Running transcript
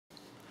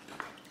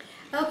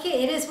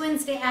Okay, it is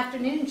Wednesday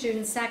afternoon,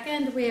 June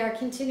 2nd. We are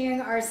continuing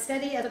our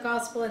study of the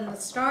Gospel in the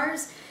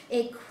Stars.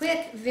 A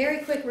quick, very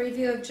quick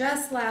review of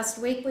just last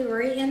week. We were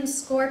in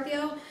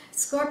Scorpio.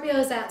 Scorpio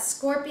is that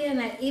scorpion,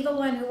 that evil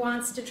one who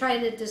wants to try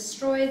to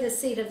destroy the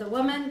seed of the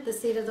woman. The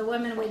seed of the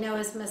woman we know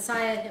is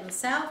Messiah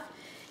himself.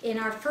 In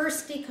our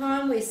first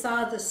decon, we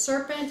saw the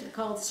serpent,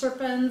 called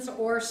serpens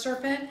or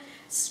serpent,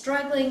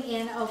 struggling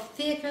in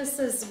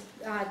Ophiuchus's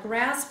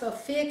grasp.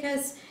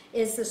 Ophiuchus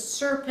is the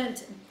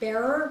serpent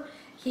bearer.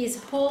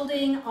 He's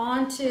holding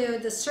onto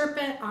the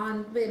serpent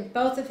in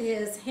both of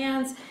his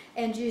hands,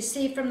 and you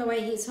see from the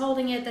way he's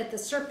holding it that the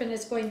serpent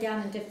is going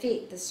down in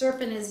defeat. The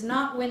serpent is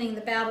not winning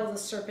the battle, the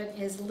serpent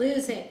is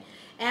losing.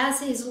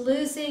 As he's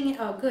losing,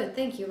 oh good,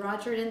 thank you,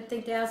 Roger, I didn't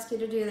think to ask you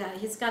to do that.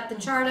 He's got the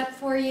chart up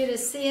for you to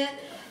see it.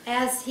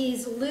 As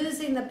he's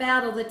losing the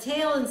battle, the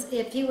tail,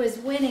 if he was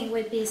winning,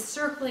 would be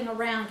circling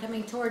around,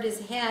 coming toward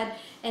his head,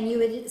 and you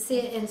would see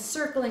it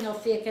encircling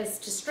Ophiuchus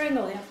to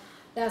strangle him.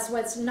 That's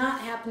what's not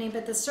happening,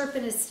 but the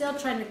serpent is still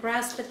trying to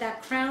grasp at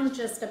that crown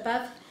just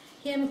above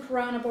him,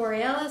 Corona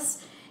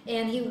Borealis,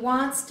 and he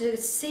wants to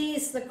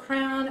seize the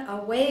crown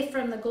away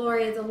from the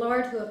glory of the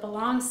Lord who it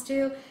belongs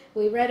to.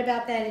 We read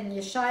about that in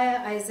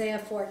Yeshaya, Isaiah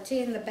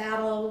 14, the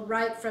battle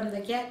right from the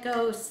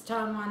get-go,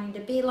 Satan wanting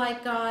to be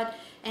like God,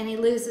 and he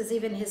loses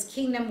even his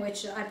kingdom,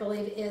 which I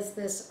believe is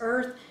this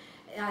earth.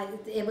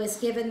 It was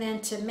given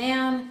then to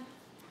man.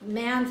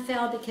 Man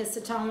fell because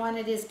Satan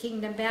wanted his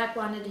kingdom back,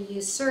 wanted to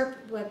usurp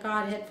what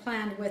God had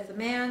planned with the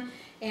man,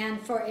 and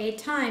for a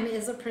time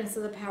is a prince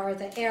of the power of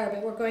the air.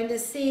 But we're going to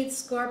see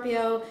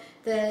Scorpio,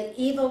 the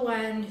evil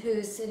one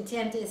whose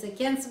intent is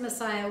against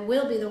Messiah,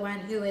 will be the one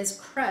who is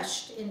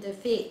crushed in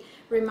defeat.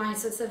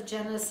 Reminds us of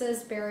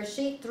Genesis,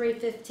 Bereshit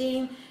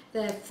 3:15,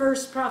 the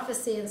first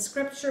prophecy in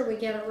Scripture. We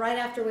get it right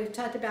after we've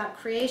talked about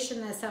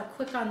creation. That's how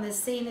quick on the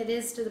scene it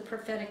is to the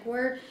prophetic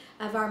word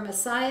of our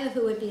Messiah,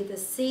 who would be the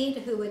seed,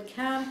 who would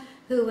come,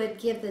 who would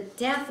give the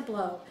death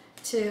blow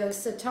to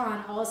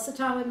Satan. All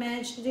Satan would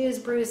manage to do is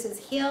bruise his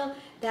heel.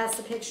 That's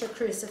the picture of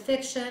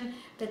crucifixion,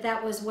 but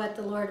that was what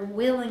the Lord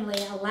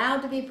willingly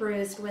allowed to be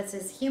bruised, was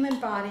his human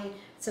body,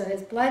 so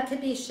his blood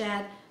could be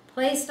shed,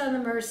 placed on the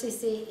mercy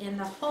seat in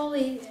the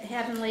holy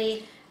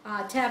heavenly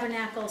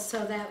tabernacle,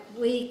 so that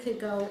we could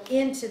go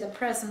into the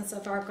presence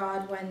of our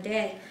God one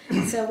day.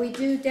 So we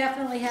do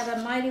definitely have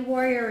a mighty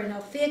warrior in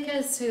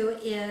Ophiuchus who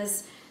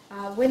is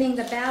winning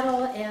the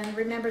battle, and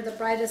remember the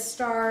brightest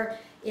star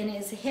in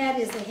his head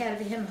is the head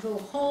of him who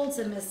holds,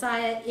 and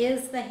Messiah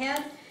is the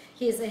head.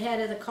 He is the head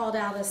of the called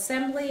out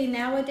assembly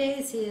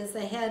nowadays. He is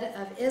the head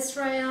of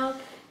Israel.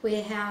 We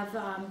have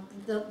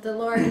the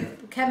Lord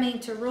coming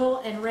to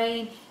rule and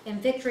reign in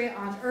victory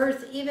on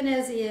earth, even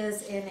as he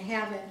is in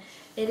heaven.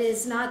 It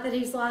is not that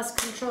he's lost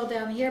control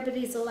down here, but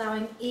he's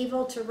allowing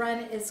evil to run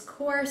its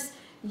course,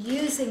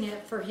 using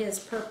it for his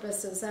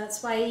purposes.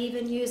 That's why he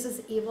even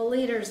uses evil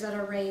leaders that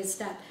are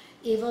raised up,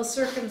 evil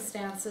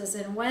circumstances,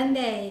 and one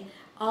day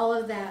all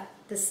of that,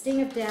 the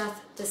sting of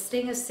death, the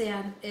sting of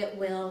sin, it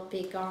will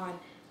be gone.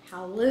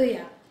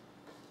 Hallelujah.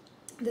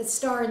 The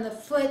star in the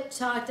foot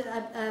talked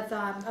of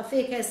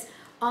Ophiuchus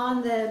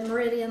on the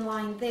meridian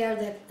line there,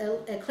 the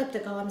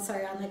ecliptical, on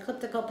the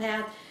ecliptical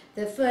path.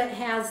 The foot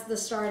has the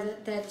star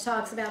that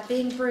talks about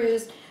being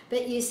bruised,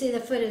 but you see the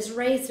foot is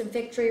raised in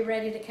victory,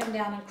 ready to come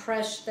down and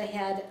crush the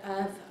head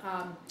of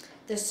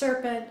the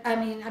serpent,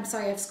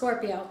 of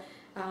Scorpio,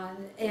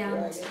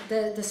 and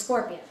the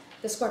scorpion.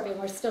 The scorpion,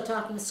 we're still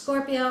talking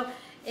Scorpio,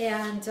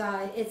 and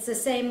it's the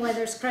same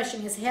whether it's crushing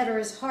his head or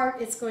his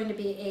heart, it's going to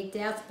be a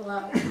death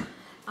blow.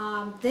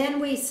 Then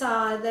we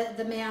saw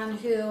the man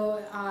who,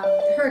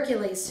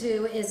 Hercules,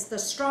 who is the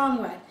strong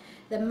one,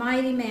 the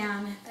mighty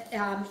man.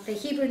 The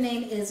Hebrew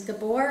name is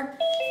Gabor,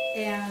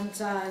 and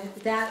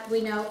that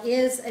we know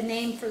is a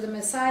name for the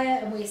Messiah,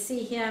 and we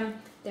see him,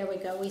 there we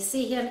go, we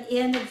see him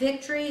in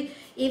victory.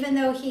 Even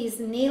though he's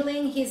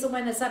kneeling, he's the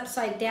one that's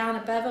upside down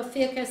above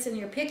Ophiuchus in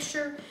your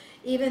picture.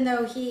 Even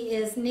though he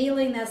is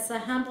kneeling, that's the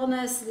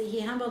humbleness.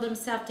 He humbled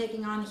himself,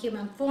 taking on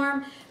human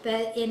form,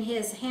 but in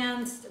his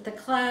hands, the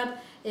club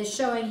is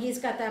showing he's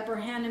got the upper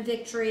hand in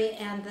victory,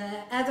 and the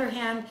other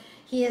hand,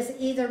 he is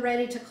either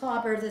ready to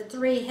clobber the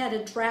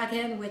three-headed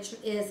dragon, which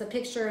is a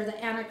picture of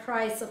the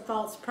Antichrist, the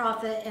false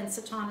prophet, and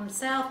Satan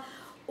himself,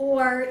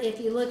 or if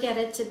you look at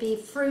it to be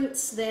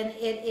fruits, then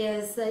it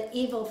is the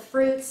evil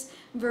fruits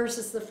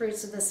versus the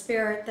fruits of the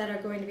Spirit that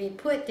are going to be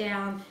put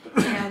down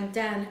and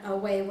done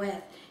away with.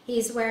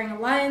 He's wearing a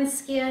lion's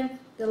skin.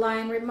 The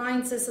lion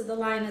reminds us of the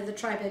lion of the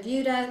tribe of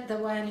Judah, the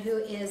one who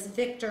is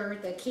Victor,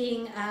 the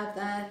king of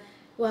the,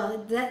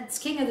 well, that's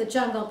king of the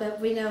jungle, but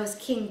we know is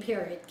king,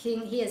 period.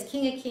 He is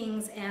King of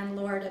Kings and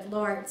Lord of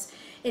Lords.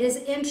 It is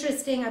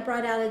interesting, I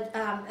brought out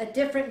a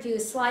different view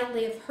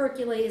slightly of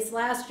Hercules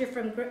last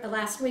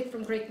week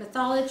from Greek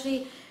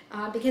mythology,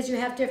 because you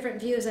have different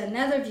views.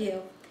 Another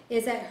view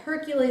is that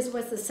Hercules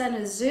was the son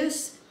of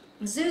Zeus.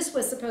 Zeus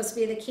was supposed to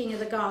be the king of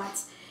the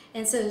gods.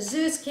 And so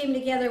Zeus came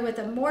together with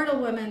a mortal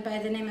woman by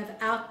the name of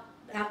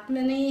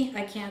Alcmene.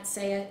 I can't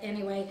say it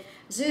anyway.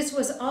 Zeus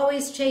was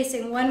always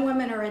chasing one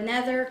woman or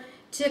another.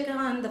 took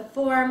on the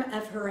form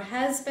of her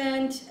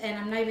husband, and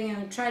I'm not even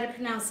going to try to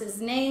pronounce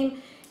his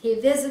name. He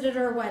visited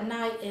her one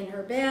night in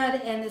her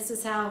bed, and this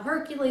is how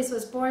Hercules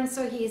was born.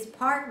 So he's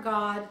part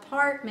God,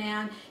 part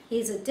man.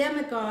 He's a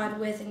demigod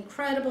with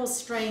incredible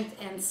strength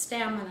and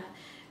stamina.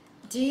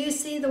 Do you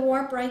see the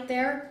warp right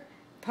there?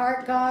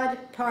 Part God,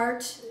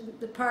 part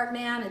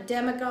man, a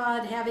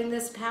demigod having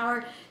this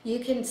power. You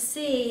can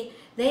see,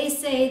 they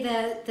say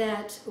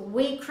that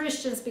we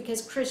Christians,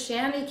 because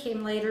Christianity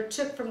came later,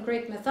 took from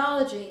Greek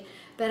mythology.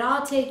 But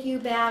I'll take you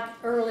back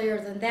earlier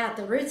than that.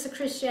 The roots of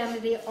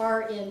Christianity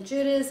are in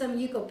Judaism.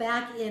 You go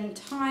back in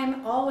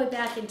time, all the way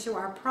back into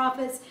our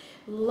prophets.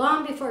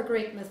 Long before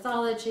Greek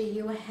mythology,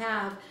 you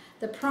have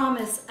the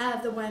promise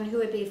of the one who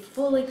would be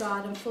fully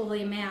God and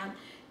fully man,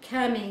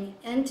 coming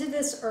into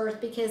this earth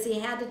because he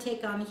had to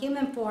take on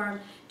human form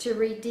to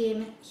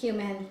redeem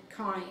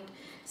humankind.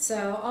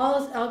 So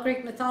all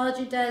Greek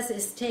mythology does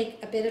is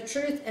take a bit of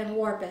truth and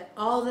warp it.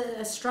 All that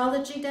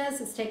astrology does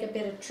is take a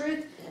bit of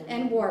truth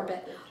and warp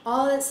it.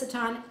 All that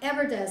Satan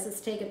ever does is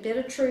take a bit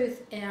of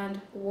truth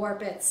and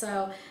warp it.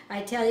 So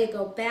I tell you,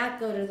 go back,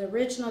 go to the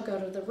original, go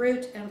to the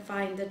root, and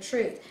find the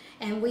truth.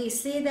 And we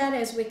see that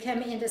as we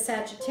come into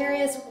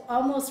Sagittarius,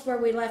 almost where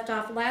we left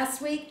off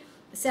last week.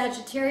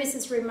 Sagittarius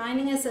is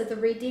reminding us of the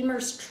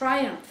Redeemer's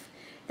triumph,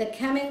 the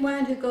coming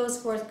one who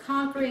goes forth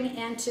conquering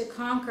and to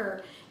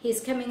conquer. He's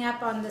coming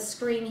up on the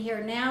screen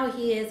here now.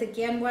 He is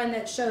again one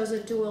that shows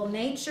a dual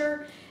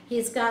nature.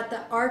 He's got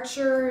the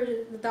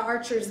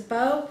archer's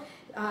bow.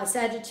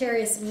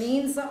 Sagittarius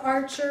means the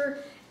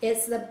archer.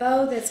 It's the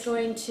bow that's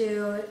going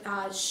to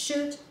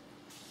shoot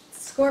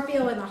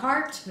Scorpio in the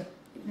heart,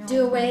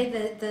 do away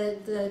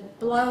the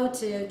blow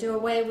to do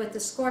away with the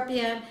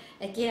scorpion.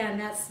 Again,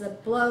 that's the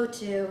blow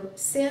to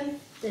sin.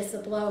 It's the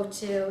blow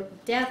to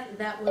death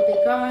that will be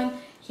gone.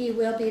 He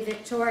will be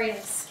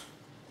victorious.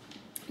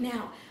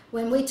 Now,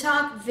 when we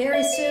talk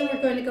very soon,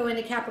 we're going to go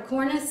into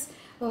Capricornus.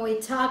 When we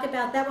talk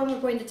about that one,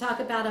 we're going to talk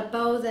about a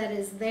bow that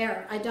is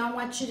there. I don't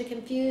want you to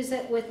confuse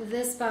it with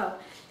this bow.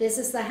 This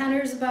is the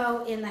hunter's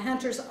bow in the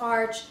hunter's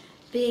arch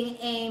being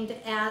aimed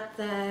at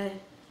the...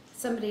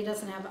 Somebody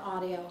doesn't have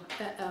audio.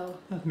 Uh-oh.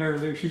 That's Mary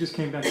Lou. She just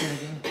came back in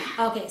again.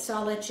 Okay, so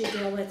I'll let you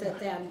deal with it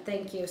then.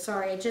 Thank you.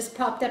 Sorry, it just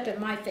popped up in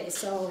my face,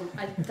 so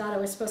I thought I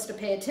was supposed to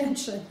pay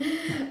attention.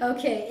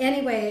 Okay,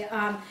 anyway,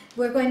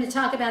 we're going to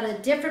talk about a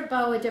different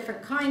bow, a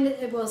different kind.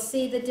 We'll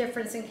see the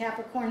difference in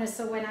Capricornus.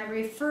 So when I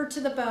refer to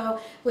the bow,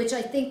 which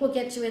I think we'll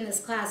get to in this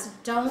class,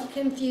 don't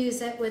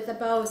confuse it with the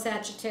bow of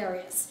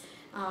Sagittarius.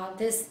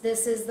 This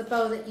is the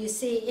bow that you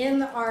see in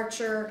the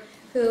archer,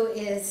 who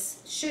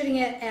is shooting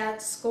it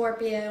at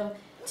Scorpio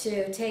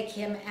to take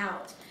him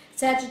out.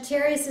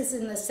 Sagittarius is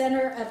in the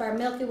center of our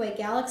Milky Way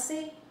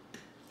galaxy.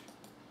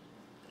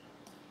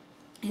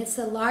 It's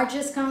the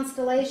largest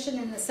constellation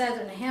in the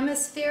southern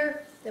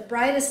hemisphere. The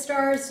brightest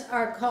stars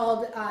are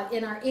called,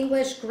 in our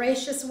English,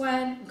 Gracious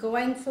One,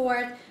 Going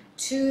Forth,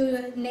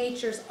 Two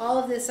Natures. All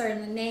of this are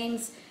in the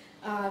names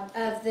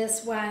of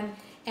this one.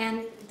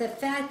 And the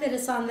fact that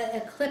it's on the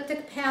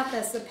ecliptic path,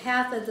 that's the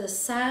path of the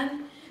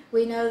sun.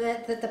 We know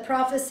that the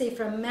prophecy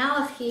from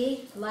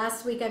Malachi,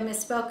 last week I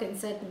misspoke and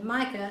said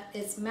Micah,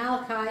 it's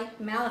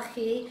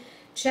Malachi,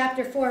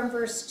 chapter 4 and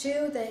verse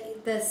 2,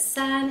 that the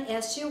sun,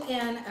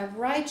 S-U-N, of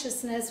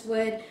righteousness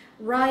would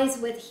rise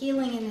with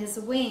healing in his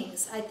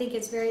wings. I think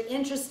it's very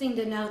interesting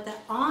to note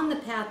that on the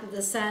path of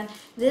the sun,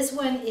 this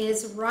one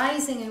is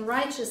rising in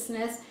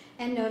righteousness,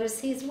 and notice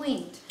he's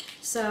winged.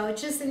 So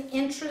just an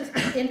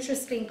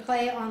interesting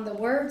play on the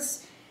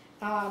words.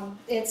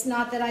 It's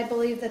not that I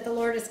believe that the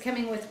Lord is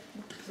coming with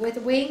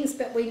wings,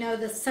 but we know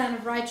the Son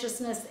of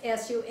Righteousness,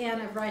 S-U-N,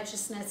 of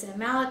righteousness in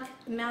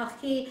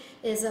Malachi,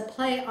 is a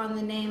play on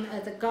the name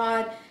of the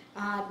God,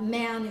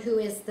 man, who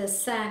is the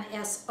Son,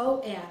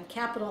 S-O-N,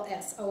 capital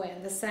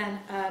S-O-N, the Son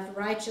of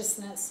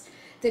Righteousness.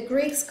 The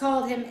Greeks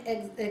called him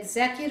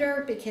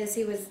executor because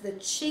he was the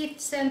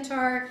chief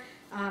centaur,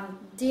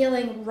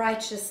 dealing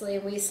righteously.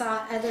 We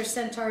saw other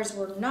centaurs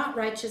were not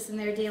righteous in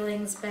their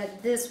dealings,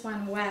 but this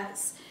one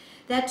was.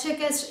 That took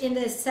us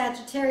into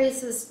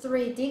Sagittarius's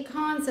 3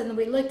 decans, and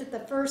we looked at the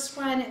first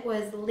one. It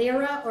was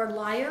lyra or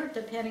lyre,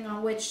 depending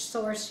on which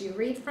source you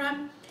read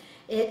from.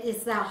 It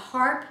is the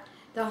harp.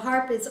 The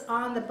harp is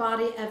on the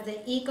body of the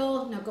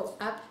eagle. No, go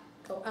up,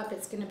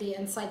 it's going to be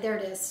inside. There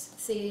it is.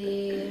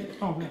 See?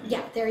 Oh,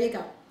 yeah, there you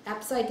go.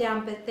 Upside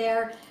down, but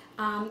there.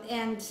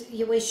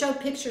 We showed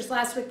pictures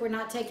last week. We're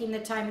not taking the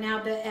time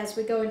now, but as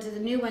we go into the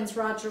new ones,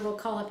 Roger will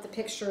call up the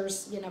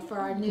pictures, for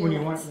our new ones. When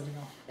you want it, let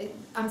me know.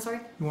 I'm sorry?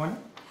 You want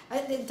it?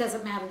 It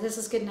doesn't matter. This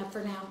is good enough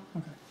for now.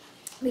 Okay.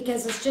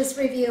 Because it's just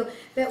review.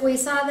 But we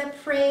saw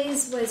that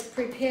praise was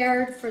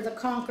prepared for the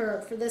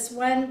conqueror. For this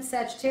one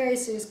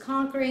Sagittarius who's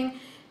conquering,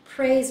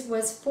 praise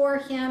was for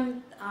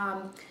him.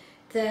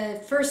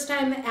 The first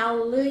time,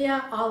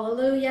 alleluia,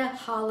 alleluia,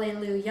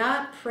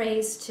 hallelujah,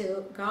 praise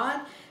to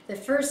God. The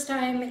first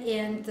time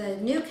in the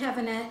new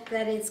covenant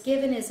that it's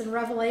given is in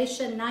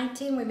Revelation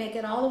 19. We make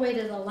it all the way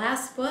to the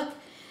last book.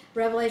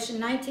 Revelation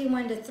 19,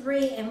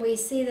 1-3, and we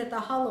see that the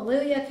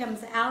hallelujah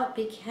comes out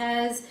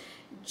because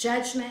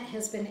judgment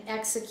has been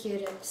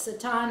executed.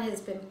 Satan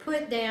has been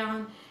put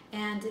down,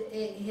 and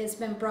it has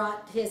been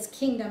brought, his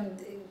kingdom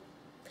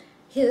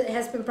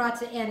has been brought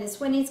to end. It's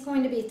when he's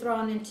going to be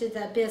thrown into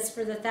the abyss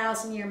for the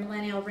 1,000-year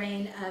millennial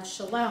reign of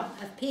shalom,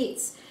 of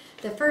peace.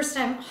 The first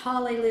time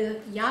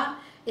hallelujah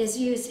is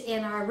used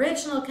in our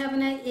original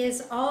covenant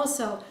is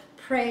also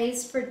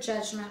praise for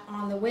judgment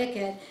on the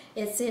wicked.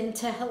 It's in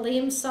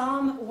Tehillim,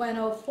 Psalm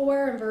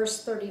 104 and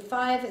verse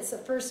 35. It's the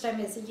first time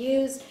it's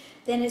used.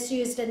 Then it's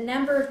used a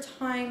number of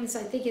times.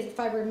 I think if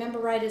I remember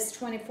right, it's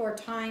 24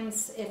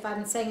 times. If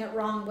I'm saying it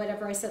wrong,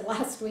 whatever I said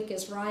last week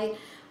is right.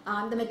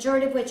 The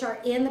majority of which are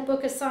in the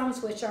book of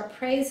Psalms, which are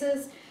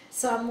praises.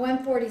 Psalm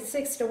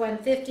 146 to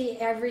 150,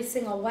 every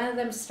single one of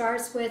them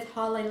starts with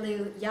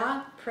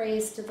hallelujah,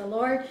 praise to the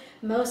Lord.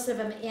 Most of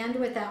them end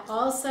with that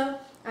also.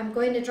 I'm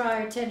going to draw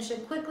our attention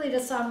quickly to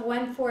Psalm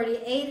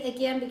 148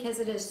 again because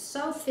it is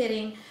so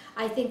fitting.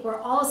 I think we're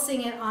all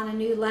seeing it on a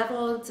new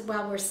level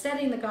while we're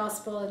studying the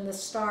gospel and the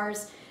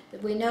stars.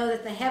 We know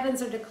that the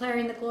heavens are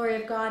declaring the glory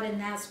of God,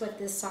 and that's what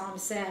this psalm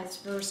says.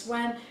 Verse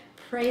 1,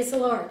 praise the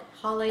Lord,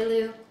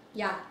 hallelujah.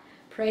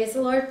 Praise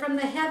the Lord from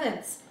the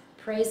heavens.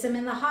 Praise him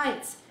in the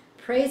heights.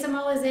 Praise him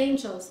all his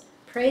angels.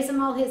 Praise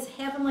him all his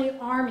heavenly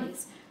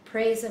armies.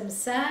 Praise him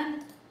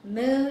sun,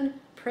 moon.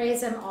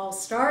 Praise him all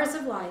stars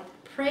of light.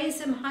 Praise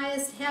him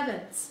highest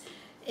heavens.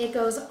 It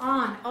goes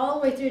on all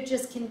the way through. It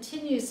just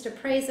continues to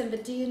praise him.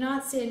 But do you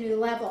not see a new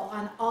level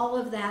on all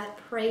of that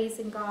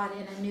praising God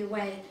in a new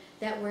way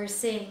that we're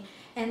seeing?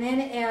 And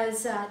then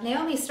as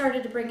Naomi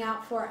started to bring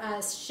out for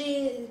us,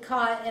 she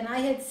caught, and I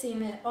had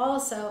seen it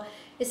also,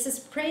 it says,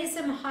 praise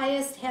him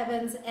highest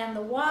heavens and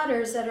the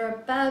waters that are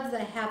above the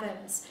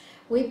heavens.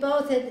 We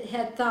both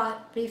had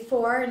thought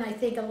before, and I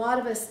think a lot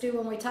of us do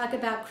when we talk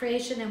about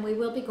creation, and we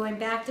will be going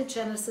back to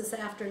Genesis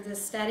after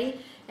this study,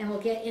 and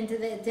we'll get into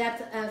the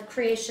depth of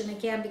creation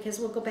again because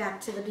we'll go back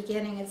to the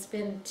beginning. It's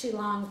been too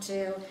long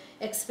to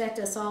expect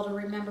us all to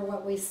remember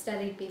what we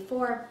studied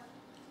before.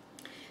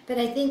 But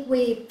I think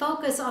we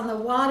focus on the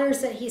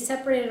waters that he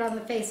separated on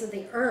the face of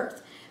the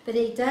earth. But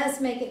he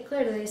does make it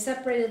clear that he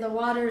separated the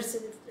waters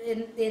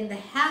in the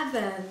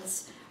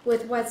heavens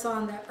with what's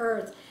on the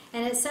earth.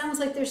 And it sounds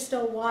like there's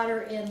still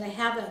water in the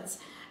heavens.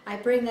 I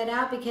bring that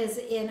out because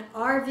in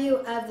our view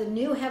of the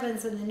new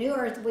heavens and the new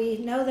earth, we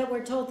know that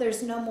we're told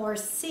there's no more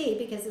sea,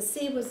 because the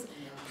sea was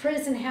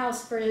prison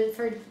house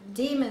for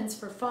demons,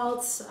 for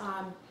false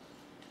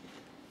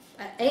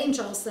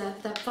angels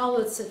that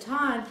followed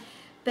Satan.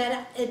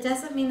 But it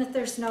doesn't mean that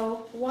there's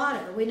no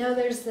water. We know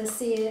there's the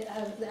sea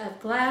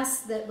of glass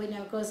that we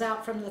know goes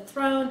out from the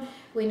throne.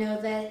 We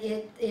know that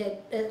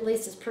it at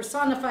least is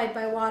personified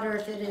by water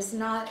if it is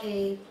not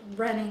a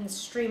running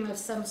stream of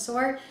some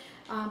sort.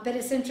 But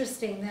it's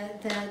interesting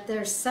that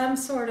there's some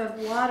sort of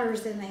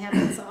waters in the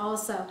heavens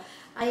also.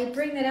 I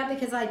bring that up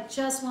because I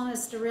just want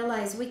us to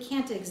realize we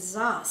can't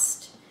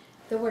exhaust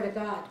the Word of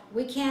God.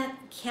 We can't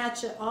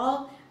catch it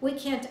all. We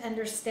can't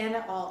understand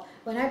it all.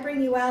 When I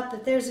bring you out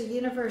that there's a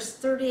universe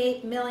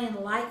 38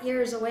 million light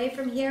years away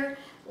from here,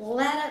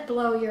 let it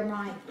blow your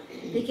mind.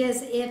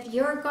 Because if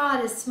your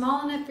God is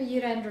small enough for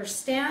you to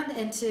understand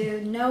and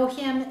to know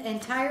him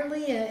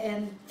entirely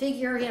and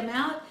figure him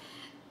out,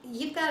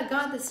 you've got a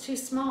God that's too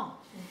small.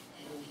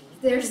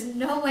 There's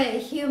no way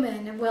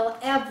human will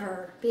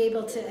ever be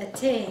able to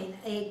attain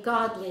a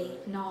godly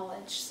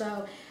knowledge.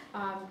 So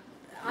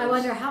I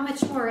wonder how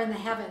much more in the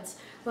heavens.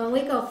 When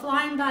we go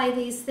flying by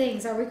these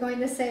things, are we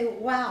going to say,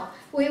 wow,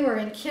 we were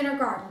in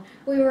kindergarten,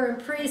 we were in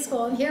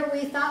preschool, and here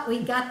we thought we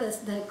got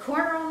the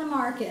corner on the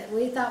market.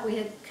 We thought we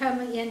had come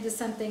into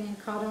something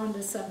and caught on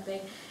to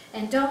something.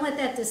 And don't let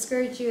that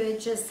discourage you. It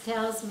just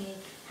tells me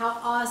how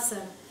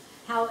awesome,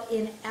 how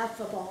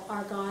ineffable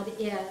our God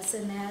is,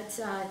 and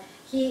that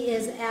he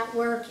is at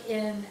work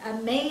in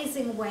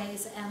amazing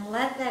ways. And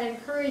let that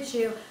encourage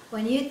you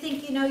when you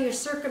think you know your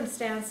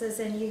circumstances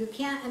and you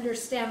can't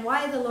understand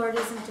why the Lord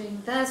isn't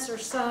doing thus or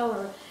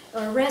so,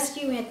 or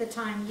rescuing at the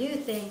time you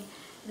think.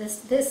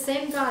 This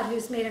same God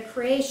who's made a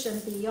creation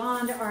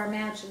beyond our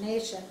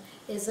imagination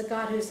is a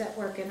God who's at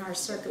work in our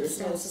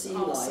circumstances. There's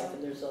no sea life,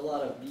 and there's a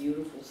lot of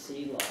beautiful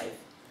sea life.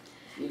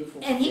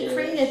 Beautiful and he fish.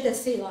 created the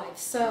sea life,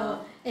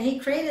 so and he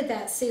created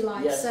that sea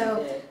life. Yes,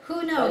 so he did.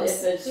 who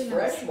knows? But if it's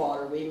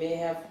freshwater, we may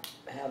have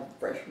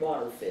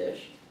freshwater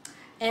fish.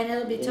 And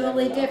it'll be You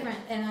totally never know. different.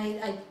 And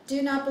I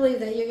do not believe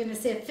that you're going to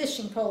see a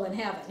fishing pole in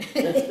heaven.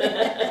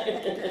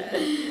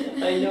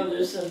 I know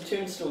there's some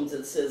tombstones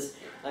that says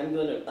I'm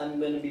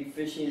gonna be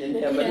fishing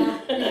in heaven.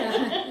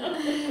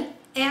 Yeah.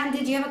 Anne,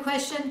 did you have a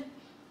question?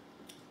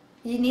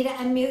 You need to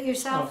unmute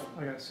yourself.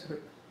 Oh, I got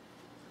it.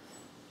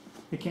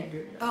 You can't do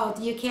it yet. Oh,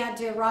 you can't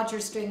do it.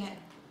 Roger's doing it.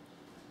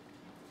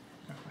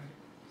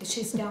 Okay.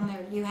 She's down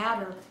there. You had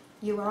her.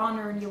 You were on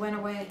her and you went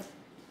away.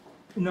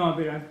 No,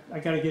 but I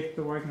got to get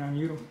to where I can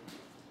unmute them.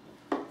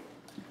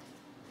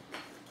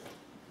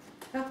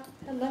 Oh,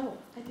 hello.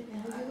 I didn't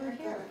know you were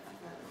here.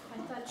 I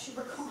thought you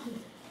were gone.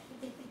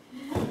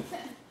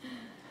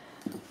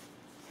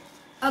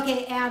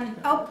 Okay, Anne.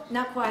 Oh,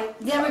 not quite.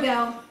 There we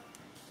go.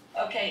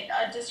 Okay,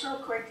 just real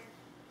quick,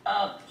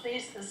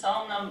 please, the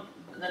Psalm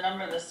the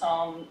number of the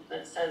psalm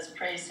that says,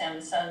 praise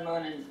him, sun,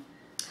 moon,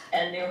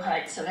 and new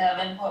heights of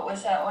heaven. What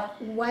was that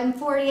one?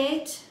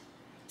 148.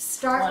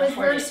 Start with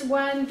 148. verse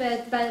 1,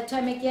 but by the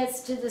time it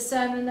gets to the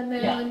sun and the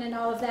moon Yeah. and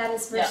all of that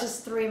is verses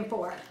 3 and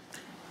 4.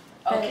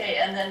 But Okay,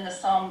 and then the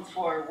psalm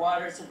for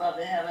waters above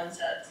the heavens,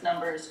 that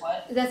number is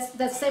what? that's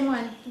the same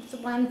one. It's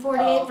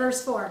 148 Oh.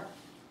 verse 4.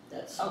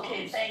 That's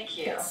Okay, thank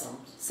you.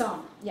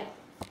 Psalm, yeah.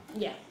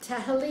 Yeah.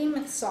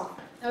 Tehillim Psalm.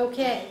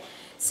 Okay.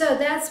 So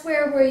that's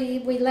where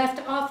we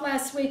left off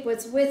last week,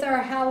 was with our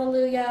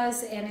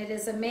hallelujahs, and it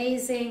is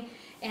amazing.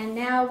 And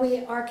now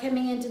we are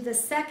coming into the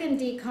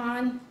second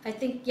decon. I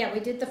think, yeah, we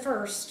did the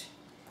first.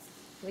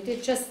 We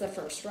did just the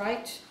first,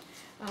 right?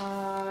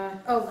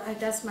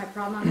 That's my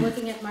problem. I'm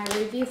looking at my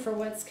review for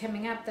what's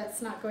coming up.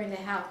 That's not going to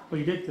help. Well,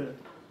 you did the,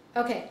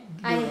 Okay,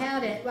 I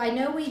had it. I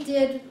know we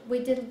did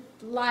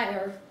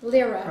lyra.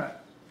 right.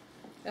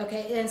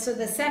 Okay, and so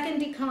the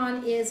second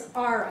decon is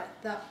Ara,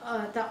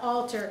 the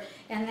altar,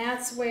 and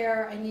that's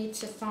where I need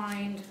to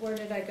find, where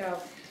did I go?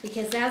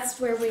 Because that's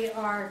where we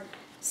are.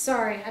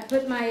 Sorry, I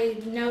put my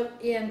note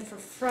in for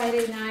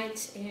Friday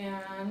night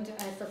and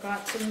I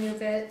forgot to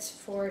move it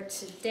for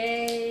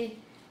today.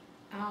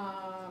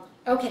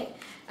 Okay,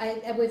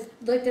 we've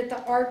looked at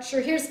the archer.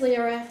 Here's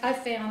lyra. I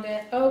found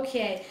it.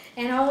 Okay,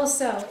 and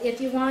also,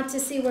 if you want to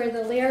see where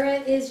the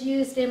lyra is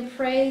used in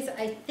praise,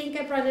 I think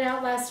I brought it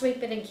out last week,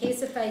 but in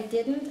case if I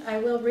didn't, I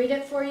will read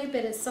it for you.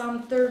 But it's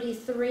Psalm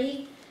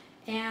 33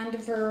 and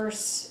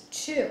verse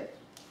 2.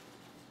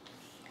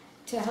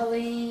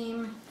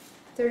 Tehillim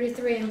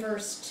 33 and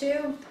verse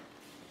 2.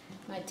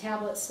 My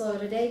tablet's slow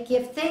today.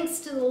 Give thanks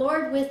to the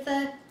Lord with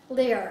the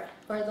lyre,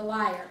 or the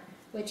lyre,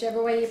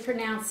 whichever way you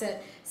pronounce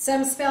it.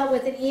 Some spell it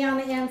with an E on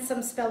the end,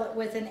 some spell it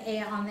with an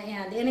A on the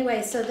end.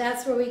 Anyway, so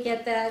that's where we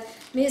get that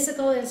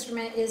musical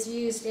instrument is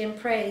used in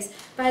praise.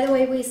 By the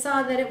way, we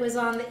saw that it was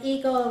on the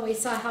eagle, and we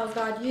saw how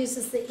God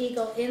uses the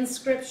eagle in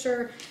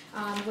Scripture.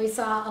 We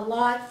saw a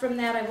lot from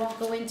that. I won't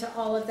go into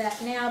all of that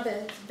now,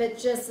 but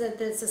just that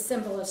it's a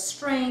symbol of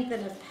strength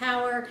and of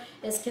power.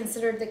 Is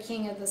considered the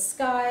king of the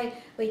sky.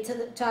 We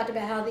talked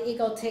about how the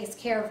eagle takes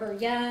care of her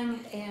young,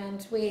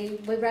 and we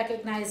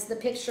recognize the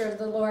picture of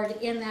the Lord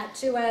in that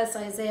to us.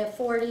 Isaiah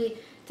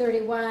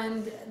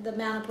 40:31, the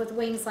mount up with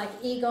wings like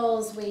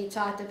eagles. We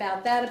talked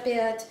about that a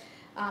bit.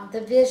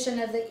 The vision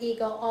of the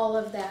eagle, all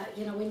of that.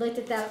 You know, we looked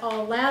at that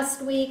all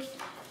last week.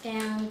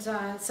 And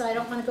so I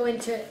don't want to go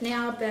into it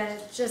now,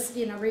 but just,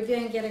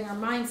 reviewing, getting our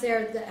minds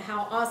there,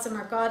 how awesome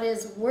our God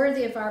is,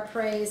 worthy of our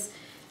praise,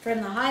 from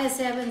the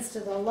highest heavens to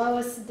the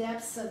lowest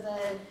depths of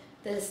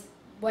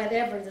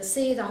the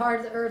sea, the heart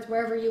of the earth,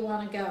 wherever you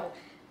want to go.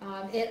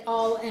 It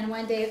all, and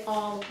one day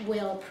all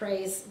will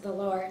praise the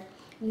Lord.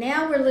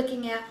 Now we're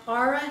looking at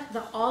Ara,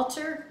 the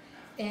altar,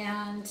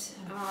 and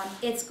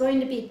it's going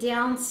to be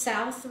down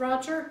south,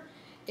 Roger.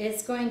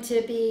 It's going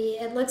to be,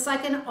 it looks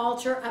like an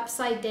altar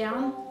upside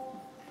down.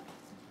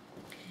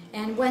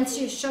 And once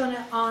you've shown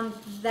it on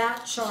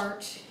that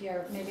chart,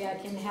 here, maybe I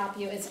can help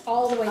you, it's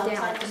all the way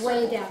down,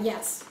 way down,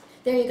 yes.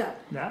 There you go.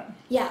 That?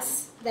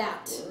 Yes,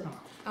 that.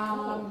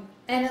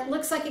 And it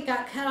looks like it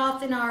got cut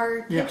off in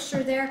our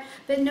picture there,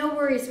 but no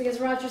worries,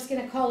 because Roger's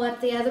going to call up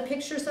the other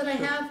pictures that I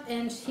have,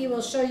 and he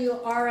will show you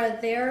Ara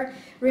there.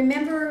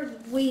 Remember,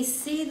 we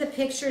see the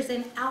pictures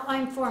in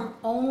outline form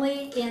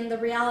only in the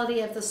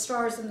reality of the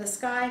stars in the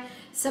sky.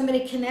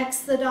 Somebody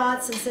connects the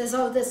dots and says,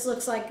 oh, this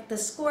looks like the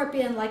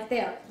scorpion, like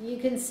there. You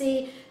can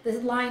see the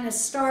line of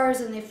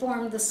stars, and they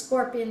form the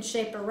scorpion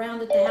shape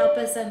around it to help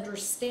us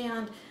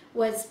understand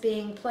what's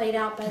being played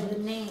out by the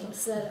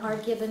names that are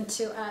given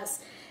to us.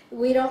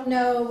 We don't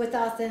know with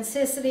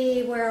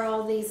authenticity where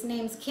all these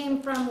names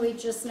came from. We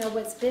just know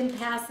what's been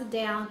passed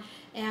down,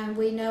 and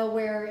we know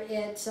where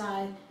it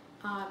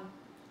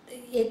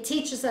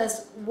teaches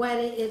us what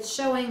it's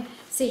showing.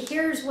 See,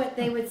 here's what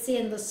they would see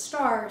in the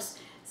stars.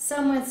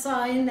 Someone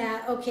saw in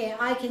that, okay,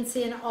 I can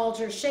see an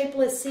altar shape.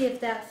 Let's see if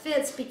that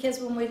fits, because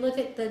when we look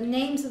at the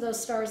names of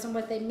those stars and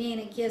what they mean,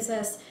 it gives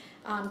us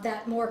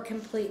that more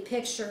complete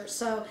picture.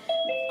 So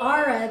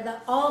Ara, the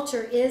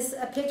altar, is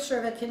a picture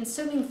of a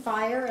consuming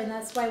fire, and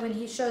that's why when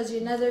he shows you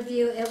another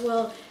view, it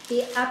will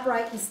be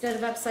upright instead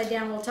of upside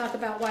down. We'll talk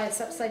about why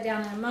it's upside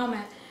down in a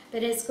moment.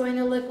 But it's going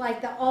to look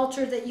like the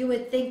altar that you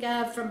would think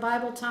of from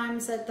Bible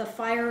times, that the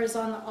fire is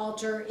on the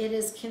altar. It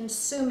is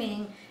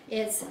consuming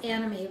its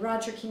enemy.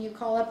 Roger, can you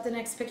call up the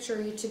next picture, or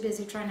are you too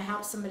busy trying to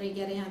help somebody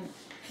get in?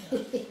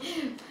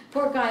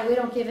 Poor guy, we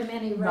don't give him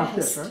any rest. Not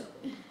this, right?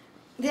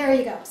 There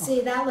you go.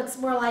 See, that looks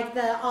more like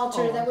the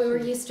altar that we were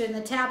used to in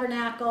the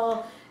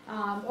tabernacle,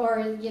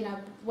 or,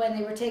 when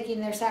they were taking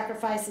their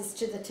sacrifices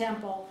to the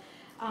temple.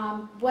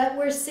 What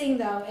we're seeing,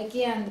 though,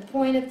 again, the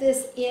point of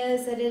this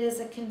is that it is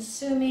a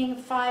consuming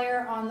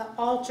fire on the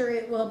altar.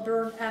 It will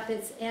burn up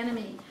its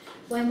enemy.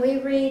 When we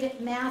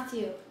read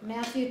Matthew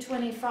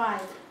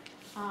 25,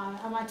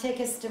 I want to take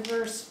us to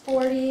verse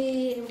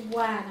 41.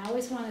 I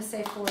always want to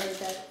say 40,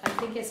 but I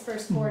think it's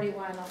verse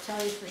 41. I'll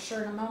tell you for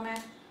sure in a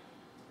moment.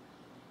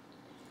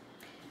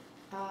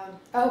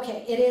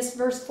 Okay, it is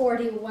verse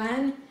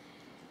 41.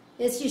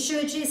 It's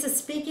Yeshua Jesus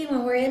speaking.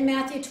 When we're in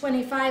Matthew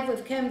 25,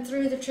 we've come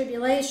through the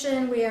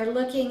tribulation. We are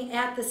looking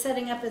at the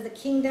setting up of the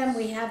kingdom.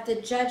 We have the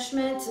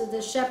judgment,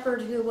 the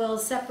shepherd who will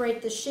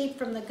separate the sheep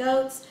from the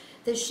goats.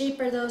 The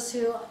sheep are those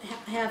who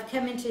have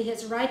come into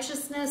his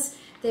righteousness.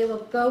 They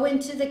will go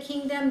into the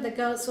kingdom. The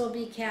goats will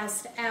be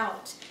cast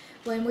out.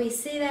 When we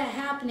see that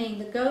happening,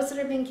 the goats that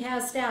are being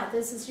cast out,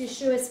 this is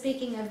Yeshua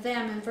speaking of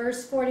them. In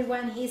verse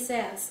 41, he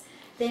says,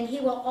 then he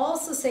will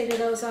also say to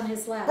those on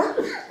his left,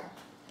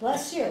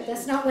 bless you.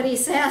 That's not what he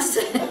says.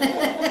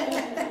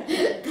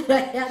 But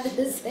I had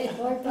to say,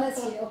 Lord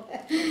bless you.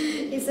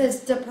 He says,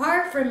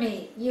 depart from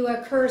me, you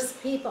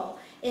accursed people,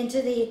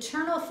 into the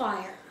eternal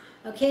fire.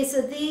 Okay,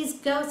 so these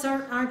goats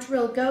aren't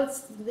real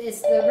goats.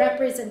 It's the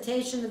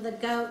representation of the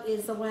goat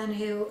is the one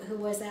who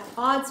was at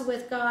odds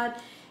with God.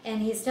 And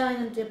he's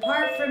telling them,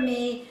 depart from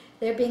me.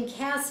 They're being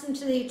cast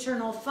into the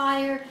eternal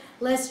fire.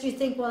 Lest you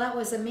think, well, that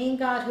was a mean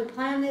God who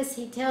planned this.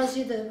 He tells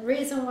you the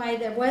reason why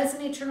there was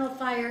an eternal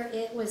fire.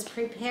 It was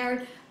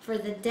prepared for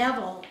the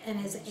devil and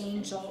his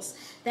angels.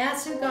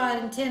 That's who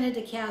God intended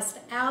to cast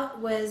out,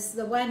 was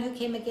the one who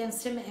came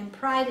against him in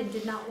pride and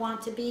did not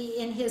want to be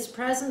in his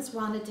presence,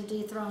 wanted to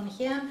dethrone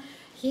him.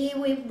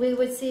 We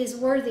would see is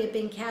worthy of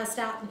being cast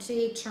out into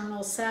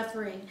eternal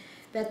suffering.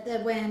 But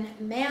when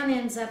man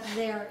ends up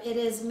there, it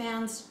is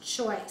man's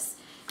choice.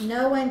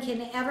 No one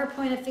can ever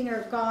point a finger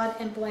at God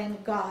and blame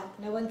God.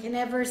 No one can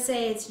ever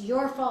say, it's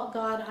your fault,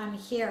 God, I'm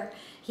here.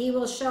 He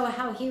will show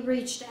how he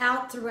reached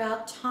out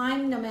throughout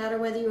time, no matter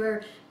whether you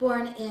were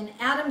born in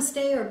Adam's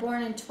day or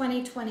born in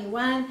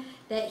 2021,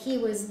 that he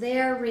was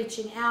there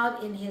reaching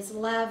out in his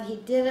love. He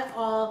did it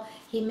all.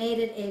 He made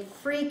it a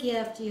free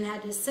gift. You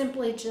had to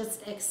simply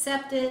just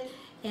accept it,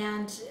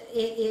 and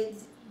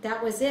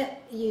that was it.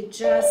 You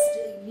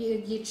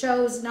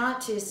chose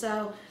not to.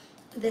 So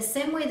the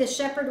same way the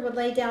shepherd would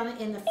lay down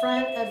in the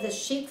front of the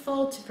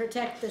sheepfold to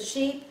protect the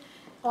sheep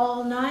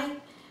all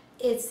night,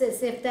 it's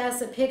as if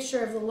that's a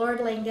picture of the Lord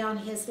laying down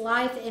his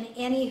life, and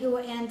any who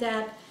end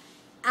up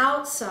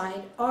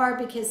outside are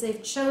because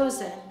they've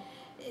chosen.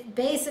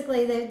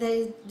 Basically,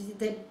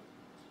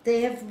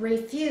 they have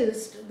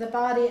refused the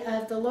body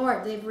of the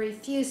Lord. They've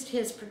refused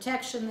his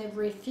protection. They've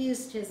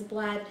refused his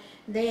blood.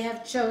 They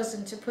have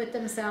chosen to put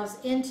themselves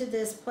into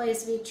this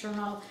place of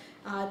eternal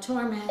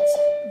torment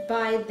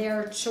by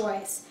their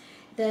choice.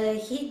 The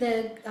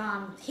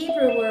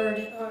Hebrew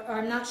word, or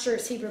I'm not sure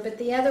it's Hebrew, but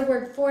the other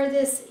word for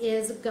this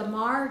is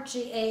Gamar,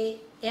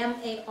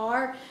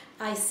 G-A-M-A-R.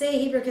 I say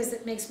Hebrew because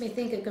it makes me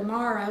think of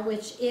Gemara,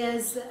 which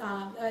is,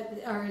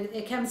 or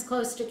it comes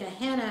close to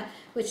Gehenna,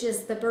 which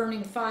is the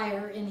burning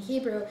fire in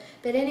Hebrew.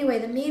 But anyway,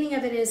 the meaning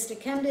of it is to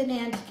come to an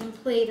end, to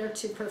complete, or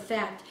to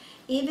perfect.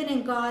 Even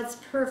in God's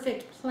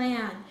perfect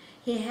plan,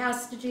 he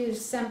has to do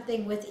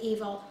something with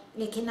evil.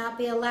 It cannot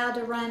be allowed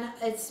to run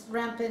its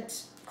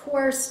rampant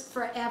course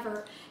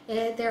forever.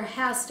 There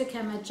has to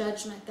come a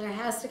judgment. There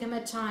has to come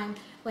a time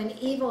when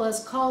evil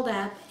is called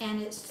up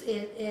and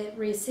it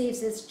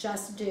receives its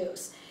just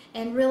dues.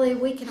 And really,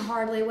 we can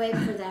hardly wait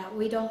for that.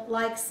 We don't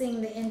like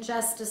seeing the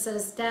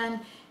injustices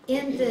done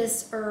in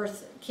this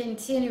earth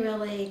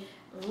continually.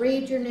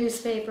 Read your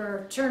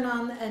newspaper, turn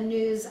on the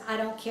news. I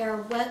don't care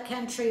what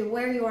country,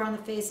 where you are on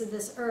the face of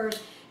this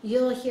earth,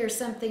 you'll hear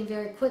something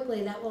very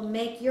quickly that will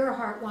make your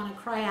heart want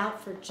to cry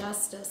out for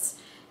justice.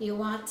 You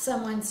want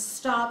someone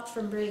stopped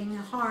from bringing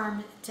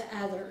harm to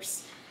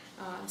others.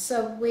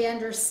 So we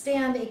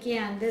understand,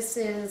 again, this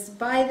is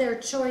by their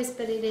choice,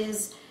 but it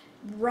is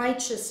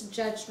righteous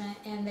judgment,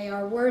 and they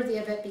are worthy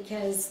of it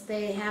because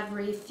they have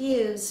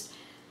refused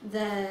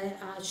the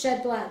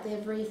shed blood.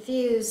 They've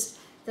refused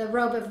the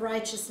robe of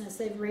righteousness.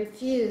 They've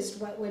refused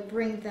what would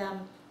bring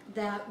them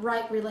that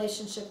right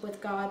relationship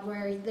with God,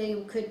 where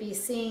they could be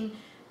seen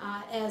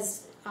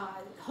as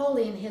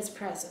holy in his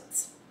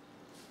presence.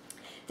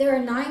 There are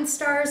 9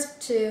 stars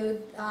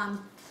to,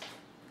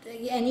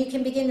 and you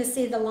can begin to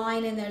see the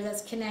line in there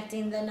that's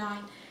connecting the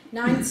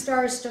 9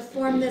 stars to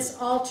form this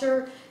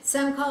altar.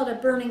 Some call it a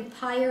burning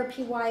pyre,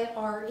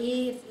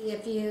 P-Y-R-E,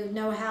 if you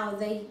know how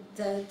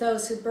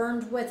those who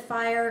burned with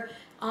fire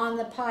on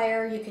the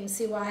pyre, you can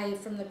see why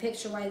from the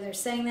picture why they're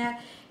saying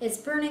that. It's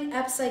burning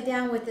upside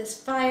down with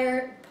this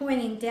fire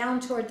pointing down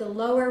toward the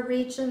lower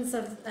regions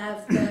of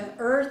the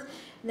earth.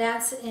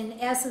 That's in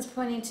essence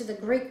pointing to the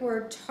Greek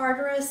word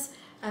Tartarus.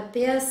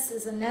 Abyss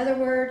is another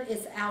word.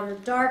 It's outer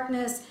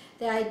darkness.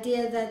 The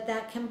idea that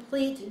that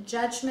complete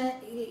judgment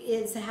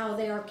is how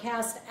they are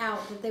cast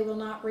out, that they will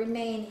not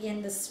remain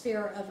in the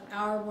sphere of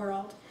our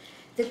world.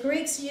 The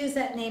Greeks use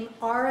that name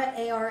Ara,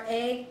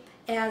 A-R-A,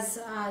 as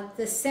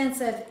the sense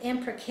of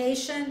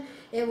imprecation.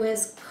 It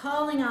was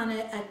calling on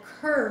a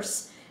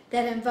curse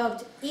that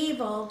invoked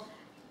evil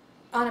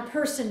on a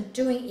person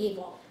doing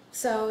evil.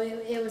 So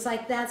it was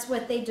like that's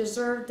what they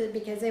deserved,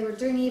 because they were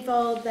doing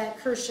evil, that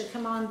curse should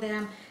come on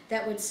them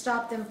that would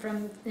stop them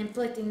from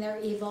inflicting their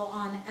evil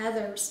on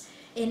others.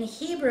 In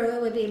Hebrew, it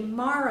would be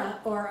Mara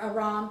or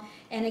Aram,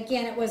 and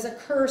again, it was a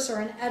curse or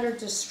an utter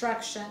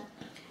destruction.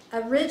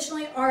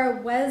 Originally,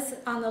 Ara was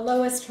on the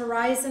lowest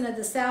horizon of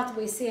the south.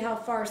 We see how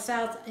far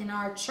south in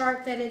our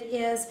chart that it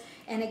is.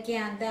 And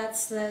again,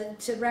 that's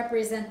to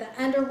represent the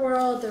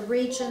underworld, the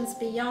regions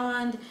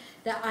beyond.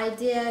 The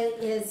idea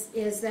is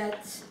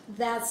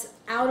that's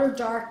outer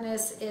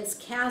darkness is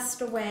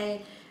cast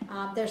away.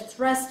 They're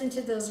thrust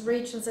into those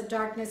regions of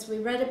darkness. We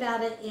read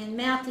about it in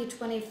Matthew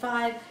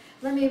 25.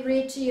 Let me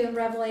read to you in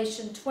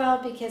Revelation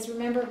 12, because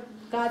remember,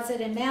 God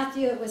said in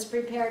Matthew it was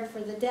prepared for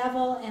the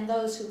devil and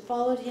those who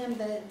followed him,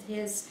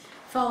 his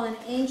fallen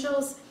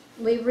angels.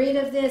 We read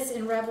of this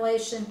in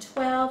Revelation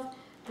 12,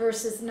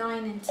 verses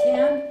 9 and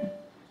 10.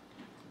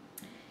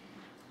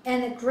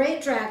 And a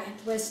great dragon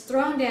was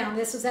thrown down.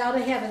 This was out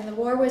of heaven. The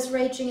war was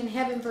raging in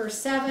heaven, verse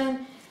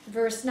 7.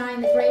 Verse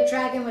 9, the great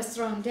dragon was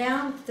thrown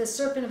down, the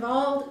serpent of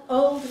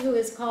old, who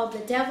is called the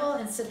devil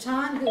and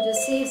Satan, who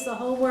deceives the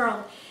whole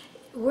world.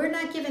 We're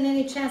not given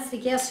any chance to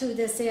guess who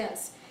this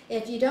is.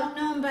 If you don't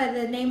know him by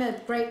the name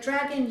of great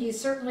dragon, you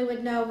certainly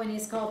would know when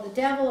he's called the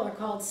devil or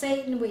called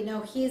Satan. We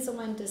know he's the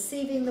one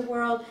deceiving the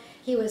world.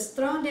 He was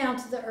thrown down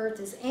to the earth.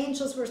 His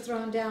angels were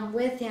thrown down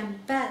with him.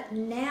 But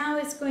now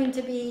it's going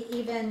to be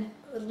even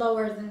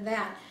lower than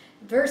that.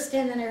 Verse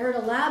 10, then I heard a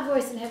loud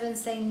voice in heaven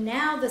saying,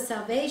 now the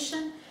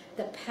salvation,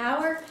 the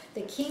power,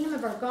 the kingdom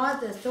of our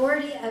God, the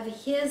authority of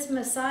his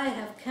Messiah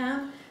have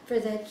come. For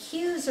the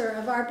accuser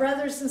of our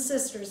brothers and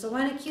sisters, the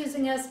one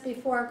accusing us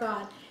before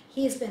God,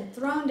 he's been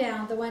thrown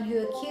down, the one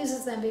who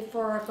accuses them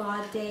before our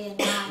God day and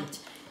night.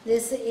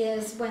 This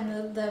is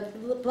when the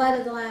blood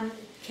of the Lamb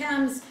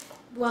comes.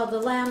 Well, the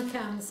Lamb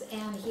comes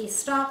and he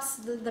stops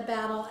the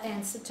battle,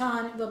 and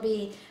Satan will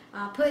be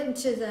put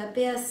into the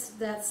abyss.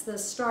 That's the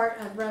start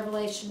of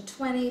Revelation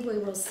 20. We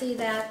will see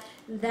that.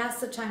 That's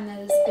the time that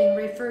is being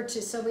referred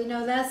to. So we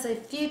know that's a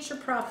future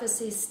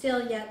prophecy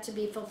still yet to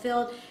be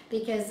fulfilled,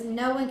 because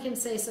no one can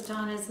say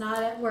Satan is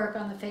not at work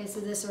on the face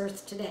of this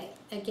earth today.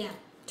 Again,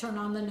 turn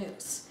on the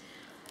news.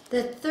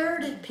 The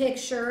third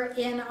picture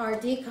in our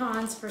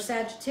decons for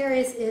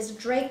Sagittarius is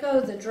Draco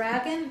the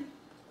dragon.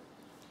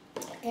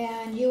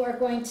 And you are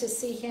going to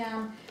see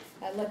him.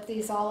 I looked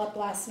these all up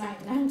last night,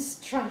 and I'm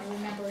just trying to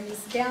remember.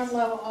 He's down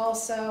low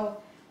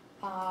also.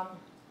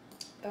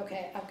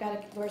 Okay, I've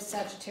got to, where's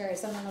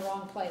Sagittarius? I'm in the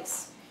wrong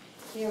place.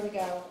 Here we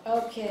go.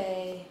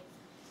 Okay.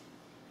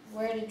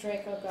 Where did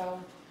Draco go?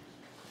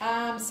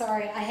 I'm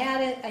sorry. I had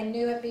it. I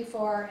knew it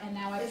before, and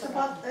now I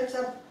forgot. It's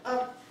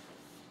up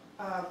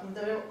from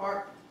the little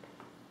arc,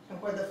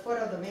 and where the foot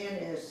of the man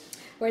is.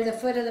 Where the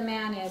foot of the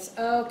man is.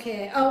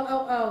 Okay.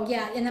 Oh,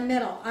 yeah, in the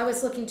middle. I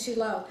was looking too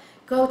low.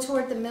 Go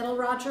toward the middle,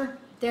 Roger.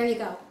 There you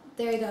go.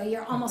 There you go.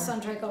 You're almost on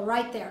Draco,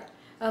 right there.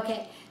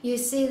 Okay. You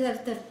see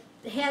that the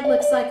head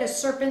looks like a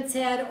serpent's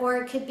head, or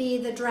it could be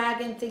the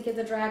dragon. Think of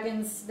the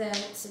dragons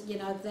that, you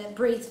know, that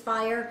breathe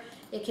fire.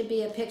 It could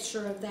be a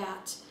picture of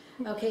that.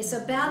 Okay, so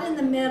about in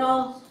the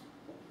middle,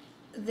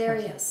 there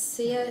he is.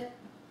 See it?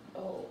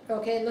 Oh,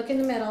 Okay, look in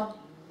the middle.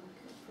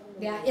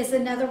 Yeah, it's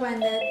another one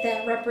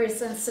that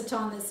represents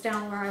Satan that's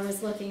down where I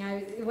was looking.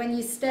 When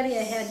you study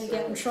ahead, you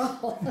get in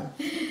trouble.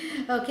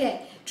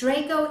 Okay,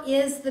 Draco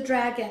is the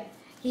dragon.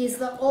 He's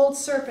the old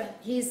serpent.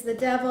 He's the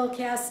devil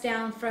cast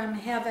down from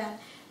heaven.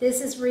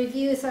 This is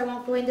review, so I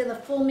won't go into the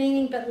full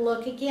meaning, but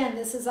look again.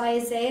 This is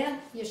Isaiah,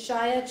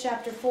 Yeshaya,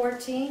 chapter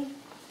 14.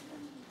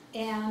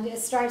 And it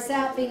starts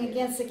out being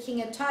against the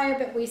king of Tyre,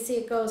 but we see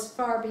it goes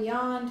far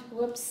beyond.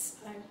 Whoops,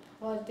 I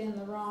plugged in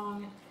the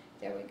wrong.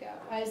 There we go.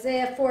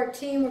 Isaiah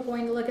 14, we're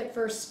going to look at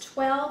verse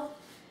 12.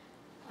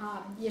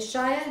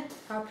 Yeshaya,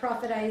 our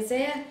prophet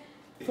Isaiah,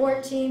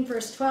 14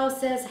 verse 12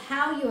 says,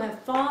 how you have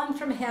fallen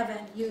from heaven,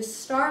 you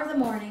star of the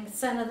morning,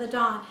 son of the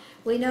dawn.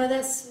 We know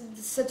that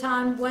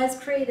Satan was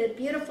created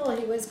beautiful.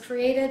 He was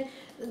created,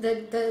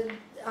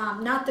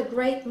 not the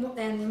great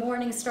and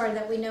morning star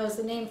that we know is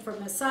the name for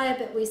Messiah,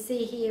 but we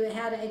see he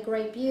had a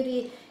great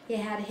beauty. He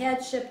had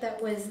headship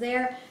that was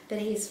there, but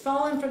he's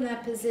fallen from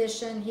that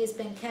position. He's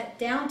been cut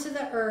down to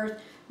the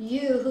earth.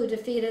 You who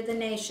defeated the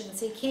nations.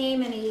 He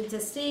came and he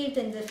deceived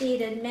and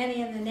defeated many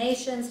in the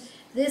nations.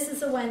 This is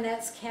the one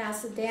that's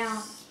cast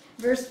down.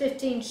 Verse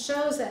 15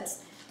 shows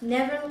us,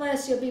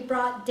 nevertheless you'll be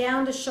brought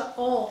down to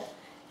Sheol,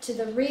 to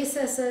the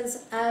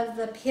recesses of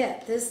the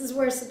pit. This is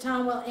where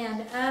Satan will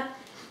end up.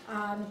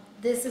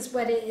 This is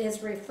what it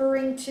is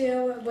referring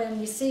to. When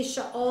we see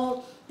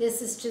Sheol,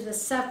 this is to the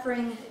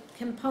suffering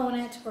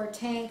component or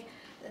tank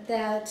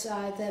that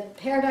the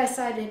paradise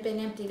side had been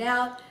emptied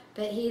out,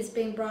 but he's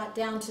being brought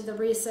down to the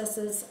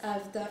recesses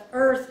of the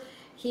earth.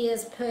 He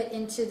is put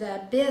into the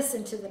abyss,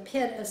 into the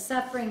pit of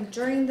suffering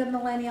during the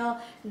millennial.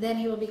 Then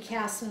he will be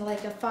cast in the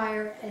lake of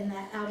fire in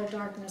the outer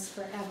darkness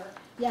forever.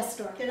 Yes,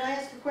 Dora? Can I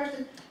ask a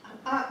question?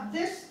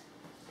 This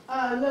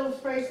little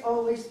phrase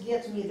always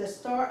gets me, the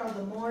star of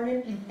the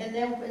morning, and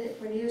then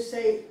when you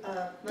say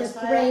The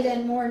Messiah, great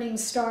and morning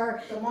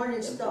star. the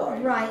morning star.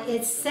 Right,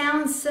 it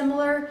sounds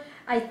similar.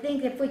 I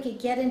think if we could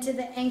get into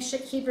the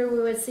ancient Hebrew, we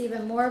would see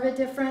even more of a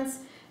difference.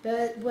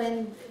 But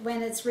when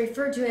it's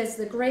referred to as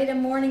the great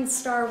and morning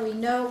star, we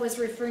know it was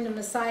referring to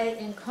Messiah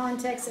in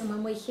context. And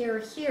when we hear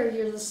here,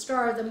 you're the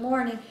star of the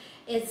morning,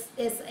 it's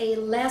a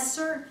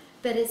lesser,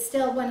 but it's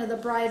still one of the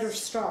brighter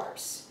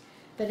stars.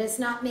 But it's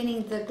not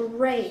meaning the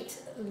great.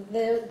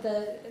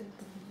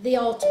 the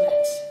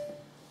ultimate.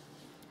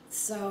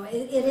 So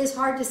it is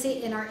hard to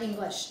see in our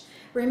English.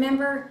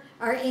 Remember,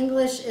 our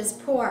English is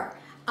poor.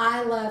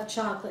 I love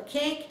chocolate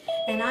cake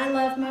and I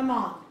love my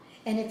mom.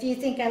 And if you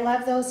think I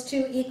love those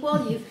two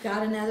equal, you've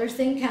got another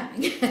thing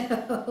coming.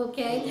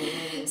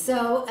 Okay?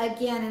 So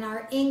again, in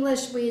our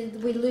English, we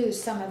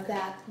lose some of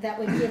that. That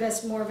would give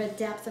us more of a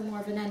depth and more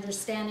of an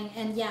understanding.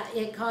 And yeah,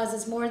 it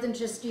causes more than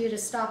just you to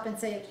stop and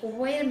say, well,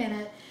 wait a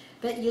minute.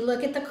 But you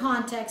look at the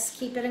context,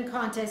 keep it in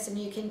context, and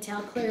you can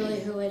tell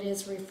clearly who it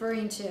is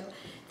referring to.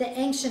 The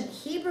ancient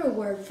Hebrew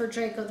word for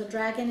Draco the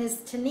dragon is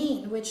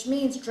Tanin, which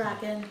means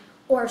dragon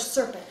or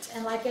serpent.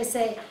 And like I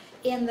say,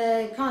 in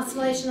the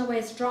constellation, the way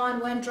it's drawn,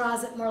 one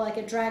draws it more like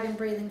a dragon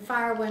breathing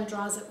fire, one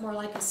draws it more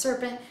like a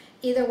serpent.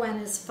 Either one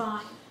is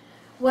fine.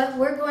 What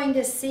we're going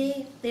to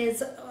see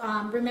is,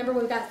 remember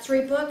we've got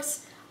 3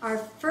 books. Our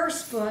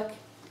first book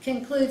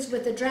concludes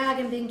with the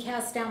dragon being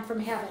cast down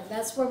from heaven.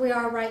 That's where we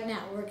are right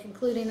now. We're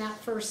concluding that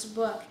first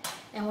book,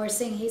 and we're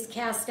seeing he's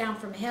cast down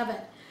from heaven.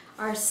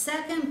 Our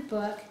second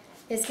book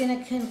is going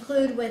to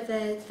conclude with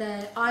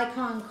the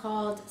icon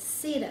called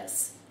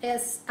Cetus.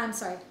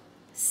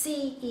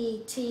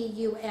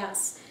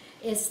 C-E-T-U-S.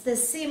 It's the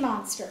sea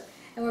monster,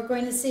 and we're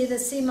going to see the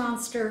sea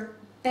monster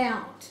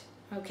bound.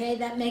 Okay,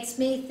 that makes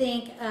me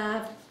think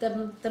of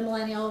the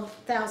millennial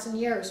 1,000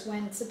 years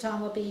when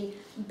Satan will be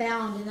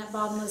bound in that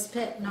bottomless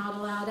pit, not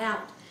allowed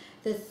out.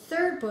 The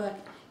third book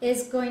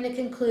is going to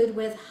conclude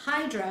with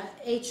Hydra,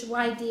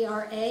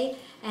 H-Y-D-R-A,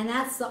 and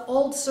that's the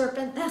old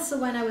serpent. That's the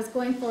one I was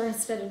going for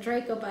instead of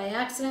Draco by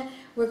accident.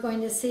 We're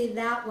going to see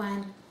that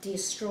one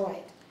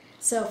destroyed.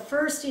 So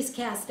first he's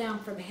cast down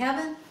from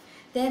heaven,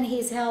 then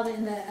he's held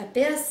in the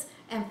abyss,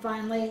 and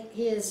finally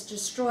he is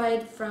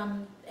destroyed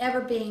from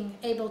ever being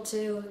able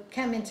to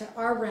come into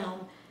our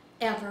realm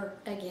ever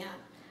again.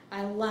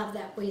 I love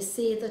that. We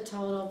see the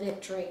total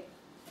victory.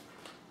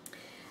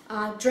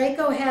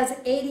 Draco has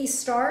 80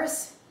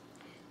 stars.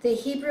 The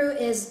Hebrew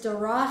is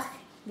Darach,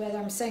 whether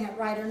I'm saying it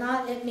right or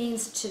not. It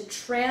means to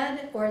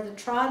tread or the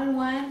trodden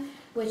one,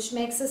 which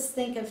makes us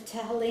think of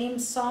Tehillim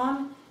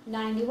Psalm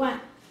 91.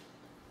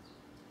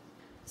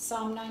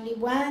 Psalm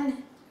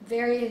 91,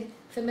 very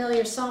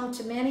familiar psalm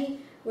to many.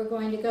 We're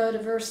going to go to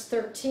verse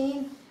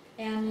 13,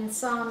 and in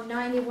Psalm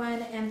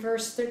 91 and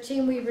verse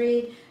 13 we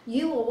read,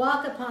 "You will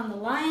walk upon the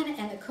lion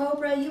and the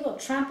cobra, you will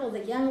trample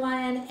the young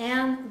lion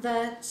and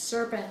the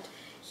serpent."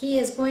 He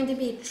is going to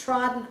be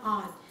trodden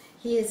on.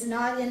 He is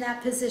not in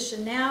that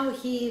position now.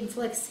 He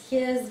inflicts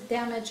his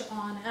damage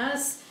on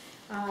us,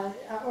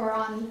 or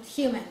on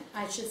human,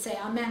 I should say,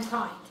 on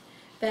mankind.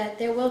 But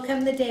there will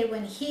come the day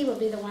when he will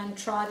be the one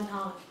trodden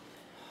on.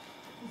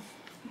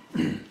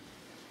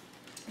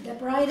 The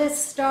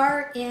brightest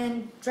star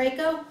in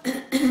Draco,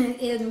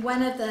 in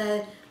one of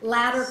the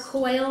ladder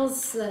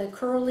coils, the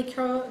curly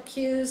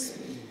cues,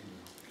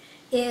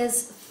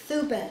 is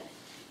Thuban.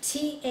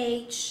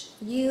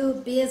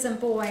 T-H-U-B as in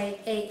boy,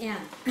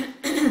 A-N.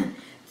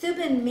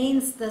 Thuban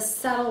means the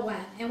subtle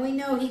one, and we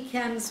know he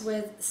comes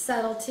with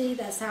subtlety.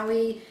 That's how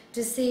he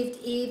deceived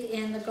Eve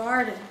in the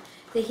garden.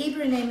 The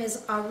Hebrew name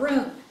is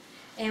Arun,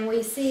 and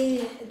we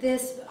see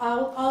this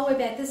all the way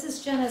back. This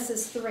is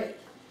Genesis 3.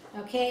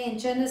 Okay, in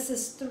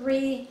Genesis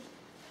 3,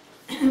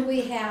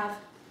 we have,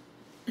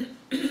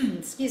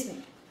 excuse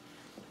me.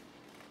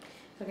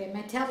 Okay,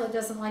 my tablet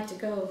doesn't like to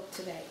go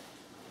today.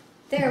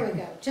 There we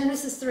go,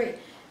 Genesis 3.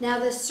 Now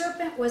the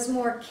serpent was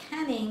more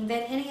cunning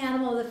than any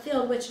animal of the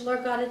field which the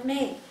Lord God had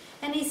made.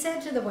 And he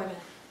said to the woman,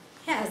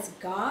 "Has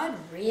God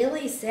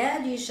really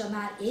said you shall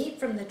not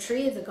eat from the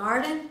tree of the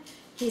garden?"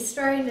 He's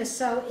starting to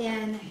sow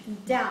in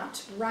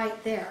doubt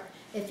right there.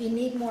 If you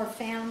need more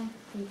fan,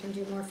 you can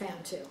do more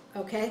fan too,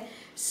 okay?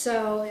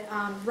 So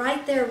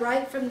right there,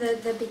 right from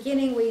the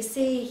beginning, we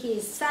see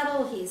he's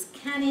subtle, he's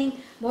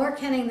cunning, more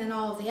cunning than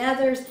all the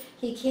others.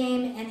 He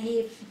came and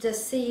he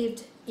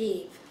deceived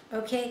Eve,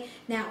 okay?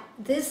 Now,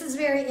 this is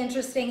very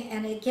interesting,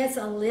 and it gets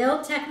a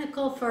little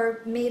technical for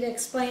me to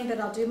explain,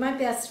 but I'll do my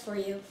best for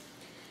you.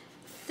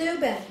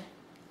 Thuban,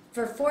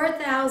 for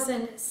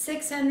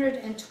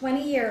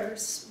 4,620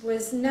 years,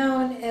 was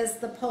known as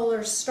the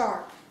polar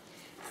star.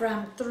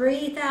 From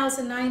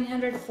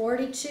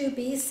 3,942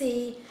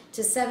 BC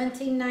to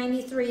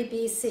 1793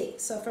 BC.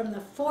 So from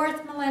the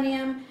 4th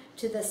millennium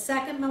to the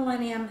 2nd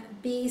millennium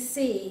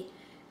BC,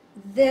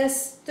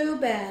 this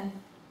Thuban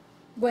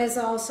was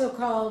also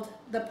called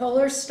the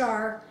polar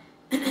star.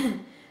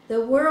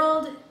 The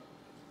world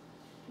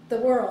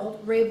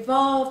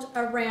revolved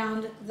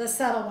around the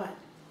subtle one,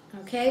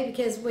 okay?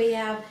 Because we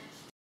have,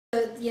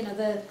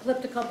 the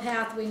elliptical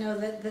path, we know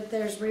that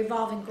there's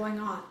revolving going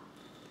on.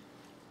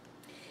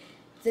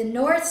 The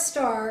North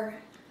Star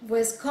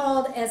was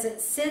called as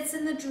it sits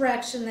in the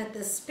direction that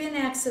the spin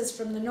axis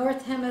from the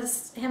north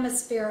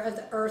hemisphere of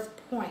the Earth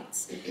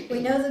points. We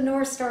know the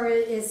North Star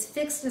is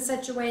fixed in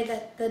such a way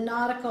that the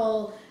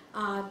nautical,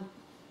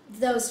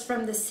 those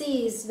from the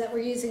seas that were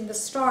using the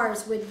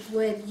stars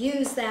would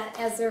use that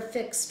as their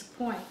fixed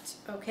point,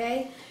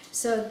 okay?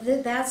 So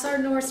that's our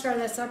North Star,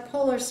 that's our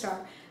polar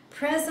star.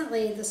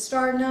 Presently, the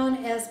star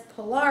known as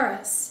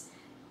Polaris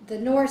the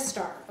North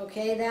Star,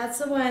 okay? That's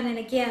the one, and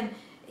again,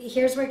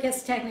 here's where it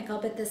gets technical,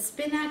 but the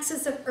spin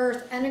axis of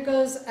Earth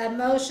undergoes a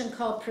motion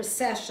called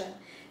precession.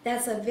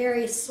 That's a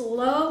very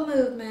slow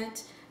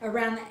movement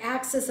around the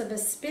axis of a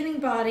spinning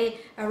body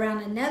around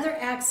another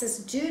axis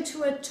due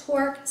to a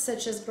torque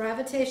such as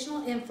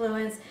gravitational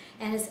influence,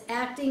 and is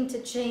acting to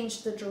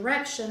change the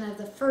direction of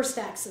the first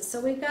axis.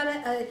 So we've got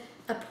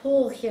a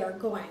pull here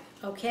going,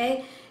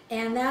 okay?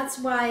 And that's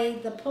why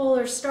the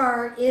polar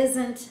star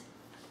isn't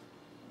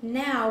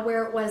now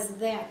where it was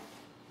then.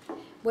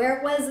 Where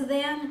it was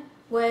then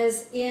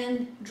was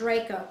in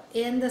Draco,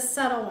 in the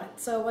subtle one.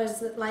 So it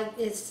was like,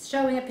 it's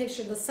showing a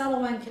picture of the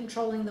subtle one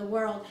controlling the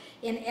world.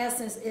 In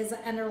essence, is the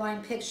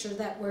underlying picture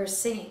that we're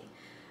seeing.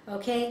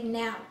 Okay,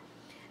 now,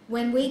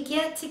 when we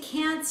get to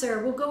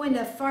Cancer, we'll go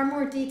into far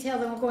more detail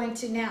than we're going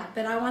to now,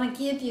 but I want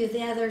to give you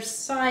the other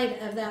side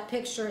of that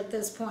picture at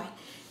this point.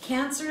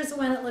 Cancer is the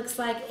one that looks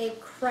like a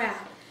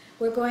crab.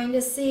 We're going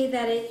to see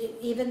that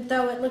even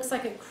though it looks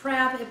like a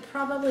crab, it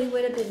probably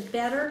would have been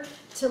better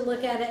to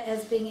look at it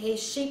as being a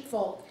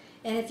sheepfold.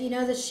 And if you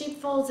know the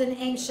sheepfolds in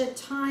ancient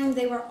time,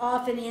 they were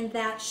often in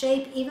that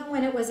shape. Even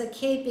when it was a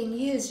cave being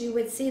used, you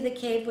would see the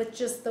cave with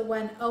just the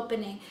one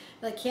opening.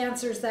 Like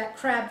Cancer's that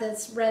crab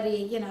that's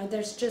ready, you know,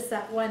 there's just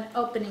that one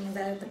opening,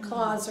 the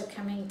claws are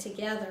coming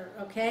together,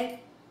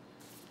 okay?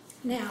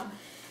 Now,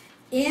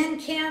 in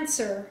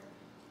Cancer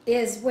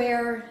is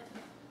where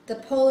the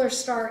polar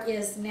star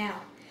is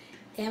now.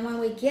 And when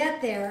we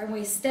get there and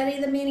we study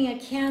the meaning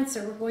of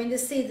Cancer, we're going to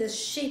see the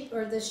sheep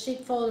or the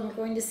sheepfold, and we're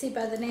going to see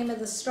by the name of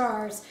the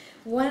stars.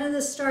 One of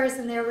the stars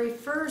in there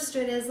refers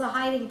to it as the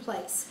hiding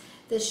place.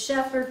 The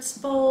shepherd's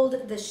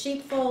fold, the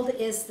sheepfold,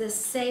 is the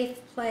safe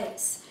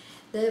place.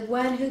 The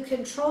one who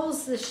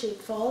controls the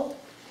sheepfold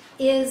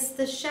is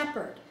the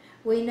shepherd.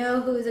 We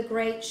know who the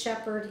great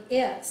shepherd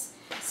is.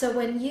 So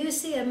when you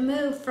see a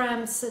move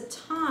from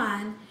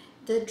Satan,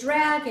 the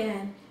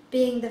dragon,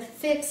 being the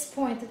fixed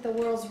point that the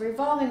world's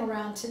revolving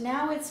around, to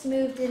now it's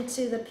moved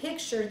into the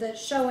picture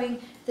that's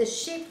showing the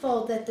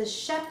sheepfold that the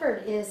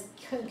shepherd is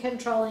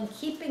controlling,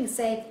 keeping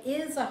safe,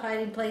 is a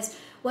hiding place.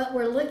 What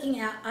we're looking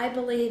at, I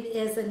believe,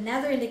 is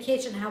another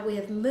indication how we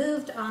have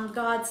moved on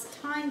God's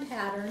time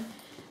pattern.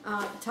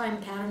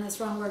 That's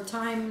the wrong word,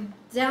 time,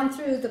 down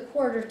through the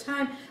quarter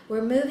time.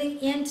 We're moving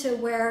into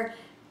where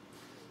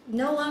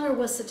no longer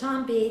will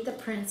Satan be the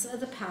prince of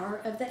the power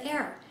of the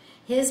air.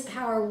 His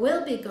power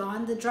will be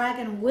gone, the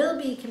dragon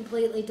will be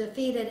completely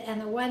defeated,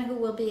 and the one who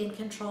will be in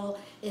control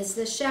is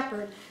the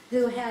shepherd,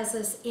 who has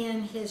us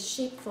in his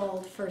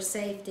sheepfold for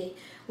safety.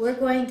 We're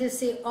going to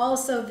see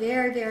also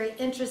very, very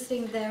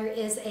interesting, there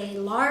is a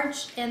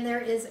large and there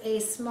is a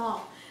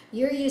small.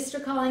 You're used to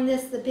calling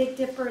this the Big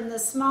Dipper and the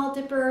Small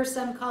Dipper.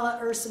 Some call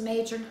it Ursa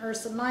Major and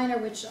Ursa Minor,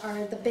 which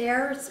are the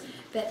bears,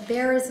 but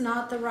bear is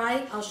not the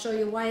right. I'll show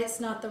you why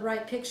it's not the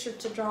right picture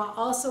to draw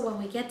also when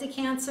we get to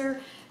Cancer.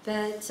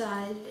 But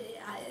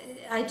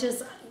I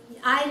just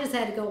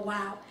had to go,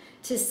 wow,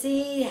 to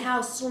see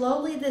how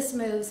slowly this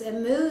moves. It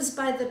moves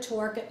by the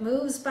torque. It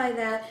moves by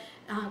that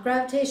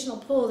gravitational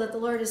pull that the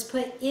Lord has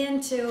put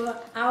into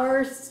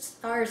our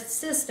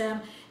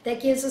system that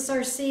gives us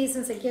our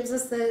seasons. It gives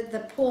us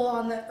the pull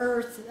on the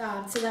earth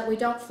so that we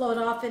don't float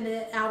off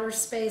into outer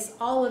space,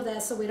 all of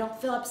that, so we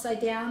don't feel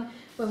upside down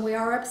when we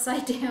are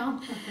upside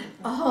down,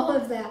 all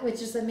of that,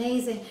 which is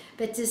amazing.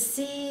 But to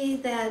see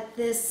that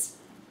this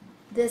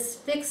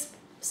fixed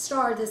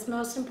star, this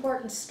most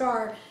important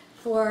star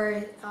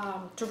for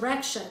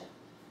direction,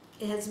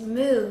 has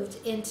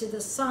moved into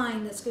the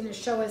sign that's going to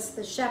show us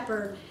the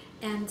shepherd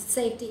and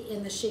safety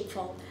in the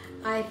sheepfold.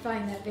 I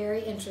find that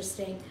very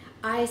interesting.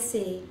 I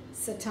see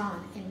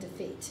Satan in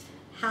defeat.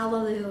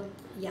 Hallelujah.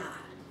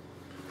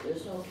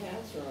 There's no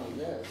Cancer on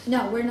this.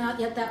 No, we're not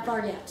yet that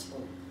far yet.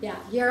 Yeah,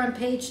 you're on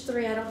page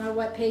 3. I don't know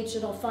what page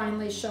it'll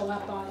finally show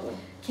up on.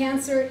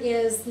 Cancer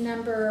is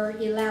number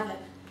 11.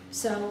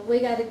 So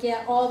we got to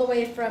get all the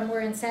way from,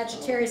 we're in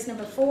Sagittarius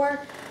number 4,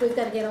 we've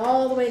got to get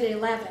all the way to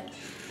 11.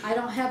 I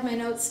don't have my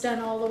notes done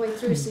all the way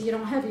through, so you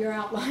don't have your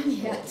outline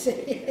yet,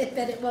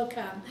 but it will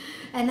come.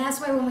 And that's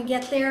why when we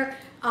get there,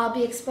 I'll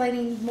be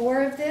explaining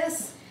more of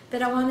this,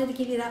 but I wanted to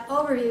give you that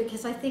overview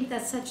because I think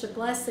that's such a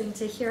blessing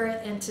to hear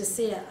it and to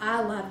see it.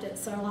 I loved it,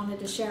 so I wanted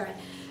to share it.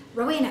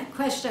 Rowena,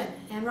 question,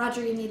 and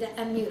Roger, you need to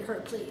unmute her,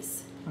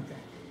 please. Okay.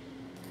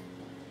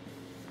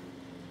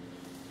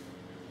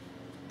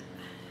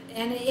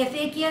 And if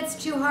it gets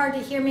too hard to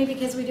hear me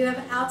because we do have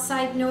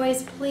outside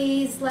noise,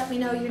 please let me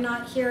know you're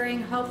not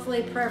hearing.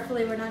 Hopefully,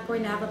 prayerfully, we're not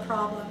going to have a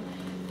problem.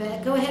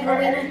 But go ahead,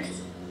 Rowena.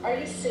 Are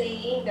you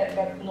saying that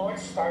that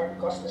North Star,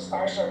 because the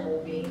stars are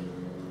moving,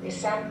 is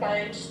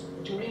sometimes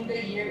during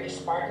the year is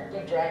part of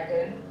the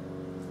dragon,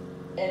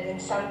 and then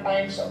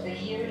sometimes of the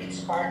year it's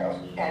part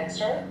of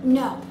Cancer?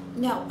 No.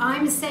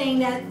 I'm saying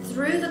that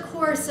through the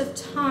course of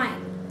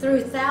time,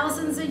 through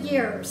thousands of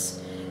years,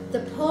 the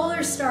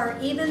polar star,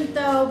 even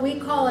though we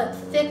call it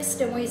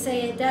fixed and we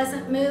say it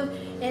doesn't move,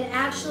 it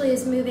actually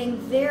is moving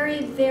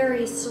very,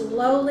 very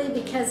slowly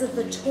because of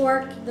the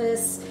torque,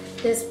 this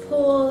this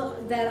pull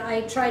that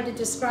I tried to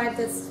describe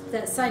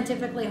that's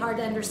scientifically hard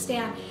to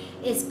understand,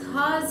 it's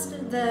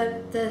caused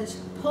the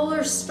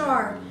polar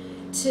star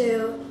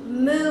to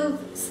move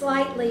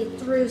slightly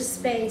through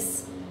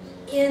space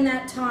in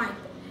that time.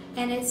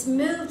 And it's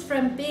moved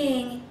from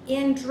being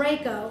in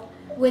Draco,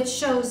 which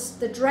shows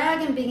the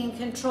dragon being in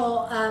control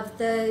of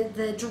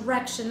the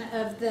direction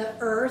of the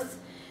earth,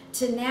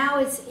 to now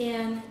it's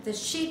in the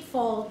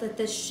sheepfold that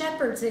the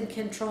shepherd's in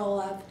control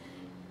of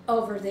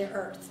over the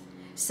earth.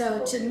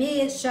 So to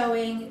me, it's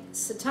showing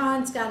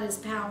Satan's got his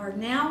power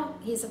now.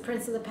 He's a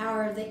prince of the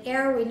power of the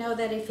air. We know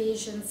that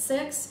Ephesians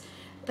 6.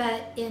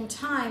 But in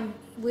time,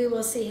 we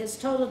will see his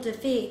total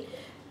defeat.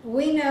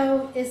 We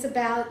know it's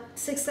about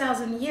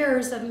 6,000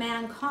 years of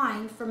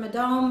mankind from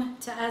Adam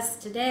to us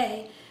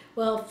today.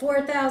 Well,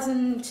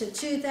 4,000 to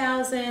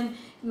 2,000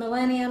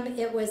 millennium,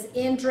 it was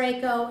in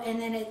Draco,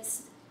 and then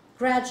it's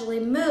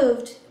gradually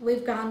moved.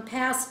 We've gone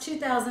past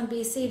 2000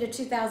 BC to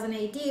 2000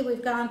 AD.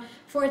 We've gone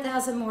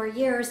 4,000 more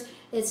years.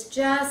 It's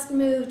just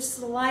moved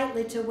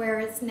slightly to where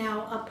it's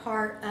now a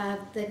part of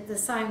the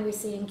sign we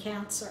see in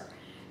Cancer.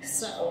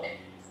 So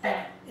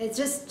it's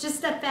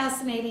just a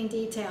fascinating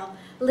detail.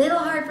 A little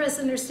hard for us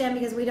to understand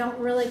because we don't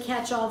really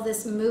catch all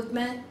this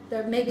movement.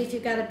 Maybe if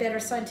you've got a better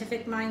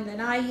scientific mind than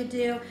you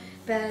do,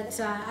 but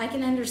I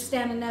can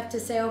understand enough to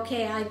say,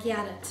 okay, I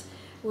get it.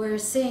 We're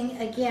seeing,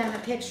 again, a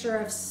picture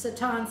of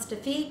Satan's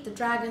defeat. The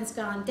dragon's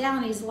gone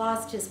down. He's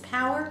lost his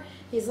power.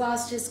 He's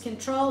lost his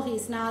control.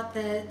 He's not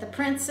the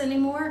prince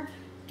anymore.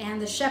 And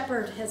the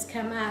shepherd has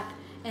come up,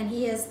 and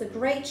he is the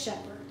great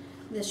shepherd,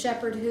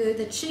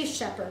 the chief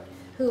shepherd,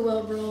 who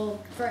will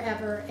rule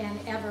forever and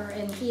ever,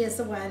 and he is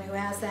the one who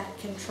has that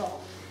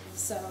control.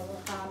 So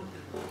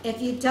if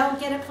you don't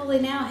get it fully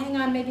now, hang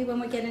on, maybe when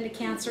we get into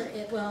Cancer,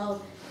 it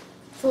will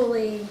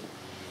fully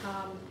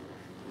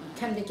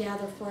come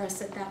together for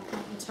us at that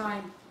point in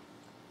time.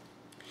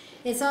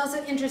 It's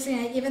also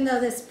interesting that even though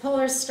this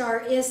polar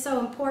star is so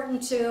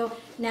important to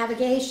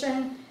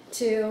navigation,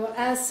 to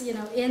us,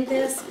 in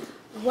this,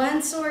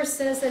 one source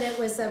says that it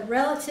was a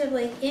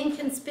relatively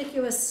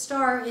inconspicuous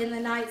star in the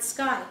night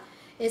sky.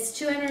 It's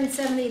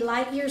 270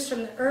 light years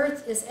from the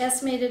Earth, is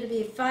estimated to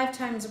be 5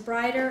 times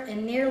brighter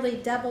and nearly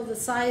double the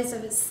size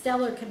of its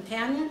stellar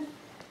companion.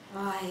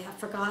 I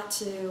forgot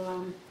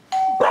to...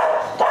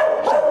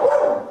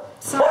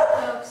 sorry,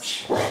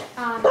 folks.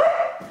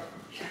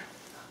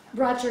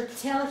 Roger,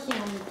 tell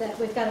him that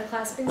we've got a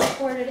class being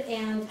recorded,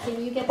 and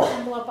can you get the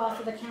envelope off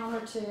of the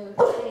counter to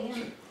pay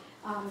him?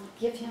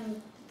 Give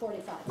him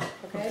 45,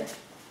 okay?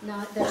 No,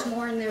 there's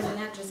more in there than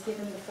that, just give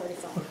him the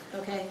 45,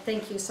 okay?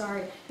 Thank you,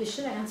 sorry. You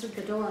should have answered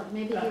the door,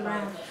 maybe he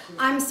ran.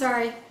 I'm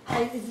sorry,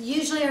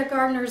 usually our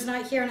gardener's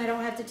not here and I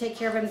don't have to take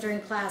care of him during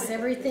class.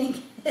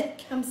 Everything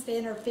comes to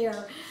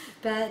interfere,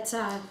 but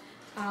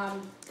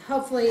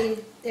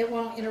hopefully it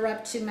won't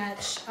interrupt too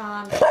much.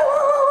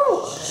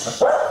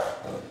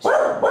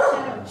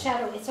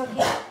 Shadow, it's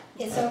okay,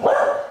 it's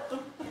okay.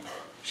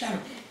 Shadow.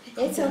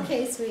 It's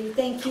okay, sweetie,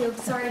 thank you.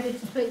 Sorry to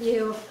put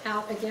you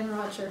out again,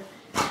 Roger.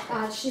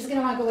 She's going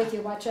to want to go with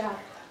you. Watch out.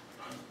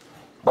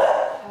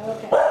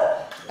 Okay.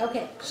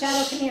 Okay.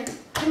 Shadow, come here.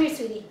 Come here,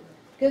 sweetie.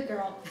 Good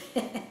girl.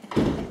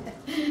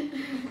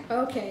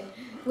 Okay.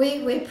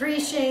 We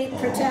appreciate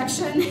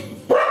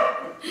protection.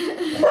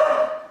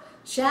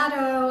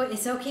 Shadow,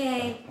 it's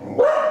okay.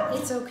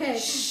 It's okay.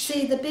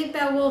 See, the big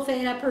bad wolf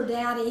ate up her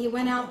daddy. He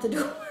went out the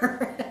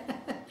door.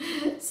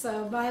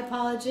 So my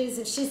apologies.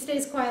 If she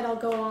stays quiet, I'll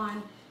go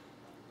on.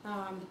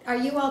 Are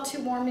you all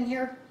too warm in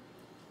here?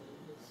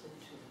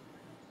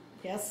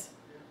 Yes?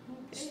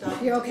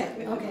 You're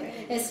okay,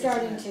 okay. It's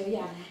starting to,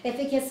 yeah. If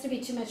it gets to be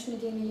too much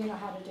Medina, you know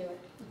how to do it.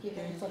 You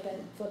can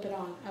flip it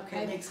on,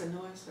 okay? It makes a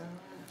noise, all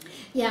right.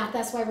 Yeah,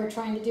 that's why we're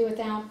trying to do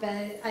without,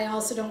 but I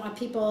also don't want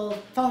people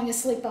falling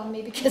asleep on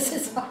me because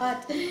it's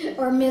hot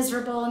or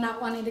miserable and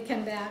not wanting to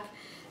come back.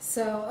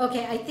 So,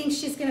 okay, I think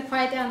she's going to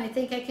quiet down. I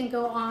think I can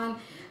go on.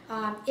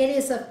 It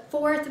is the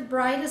 4th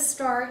brightest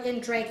star in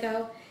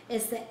Draco.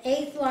 It's the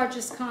 8th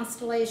largest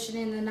constellation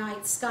in the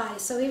night sky.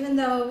 So even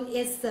though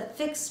it's the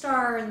fixed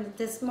star and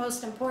this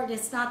most important,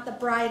 it's not the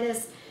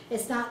brightest.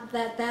 It's not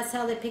that that's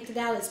how they picked it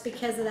out. It's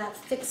because of that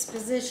fixed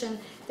position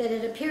that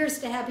it appears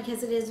to have,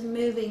 because it is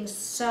moving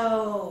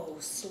so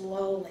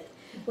slowly,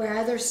 where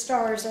other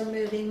stars are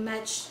moving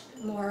much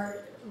more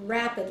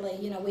rapidly.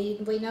 You know,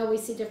 we know we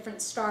see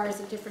different stars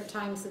at different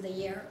times of the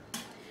year.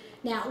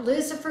 Now,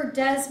 Lucifer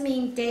does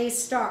mean day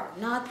star,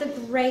 not the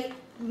great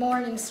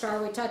morning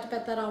star. We talked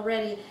about that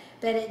already,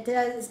 but it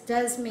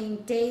does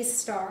mean day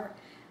star.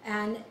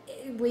 And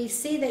we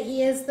see that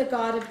he is the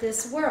God of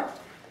this world.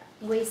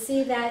 We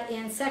see that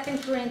in 2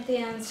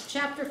 Corinthians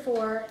chapter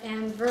 4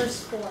 and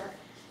verse 4.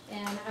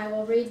 And I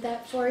will read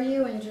that for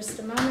you in just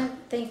a moment.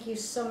 Thank you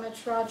so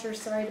much, Roger.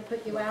 Sorry to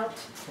put you out.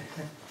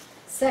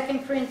 2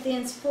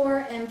 Corinthians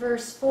 4 and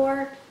verse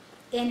 4.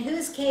 In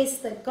whose case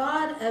the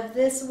God of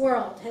this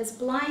world has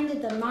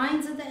blinded the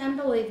minds of the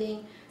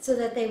unbelieving, so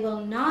that they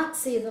will not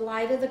see the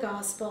light of the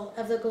gospel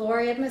of the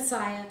glory of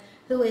Messiah,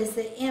 who is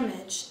the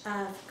image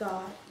of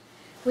God.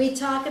 We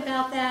talk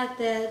about that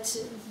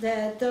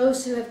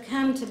those who have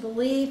come to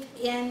believe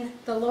in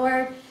the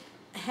Lord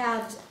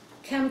have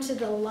come to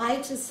the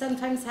light, is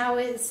sometimes how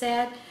it's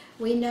said.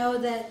 We know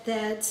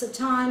that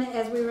Satan,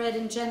 as we read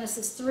in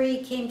Genesis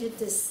 3, came to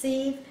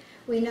deceive.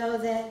 We know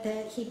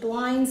that he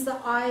blinds the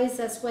eyes,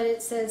 that's what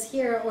it says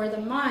here, or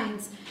the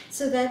minds,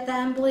 so that the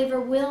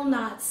unbeliever will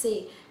not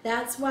see.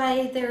 That's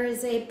why there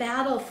is a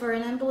battle for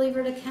an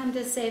unbeliever to come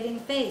to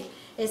saving faith.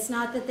 It's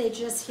not that they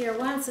just hear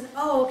once and,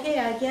 oh, okay,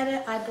 I get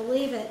it, I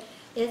believe it.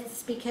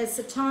 It's because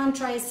Satan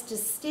tries to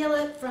steal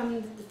it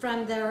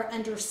from their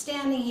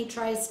understanding. He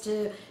tries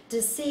to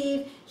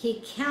deceive.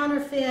 He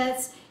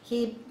counterfeits.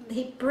 He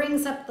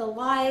brings up the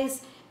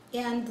lies,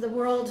 and the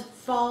world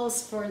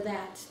falls for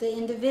that. The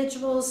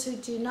individuals who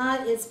do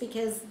not, it's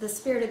because the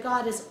Spirit of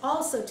God is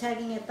also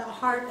tugging at the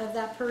heart of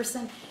that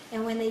person.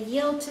 And when they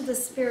yield to the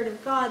Spirit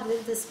of God,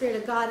 the Spirit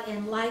of God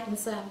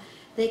enlightens them.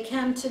 They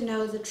come to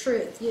know the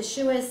truth.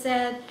 Yeshua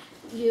said,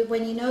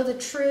 when you know the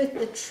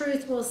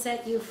truth will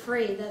set you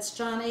free. That's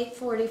John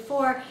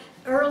 8:44.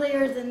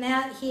 Earlier than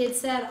that, he had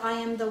said, I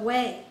am the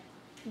way.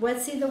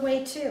 What's he the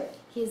way to?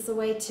 He's the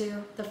way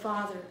to the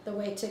Father, the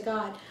way to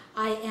God.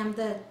 I am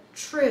the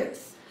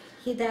truth.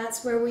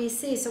 That's where we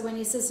see. So when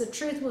he says the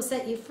truth will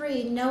set you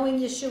free, knowing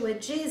Yeshua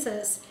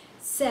Jesus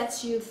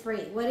sets you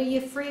free. What are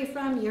you free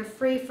from? You're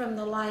free from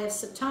the lie of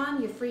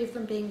Satan. You're free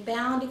from being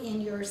bound in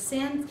your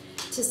sin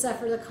to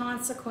suffer the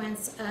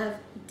consequence of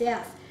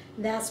death.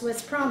 That's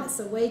what's promised.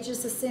 The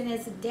wages of sin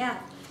is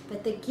death.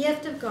 But the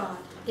gift of God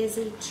is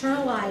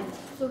eternal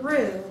life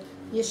through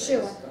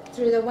Yeshua.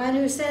 Through the one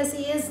who says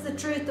he is the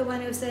truth, the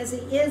one who says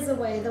he is the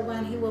way, the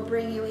one who will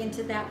bring you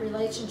into that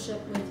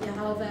relationship with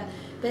Jehovah.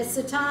 But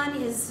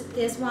Satan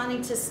is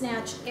wanting to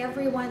snatch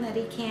everyone that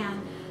he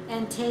can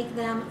and take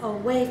them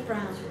away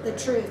from the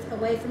truth,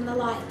 away from the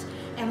light.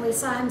 And we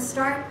saw him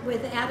start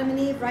with Adam and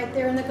Eve right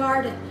there in the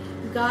garden.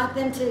 Got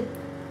them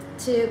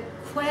to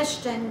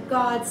question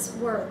God's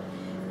word.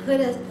 Put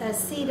a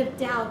seed of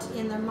doubt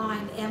in their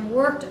mind and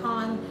worked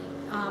on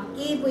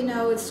Eve. We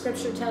know,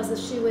 Scripture tells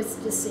us, she was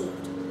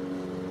deceived.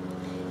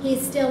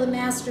 He's still the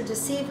master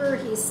deceiver.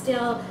 He's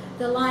still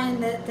the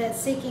lion that's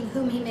seeking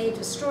whom he may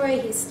destroy.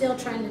 He's still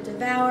trying to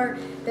devour.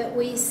 But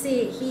we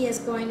see he is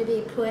going to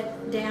be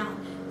put down.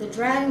 The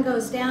dragon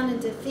goes down in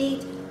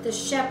defeat. The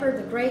shepherd,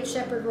 the great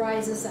shepherd,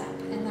 rises up.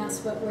 And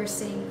that's what we're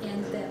seeing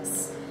in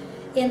this.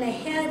 In the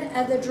head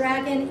of the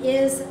dragon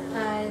is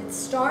a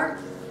star.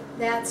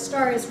 That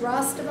star is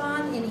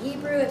Rostavan. In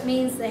Hebrew, it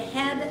means the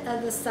head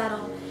of the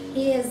subtle.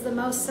 He is the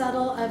most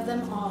subtle of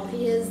them all.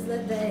 He is the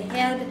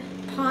head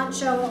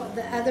poncho.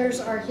 The others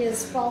are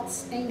his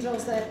false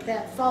angels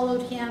that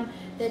followed him,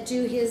 that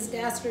do his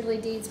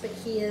dastardly deeds, but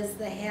he is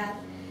the head.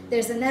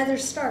 There's another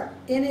star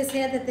in his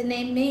head that the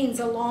name means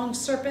a long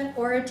serpent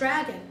or a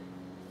dragon.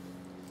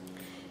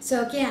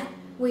 So again,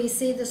 we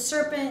see the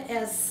serpent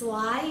as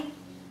sly.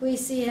 We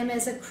see him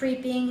as a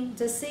creeping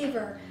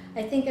deceiver.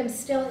 I think I'm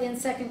still in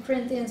 2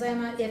 Corinthians.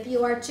 If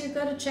you are to,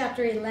 go to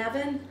chapter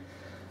 11.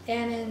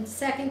 And in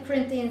 2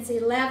 Corinthians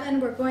 11,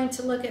 we're going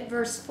to look at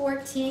verse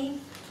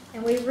 14.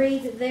 And we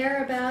read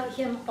there about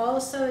him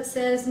also. It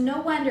says,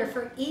 no wonder,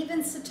 for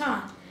even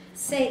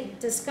Satan,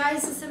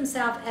 disguises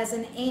himself as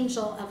an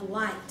angel of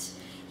light.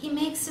 He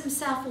makes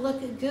himself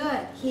look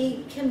good.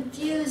 He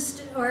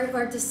confused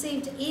or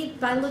deceived Eve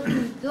by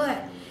looking good.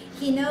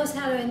 He knows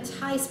how to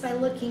entice by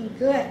looking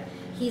good.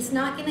 He's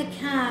not going to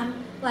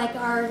come like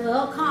our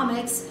little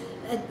comics,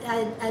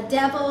 a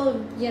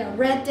devil,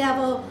 red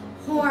devil,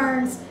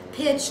 horns,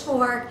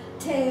 pitchfork,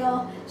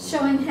 tail,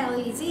 showing how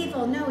he's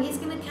evil. No, he's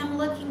going to come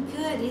looking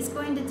good. He's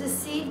going to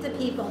deceive the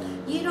people.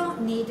 You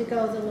don't need to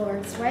go the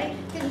Lord's way.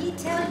 Did he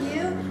tell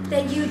you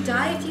that you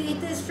die if you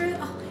eat this fruit?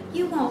 Oh,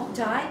 you won't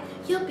die.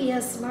 You'll be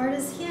as smart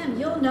as him.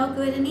 You'll know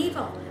good and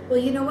evil. Well,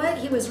 you know what?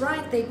 He was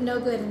right. They'd know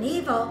good and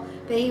evil,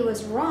 but he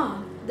was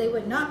wrong. They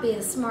would not be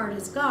as smart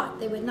as God.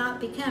 They would not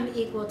become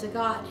equal to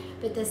God.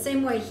 But the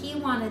same way he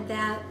wanted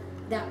that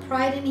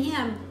pride in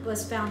him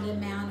was found in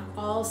man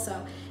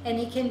also. And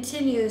he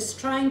continues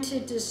trying to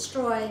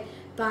destroy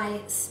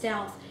by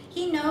stealth.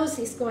 He knows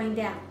he's going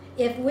down.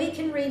 If we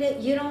can read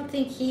it, you don't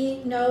think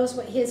he knows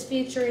what his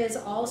future is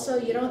also?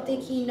 You don't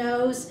think he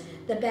knows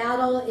the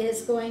battle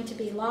is going to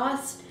be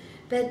lost?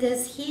 But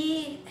does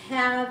he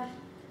have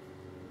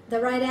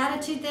the right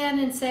attitude then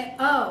and say,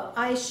 oh,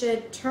 I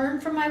should turn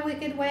from my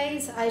wicked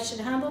ways, I should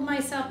humble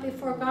myself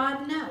before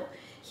God? No.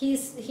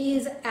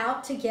 He's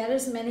out to get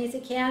as many as he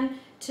can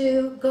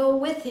to go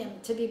with him,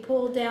 to be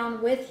pulled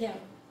down with him.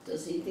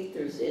 Does he think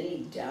there's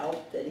any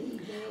doubt that he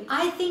made?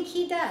 I think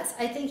he does.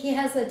 I think he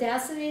has the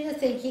audacity to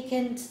think he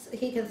can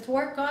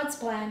thwart God's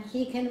plan,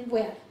 he can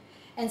win.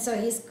 And so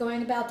he's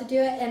going about to do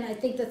it, and I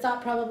think the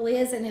thought probably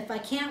is, and if I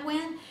can't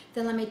win,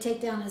 then let me take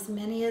down as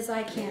many as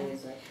I can.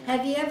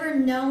 Have you ever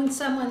known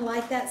someone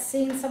like that,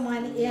 seen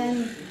someone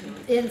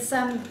in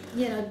some,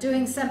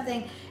 doing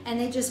something, and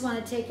they just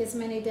want to take as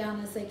many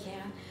down as they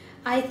can?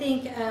 I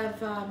think of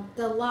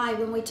the lie.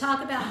 When we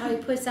talk about how he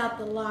puts out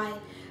the lie,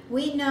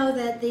 we know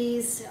that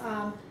these,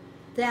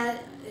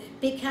 that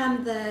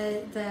become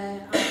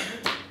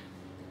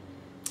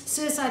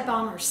suicide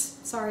bombers.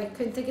 Sorry,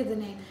 couldn't think of the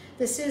name.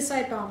 The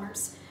suicide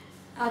bombers.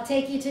 I'll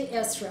take you to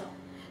Israel.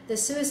 The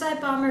suicide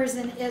bombers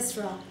in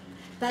Israel,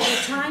 by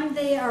the time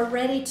they are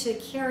ready to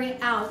carry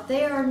out,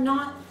 they are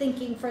not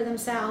thinking for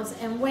themselves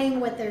and weighing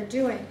what they're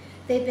doing.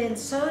 They've been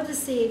so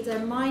deceived,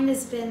 their mind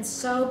has been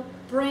so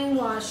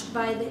brainwashed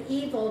by the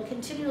evil,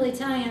 continually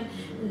telling them,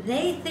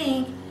 they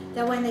think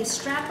that when they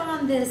strap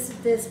on this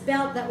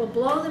belt that will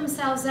blow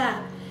themselves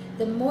up,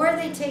 the more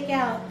they take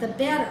out, the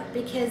better,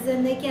 because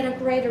then they get a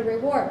greater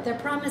reward. They're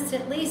promised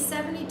at least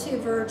 72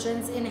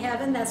 virgins in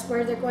heaven. That's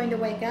where they're going to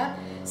wake up.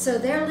 So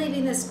they're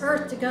leaving this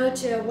earth to go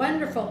to a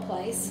wonderful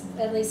place,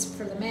 at least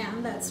for the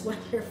man. That's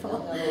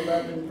wonderful.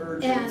 11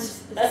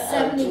 virgins.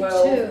 And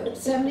 12.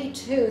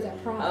 72, they're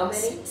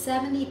promised. How many?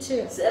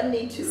 72.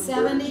 72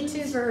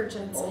 72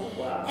 virgins. Oh,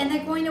 wow. And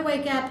they're going to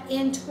wake up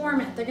in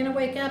torment. They're going to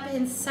wake up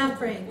in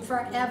suffering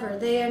forever.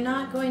 They are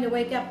not going to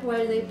wake up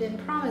where they've been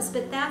promised.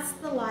 But that's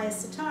the lie of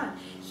Satan.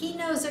 He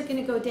knows they're going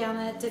to go down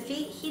at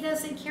defeat. He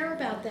doesn't care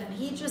about them.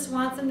 He just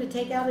wants them to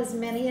take out as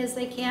many as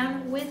they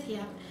can with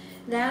him.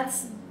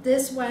 That's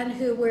this one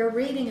who we're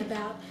reading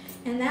about.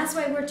 And that's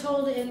why we're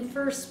told in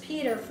 1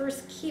 Peter, 1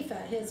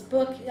 Kepha, his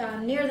book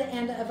near the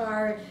end of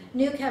our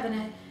New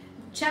Covenant,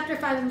 chapter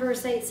 5 and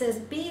verse 8 says,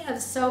 be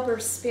of sober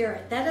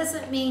spirit. That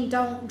doesn't mean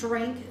don't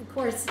drink. Of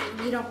course,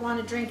 you don't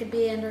want to drink and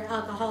be under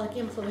alcoholic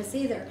influence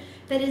either.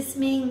 But it's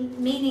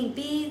meaning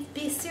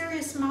be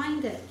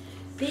serious-minded.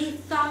 Be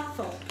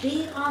thoughtful.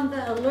 Be on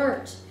the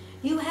alert.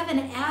 You have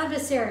an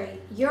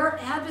adversary. Your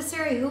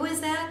adversary, who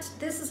is that?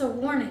 This is a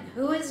warning.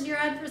 Who is your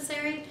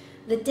adversary?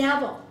 The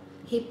devil.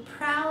 He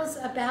prowls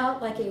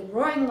about like a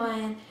roaring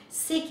lion,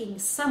 seeking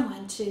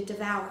someone to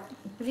devour.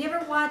 Have you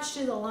ever watched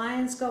who the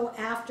lions go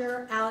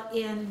after out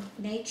in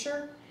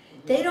nature?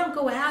 They don't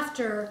go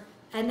after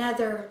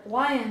another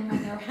lion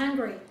when they're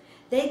hungry.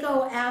 They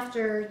go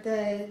after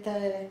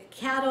the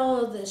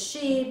cattle, the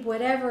sheep,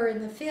 whatever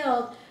in the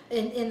field,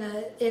 in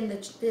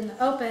the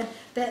open,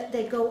 that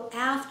they go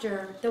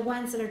after the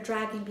ones that are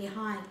dragging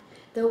behind.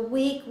 The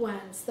weak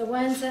ones, the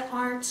ones that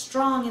aren't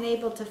strong and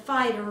able to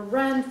fight or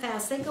run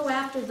fast, they go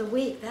after the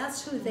weak.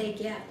 That's who they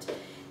get.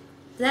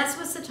 That's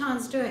what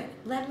Satan's doing.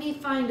 Let me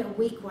find a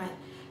weak one,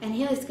 and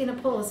he's going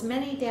to pull as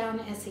many down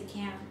as he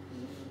can.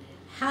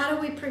 How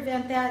do we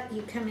prevent that?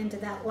 You come into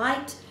that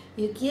light.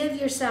 You give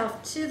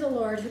yourself to the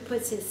Lord, who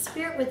puts his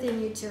spirit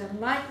within you to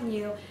enlighten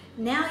you.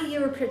 Now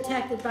you are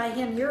protected by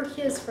him. You're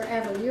his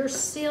forever. You're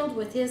sealed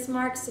with his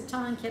mark.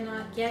 Satan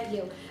cannot get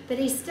you. But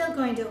he's still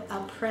going to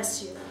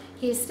oppress you.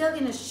 He's still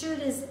going to shoot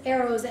his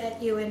arrows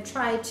at you and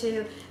try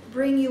to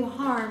bring you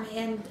harm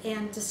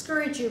and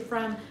discourage you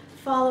from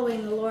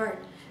following the Lord.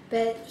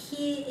 But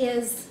he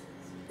is,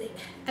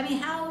 I mean,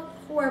 how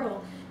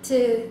horrible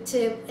to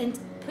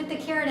put the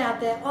carrot out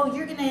that, oh,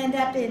 you're going to end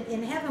up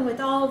in heaven with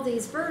all of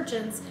these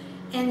virgins,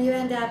 and you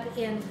end up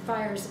in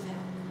fires of hell.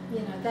 You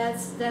know,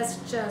 that's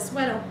just,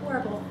 what a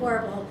horrible,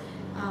 horrible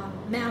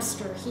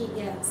master he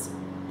is.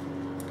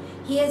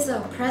 He is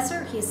the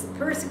oppressor, he's the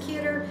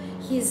persecutor,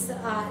 he's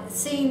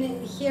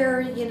seen here,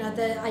 you know,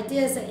 the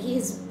ideas that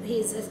he's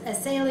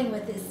assailing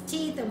with his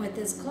teeth and with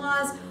his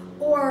claws,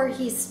 or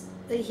he's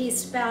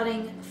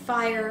spouting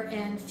fire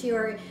and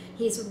fury.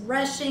 He's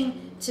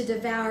rushing to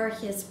devour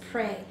his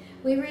prey.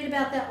 We read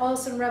about that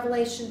also in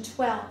Revelation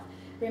 12.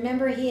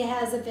 Remember, he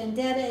has a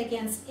vendetta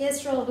against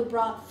Israel, who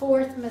brought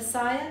forth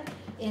Messiah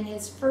in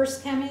his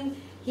first coming.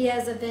 He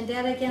has a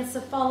vendetta against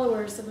the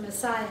followers of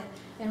Messiah.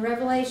 In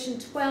Revelation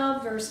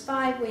 12, verse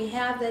 5, we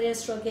have that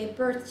Israel gave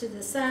birth to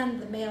the son,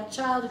 the male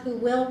child, who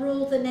will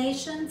rule the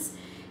nations.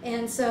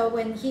 And so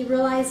when he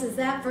realizes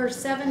that, verse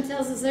 7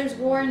 tells us there's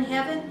war in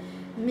heaven.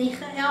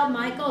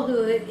 Michael,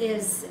 who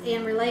is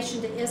in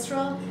relation to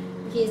Israel,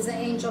 he's the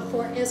angel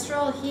for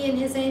Israel. He and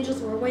his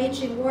angels were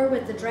waging war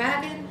with the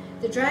dragon.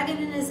 The dragon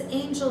and his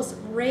angels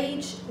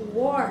waged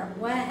war.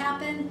 What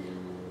happened?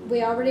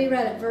 We already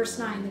read it, verse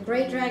 9. The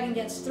great dragon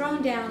gets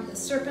thrown down. The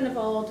serpent of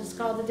old is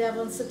called the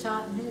devil and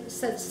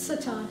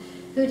Satan,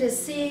 who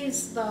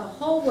deceives the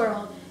whole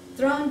world,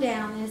 thrown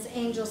down, and his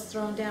angels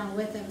thrown down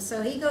with him.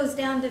 So he goes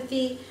down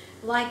defeat.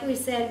 Like we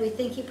said, we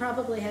think he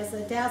probably has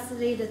the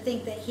audacity to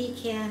think that he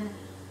can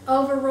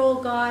overrule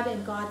God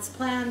and God's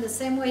plan, the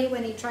same way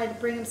when he tried to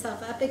bring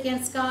himself up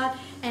against God,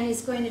 and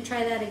he's going to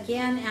try that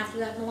again after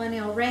that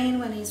millennial reign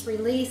when he's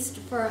released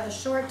for a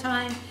short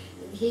time.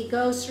 He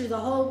goes through the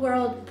whole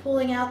world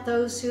pulling out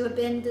those who have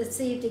been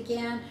deceived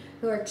again,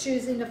 who are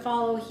choosing to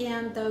follow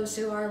him, those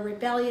who are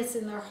rebellious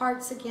in their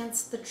hearts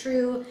against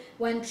the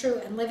one true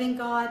and living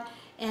God.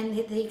 And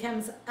he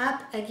comes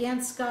up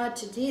against God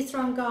to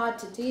dethrone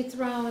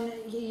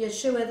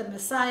Yeshua the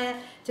Messiah,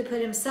 to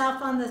put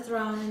himself on the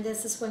throne. And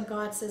this is when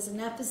God says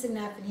enough is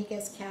enough, and he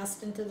gets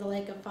cast into the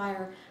lake of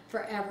fire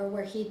forever,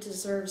 where he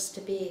deserves to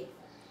be.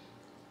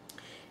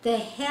 The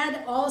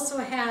head also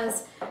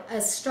has a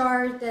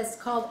star that's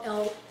called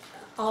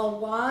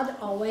Al-Wad,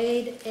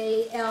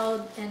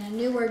 A-L, and a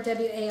new word,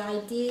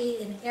 W-A-I-D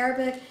in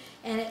Arabic,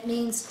 and it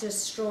means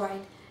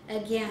destroyed.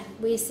 Again,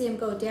 we see him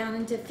go down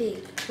in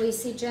defeat. We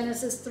see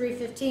Genesis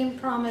 3:15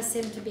 promise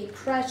him to be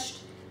crushed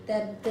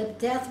the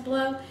death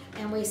blow,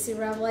 and we see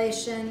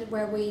Revelation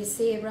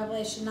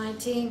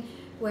 19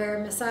 where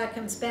Messiah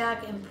comes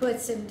back and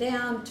puts him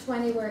down,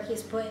 20 where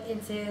he's put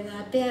into the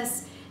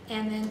abyss,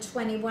 and then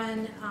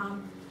 21,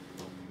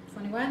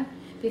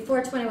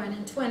 before 21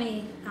 and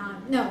 20,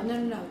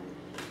 the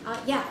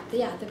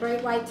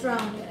great white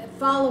throne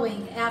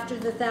following after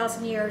the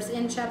 1,000 years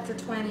in chapter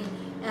 20.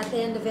 At the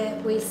end of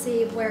it, we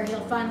see where he'll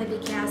finally be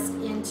cast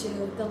into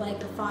the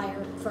lake of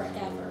fire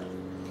forever.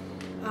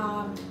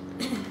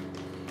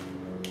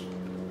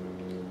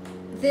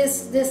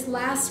 This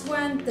last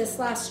one, this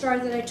last star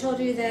that I told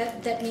you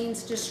that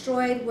means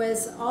destroyed,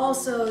 was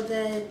also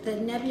the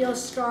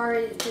nebulous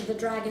star to the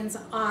dragon's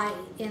eye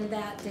in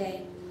that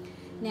day.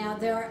 Now,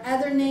 there are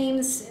other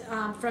names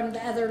from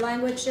the other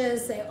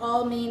languages. They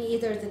all mean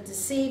either the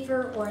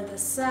deceiver or the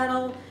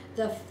subtle,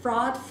 the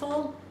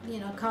fraudful,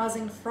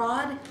 causing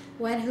fraud,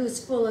 one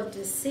who's full of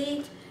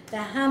deceit,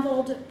 the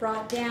humbled,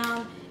 brought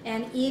down,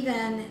 and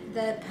even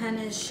the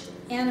punished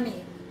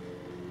enemy.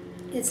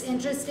 It's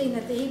interesting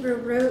that the Hebrew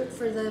root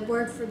for the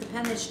word for the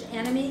punished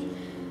enemy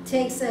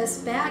takes us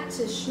back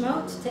to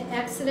Shemot, to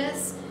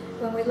Exodus.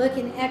 When we look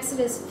in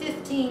Exodus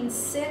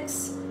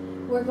 15:6,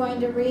 we're going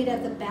to read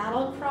of the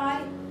battle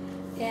cry.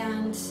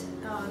 And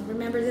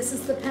remember, this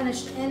is the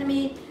punished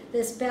enemy.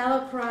 This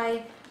battle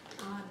cry,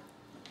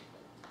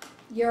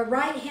 your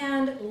right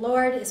hand,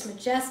 Lord, is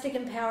majestic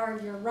in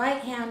power. Your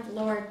right hand,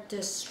 Lord,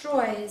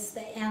 destroys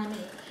the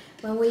enemy.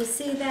 When we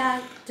see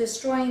that,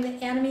 destroying the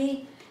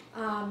enemy,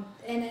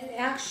 and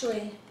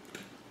actually,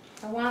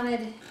 I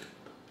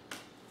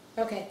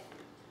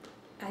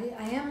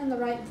am in the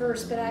right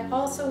verse, but I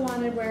also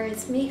wanted where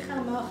it's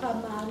Micha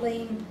Mocha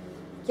Malim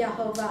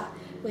Yehovah,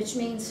 which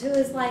means who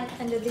is like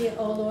unto thee,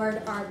 O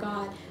Lord our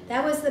God.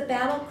 That was the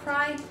battle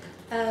cry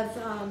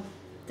of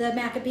the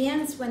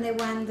Maccabees when they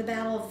won the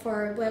battle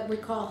for what we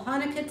call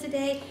Hanukkah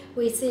today.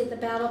 We see the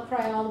battle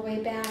cry all the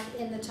way back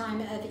in the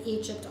time of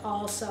Egypt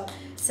also.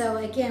 So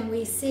again,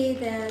 we see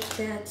that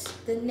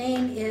the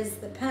name is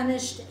the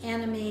punished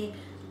enemy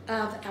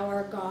of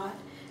our God.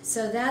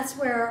 So that's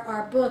where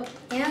our book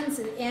ends.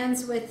 It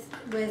ends with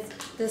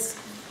this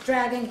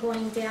dragon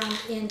going down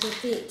in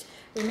defeat.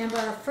 Remember,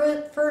 our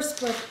first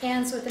book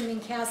ends with him being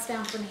cast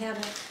down from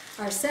heaven.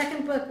 Our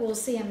second book, we'll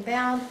see him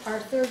bound. Our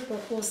third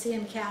book, we'll see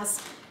him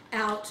cast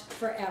out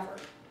forever,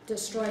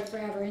 destroyed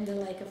forever into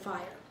the lake of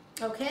fire.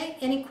 Okay,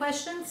 any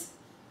questions?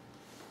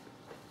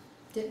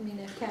 Didn't mean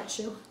to catch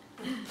you.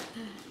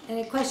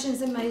 Any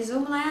questions in my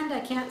Zoom land? I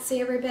can't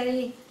see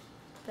everybody.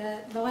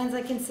 The ones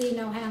I can see,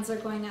 no hands are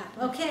going up.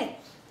 Okay,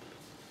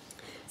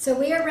 so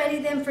we are ready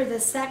then for the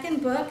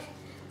second book.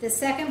 The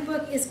second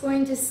book is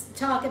going to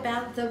talk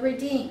about the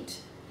redeemed.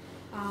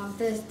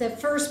 The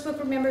first book,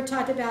 remember,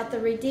 talked about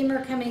the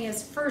Redeemer coming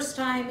his first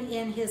time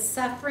in his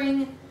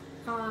suffering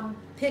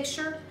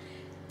picture.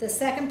 The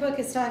second book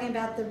is talking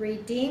about the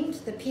redeemed,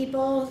 the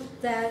people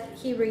that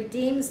he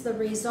redeems, the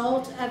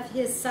result of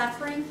his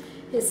suffering.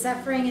 His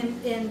suffering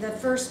in the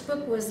first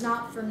book was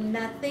not for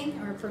nothing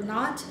or for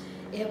naught.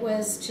 It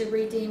was to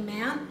redeem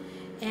man.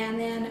 And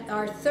then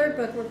our third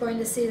book, we're going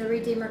to see the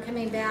Redeemer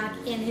coming back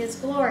in his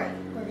glory.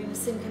 We're going to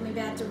see him coming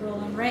back to rule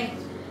and reign.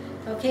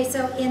 Okay,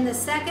 so in the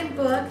second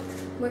book,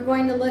 we're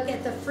going to look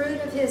at the fruit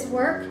of his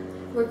work.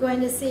 We're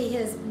going to see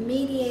his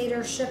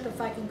mediatorship,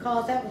 if I can call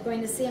it that. We're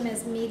going to see him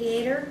as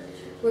mediator.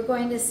 We're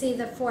going to see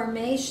the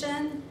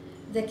formation,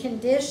 the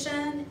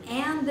condition,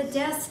 and the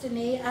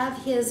destiny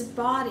of his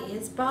body.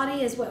 His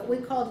body is what we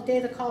call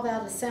today the called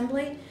out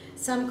assembly.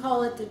 Some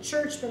call it the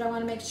church, but I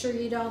want to make sure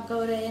you don't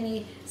go to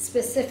any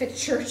specific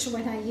church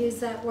when I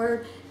use that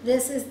word.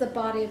 This is the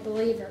body of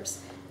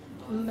believers.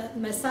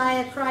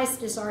 Messiah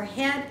Christ is our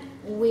head.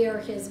 We are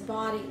his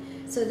body.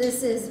 So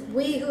this is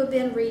we who have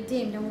been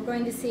redeemed, and we're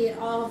going to see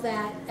all of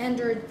that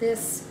under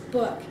this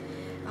book.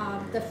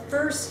 The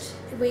first,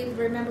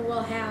 remember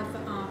we'll have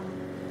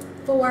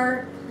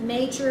 4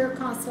 major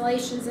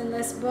constellations in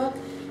this book,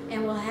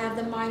 and we'll have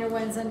the minor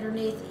ones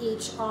underneath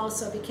each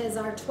also, because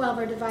our 12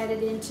 are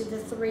divided into the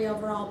 3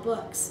 overall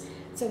books.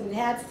 So we've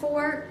had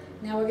 4.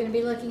 Now we're going to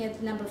be looking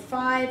at number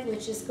 5,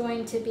 which is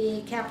going to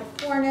be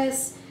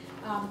Capricornus.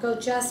 Go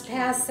just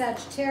past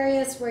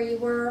Sagittarius, where you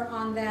were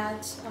on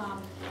that,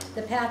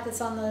 the path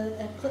that's on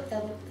the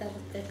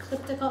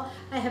ecliptical.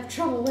 I have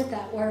trouble with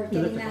that word,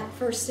 getting that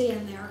first C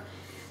in there.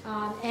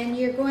 And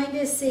you're going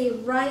to see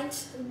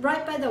right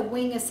by the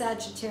wing of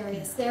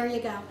Sagittarius. There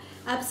you go.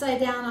 Upside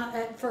down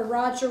for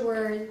Roger,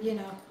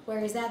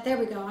 where he's at. There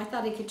we go. I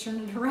thought he could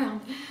turn it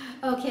around.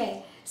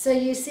 Okay, so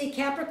you see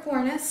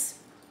Capricornus.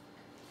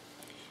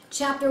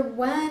 Chapter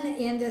 1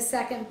 in the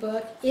second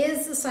book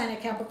is the sign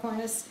of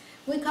Capricornus.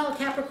 We call it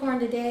Capricorn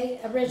today.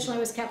 Originally it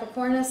was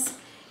Capricornus.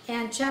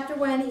 And chapter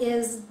 1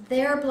 is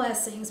their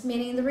blessings,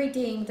 meaning the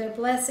redeemed, their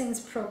blessings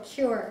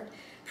procured.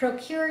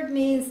 Procured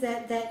means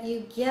that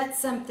you get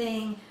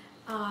something,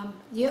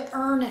 you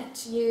earn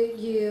it,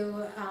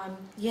 you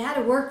had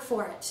to work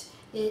for it.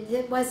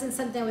 It wasn't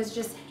something that was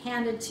just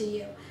handed to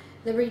you.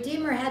 The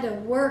Redeemer had to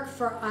work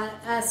for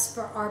us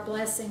for our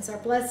blessings. Our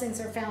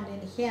blessings are found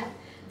in him.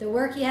 The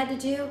work he had to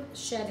do,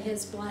 shed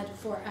his blood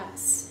for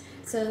us.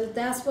 So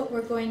that's what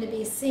we're going to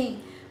be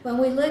seeing. When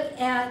we look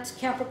at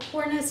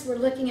Capricornus, we're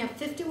looking at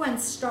 51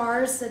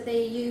 stars that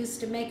they use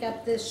to make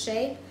up this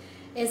shape.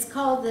 It's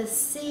called the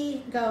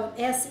sea goat,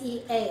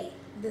 S-E-A.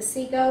 The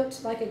sea goat,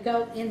 like a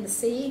goat in the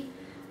sea,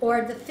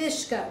 or the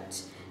fish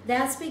goat.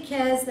 That's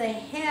because the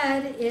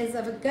head is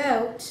of a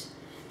goat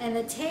and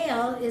the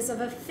tail is of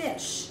a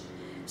fish.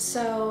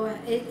 So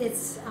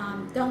it's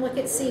don't look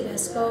at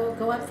Cetus.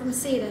 Go up from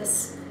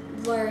Cetus,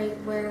 where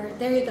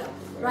there you go,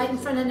 right in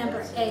front of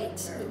number 8.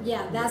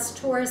 Yeah, that's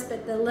Taurus,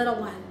 but the little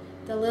one.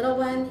 The little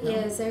one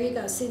is, there you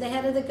go. See the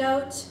head of the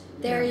goat?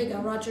 There you go.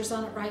 Roger's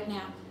on it right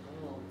now.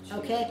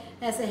 Okay,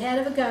 that's the head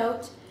of a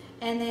goat.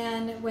 And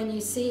then when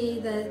you see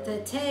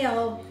the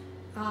tail,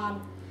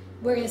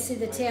 we're going to see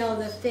the tail of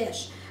the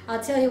fish.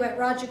 I'll tell you what,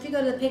 Roger, if you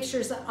go to the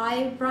pictures that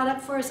I brought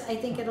up for us, I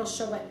think it'll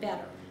show it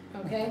better.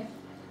 Okay?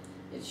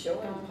 It's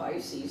showing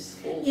Pisces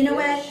full You know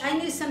what? fish. I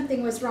knew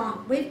something was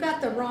wrong. We've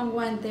got the wrong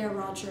one there,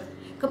 Roger.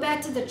 Go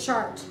back to the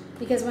chart,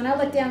 because when I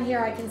look down here,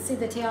 I can see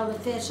the tail of the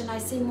fish, and I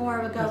see more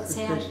of a goat's That's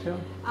the head. fish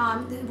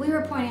tail? We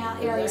were pointing out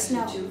There's Aries.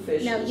 No, actually 2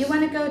 fishes. no. You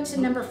want to go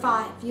to number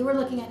 5. You were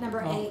looking at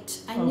number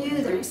 8. I knew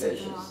there 3 was something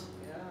fishes. wrong.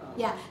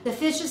 Yeah, the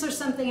fishes are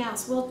something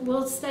else.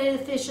 We'll study the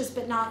fishes,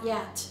 but not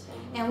yet.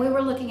 And we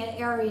were looking at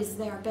Aries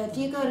there. But if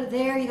you go to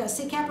there, you go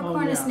see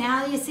Capricornus. Oh, yeah.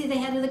 Now you see the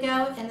head of the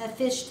goat and the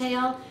fish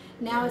tail.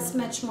 Now it's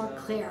much more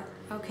clear.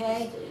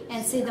 Okay,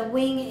 and see the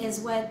wing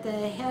is what the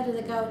head of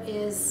the goat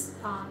is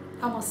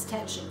almost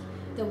touching.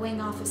 The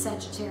wing off of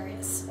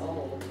Sagittarius.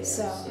 Oh, okay. I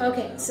So, see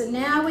okay, now. so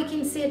now we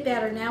can see it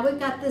better. Now we've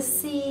got the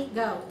sea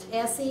goat,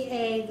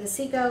 S-E-A, the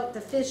sea goat,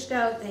 the fish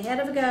goat, the head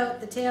of a goat,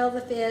 the tail of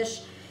the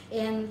fish.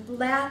 In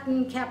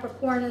Latin,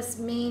 Capricornus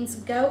means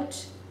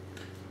goat.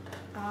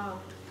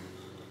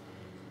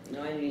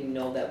 No, I didn't even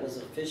know that was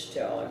a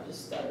fishtail. I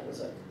just thought it was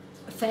a...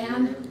 A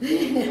fan.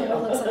 It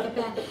looks like a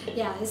fan.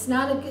 Yeah, it's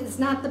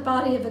not the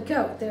body of a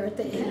goat there at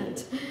the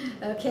end.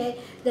 Okay,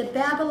 the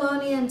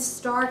Babylonian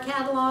star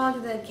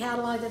catalog, the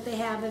catalog that they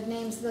have of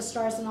names of the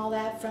stars and all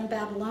that from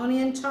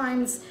Babylonian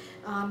times,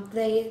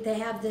 they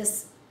have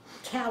this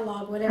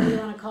catalog, whatever you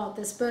want to call it,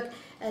 this book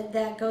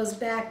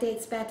that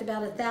dates back to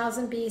about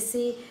 1000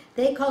 BC.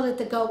 They called it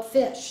the goat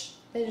fish.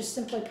 They just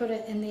simply put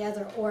it in the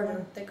other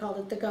order. They called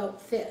it the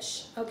goat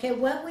fish. Okay,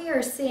 what we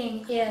are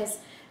seeing is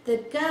the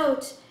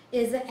goat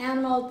is the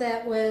animal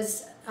that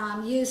was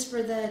used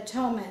for the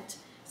atonement,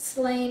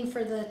 slain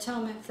for the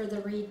atonement for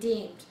the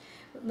redeemed.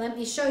 Let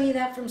me show you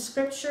that from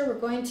Scripture. We're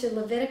going to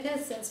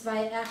Leviticus, that's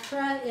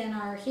Vayikra in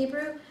our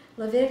Hebrew.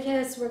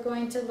 Leviticus, we're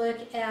going to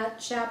look at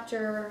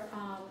chapter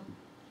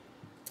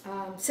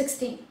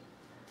 16.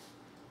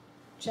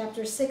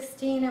 Chapter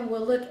 16, and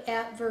we'll look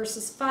at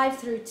verses 5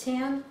 through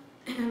 10.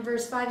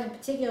 Verse 5 in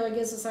particular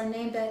gives us our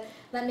name, but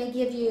let me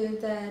give you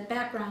the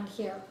background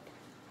here.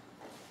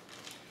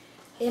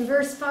 In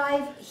verse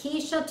 5, he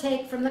shall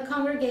take from the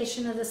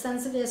congregation of the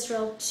sons of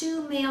Israel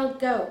 2 male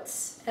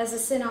goats as a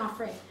sin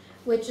offering,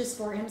 which is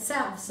for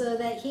himself, so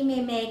that he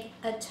may make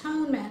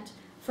atonement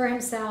for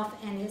himself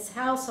and his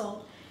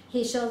household.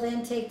 He shall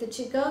then take the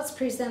 2 goats,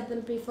 present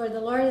them before the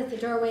Lord at the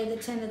doorway of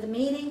the tent of the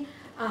meeting.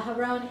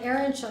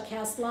 Aaron shall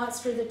cast lots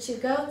for the 2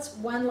 goats,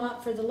 1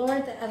 lot for the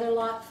Lord, the other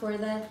lot for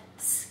the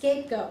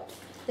scapegoat.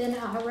 Then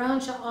Aaron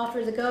shall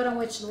offer the goat on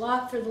which the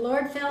lot for the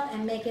Lord fell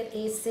and make it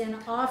a sin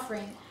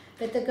offering.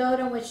 But the goat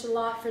on which the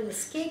lot for the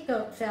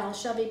scapegoat fell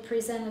shall be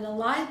presented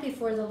alive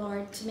before the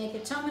Lord to make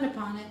atonement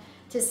upon it,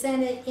 to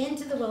send it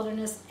into the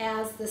wilderness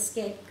as the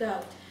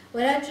scapegoat.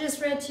 What I've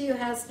just read to you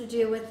has to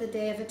do with the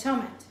Day of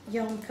Atonement,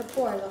 Yom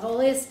Kippur, the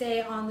holiest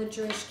day on the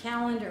Jewish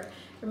calendar.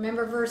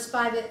 Remember verse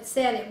 5, it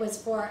said it was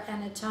for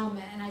an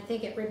atonement, and I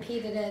think it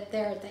repeated it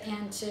there at the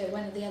end too.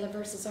 One of the other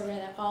verses I read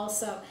it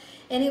also.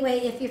 Anyway,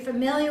 if you're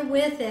familiar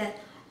with it,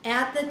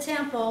 at the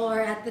temple or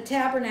at the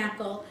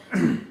tabernacle,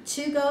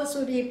 2 goats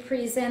would be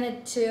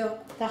presented to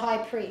the high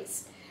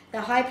priest.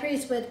 The high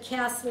priest would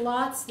cast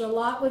lots. The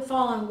lot would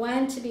fall on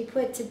one to be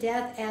put to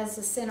death as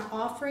a sin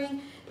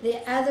offering. The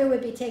other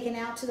would be taken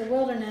out to the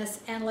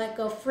wilderness and let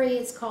go free.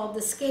 It's called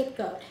the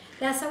scapegoat.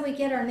 That's how we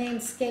get our name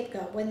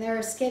scapegoat. When they're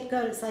a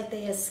scapegoat, it's like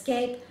they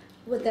escape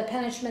with the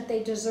punishment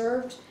they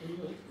deserved.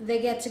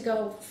 They get to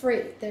go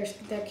free. They're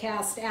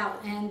cast out.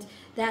 And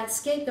that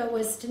scapegoat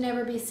was to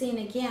never be seen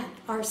again.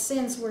 Our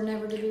sins were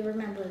never to be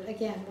remembered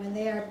again. When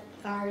they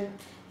are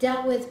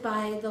dealt with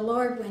by the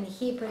Lord, when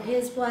he put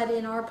his blood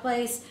in our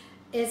place,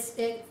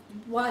 it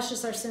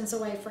washes our sins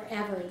away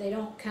forever. They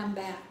don't come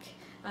back.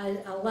 I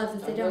love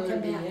that they don't come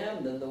I'd rather back. be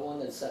him than the one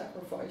that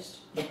sacrificed.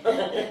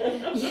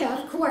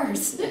 Yeah, of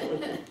course.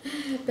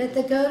 But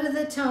the goat of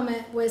the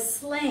atonement was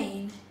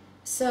slain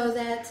so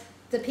that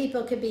the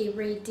people could be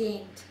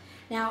redeemed.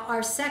 Now,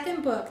 our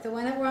second book, the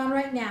one that we're on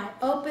right now,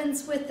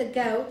 opens with the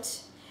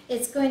goat.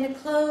 It's going to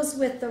close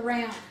with the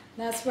ram.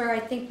 That's where I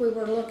think we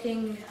were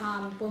looking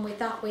when we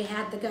thought we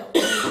had the goat.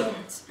 We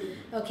didn't.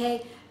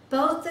 Okay?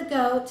 Both the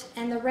goat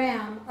and the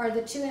ram are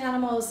the 2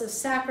 animals of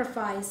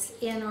sacrifice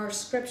in our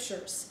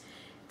scriptures.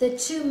 The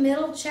 2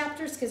 middle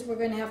chapters, because we're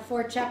going to have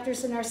 4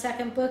 chapters in our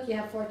second book. You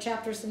have 4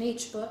 chapters in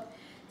each book.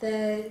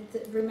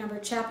 remember,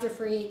 chapter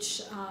for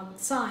each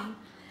sign.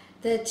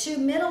 The two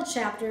middle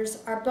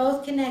chapters are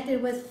both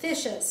connected with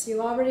fishes.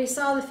 You already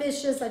saw the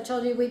fishes. I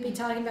told you we'd be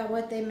talking about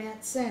what they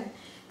meant soon.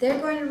 They're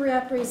going to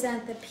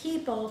represent the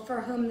people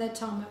for whom the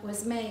atonement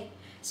was made.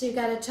 So you've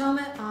got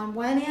atonement on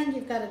one end,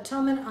 you've got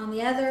atonement on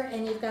the other,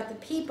 and you've got the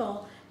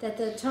people that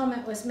the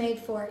atonement was made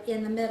for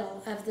in the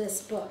middle of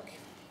this book.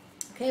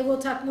 Okay, we'll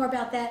talk more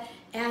about that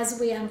as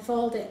we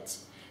unfold it.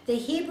 The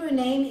Hebrew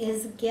name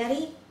is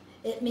Gedi.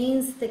 It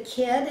means the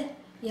kid.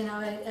 You know,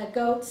 a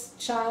goat's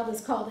child is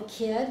called a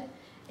kid.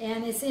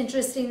 And it's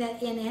interesting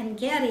that in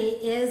En-Gedi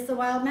is the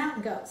wild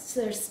mountain goats.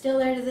 So they're still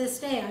there to this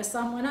day. I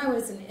saw them when I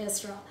was in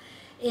Israel.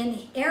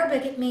 In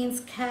Arabic, it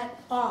means cut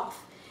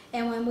off.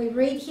 And when we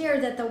read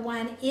here that the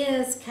one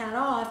is cut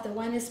off, the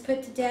one is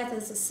put to death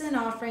as a sin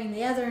offering,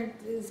 the other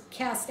is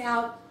cast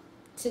out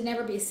to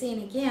never be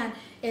seen again,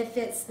 it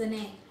fits the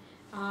name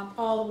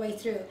all the way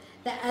through.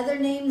 The other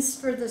names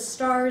for the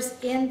stars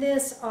in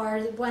this are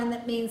the one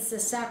that means the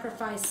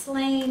sacrifice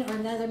slain, or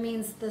another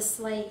means the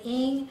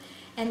slaying.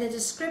 And the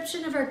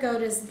description of our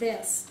goat is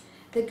this.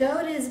 The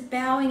goat is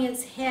bowing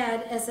its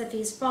head as if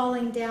he's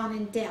falling down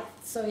in death.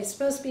 So he's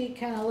supposed to be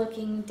kind of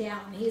looking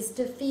down. He's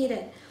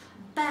defeated.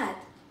 But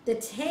the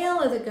tail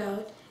of the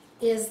goat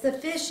is the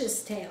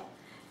fish's tail.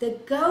 The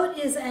goat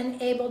is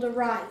unable to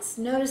rise.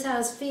 Notice how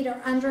his feet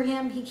are under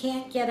him. He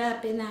can't get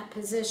up in that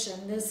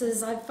position. This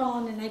is, I've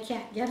fallen and I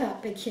can't get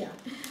up again.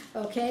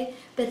 Okay?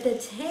 But the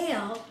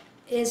tail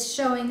is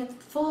showing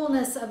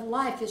fullness of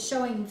life. It's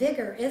showing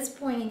vigor. It's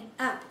pointing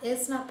up.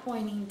 It's not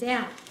pointing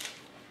down.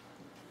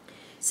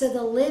 So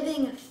the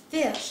living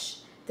fish,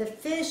 the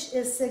fish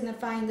is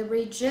signifying the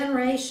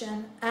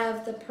regeneration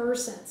of the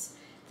persons,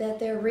 that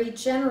they're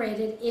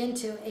regenerated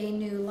into a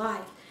new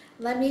life.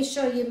 Let me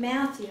show you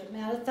Matthew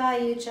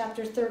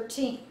chapter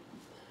 13.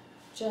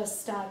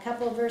 Just a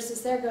couple of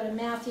verses there. Go to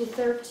Matthew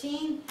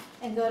 13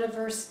 and go to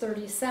verse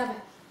 37.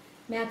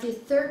 Matthew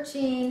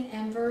 13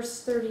 and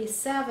verse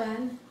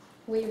 37,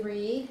 we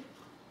read,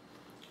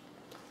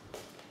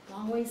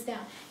 long ways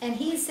down. And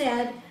he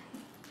said,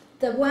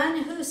 the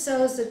one who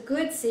sows the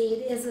good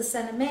seed is the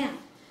Son of Man.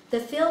 The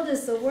field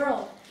is the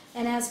world.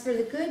 And as for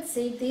the good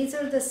seed, these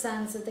are the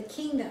sons of the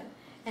kingdom.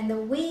 And the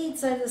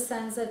weeds are the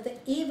sons of the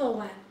evil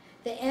one.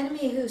 The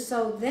enemy who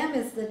sowed them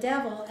is the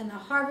devil, and the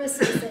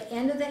harvest is the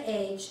end of the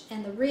age,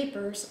 and the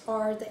reapers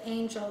are the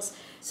angels.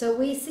 So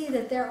we see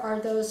that there are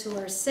those who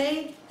are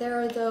saved,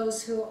 there are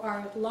those who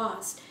are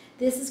lost.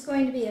 This is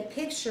going to be a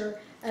picture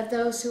of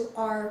those who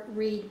are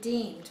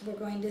redeemed. We're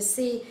going to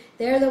see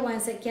they're the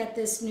ones that get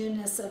this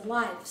newness of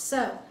life.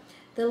 So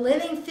the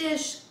living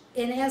fish,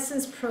 in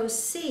essence,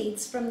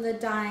 proceeds from the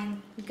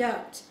dying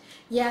goat.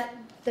 Yet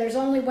there's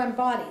only one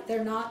body.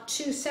 They're not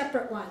two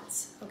separate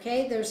ones,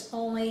 okay? There's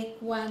only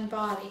one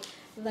body.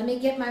 Let me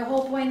get my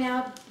whole point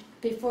out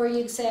before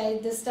you say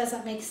this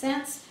doesn't make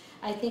sense.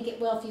 I think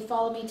it will if you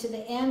follow me to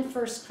the end.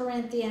 1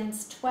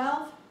 Corinthians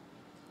 12.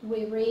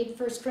 We read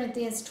 1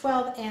 Corinthians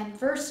 12 and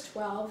verse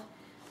 12.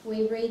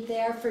 We read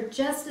there, for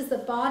just as the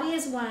body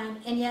is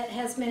one and yet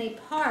has many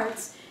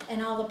parts,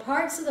 and all the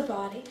parts of the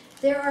body,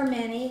 there are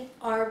many,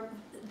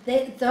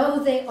 though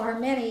they are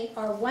many,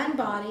 are one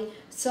body,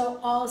 so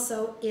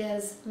also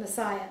is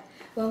Messiah.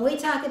 When we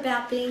talk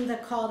about being the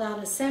called out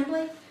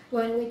assembly,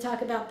 when we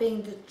talk about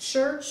being the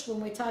church, when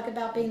we talk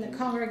about being the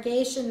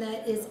congregation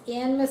that is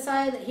in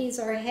Messiah, that he's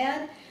our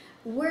head,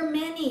 we're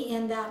many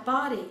in that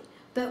body,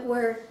 but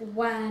we're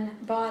one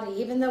body.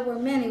 Even though we're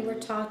many, we're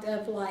talked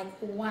of like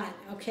one,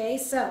 okay?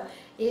 So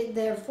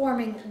they're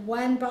forming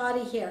one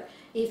body here.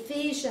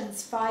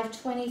 Ephesians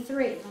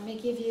 5:23. Let me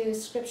give you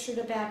scripture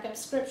to back up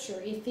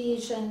scripture.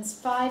 Ephesians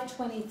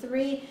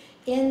 5:23.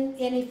 In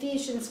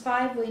Ephesians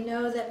 5, we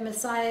know that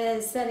Messiah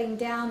is setting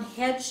down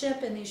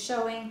headship, and he's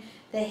showing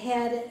the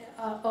head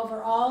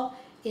over all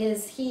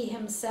is he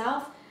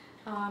himself.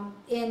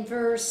 In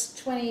verse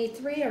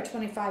 23 or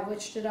 25,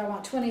 which did I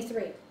want?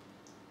 23.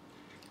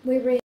 We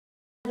read,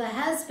 the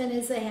husband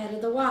is the head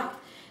of the wife.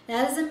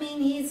 That doesn't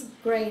mean he's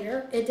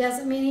greater. It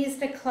doesn't mean he's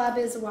to club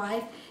his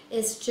wife.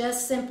 It's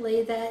just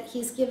simply that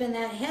he's given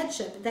that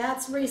headship.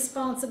 That's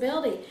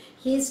responsibility.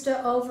 He's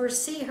to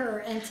oversee her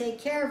and take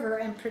care of her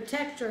and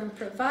protect her and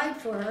provide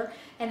for her.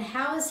 And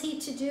how is he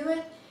to do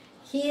it?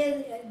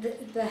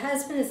 The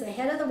husband is the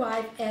head of the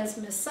wife, as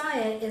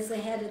Messiah is the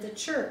head of the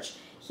church.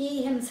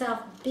 He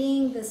himself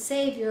being the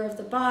Savior of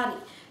the body.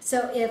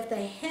 So if the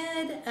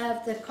head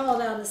of the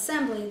called out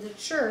assembly, the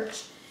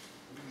church,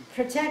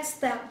 protects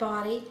that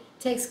body,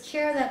 takes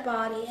care of that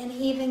body, and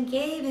even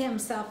gave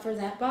himself for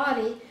that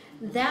body,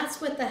 that's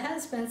what the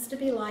husband's to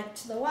be like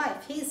to the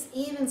wife. He's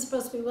even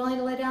supposed to be willing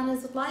to lay down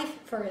his life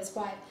for his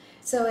wife.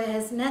 So it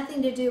has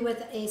nothing to do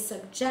with a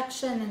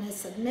subjection and a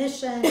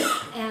submission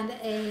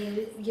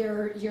and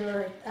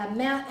you're a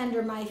mat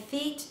under my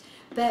feet.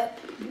 But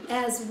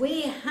as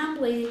we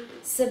humbly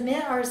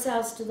submit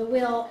ourselves to the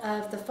will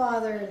of the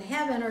Father in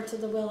heaven, or to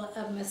the will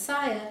of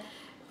Messiah,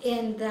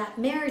 in that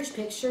marriage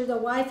picture, the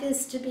wife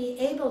is to be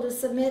able to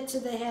submit to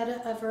the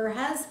head of her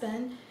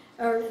husband,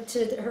 or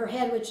to her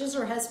head, which is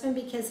her husband,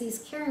 because he's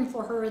caring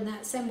for her in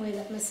that same way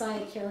that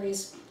Messiah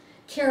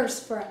cares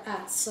for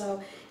us.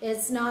 So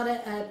it's not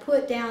a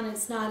put down,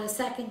 it's not a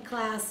second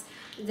class.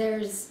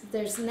 There's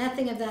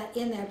nothing of that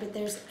in there, but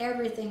there's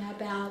everything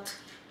about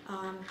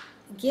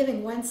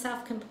giving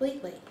oneself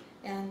completely,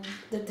 and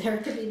that there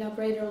could be no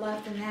greater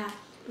love than that.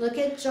 Look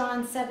at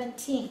John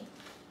 17.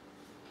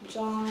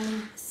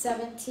 John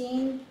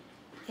 17,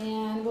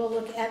 and we'll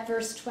look at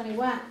verse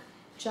 21.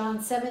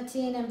 John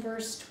 17 and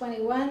verse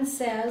 21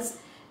 says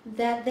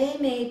that they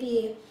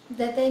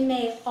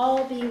may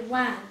all be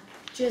one,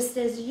 just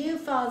as you,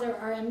 Father,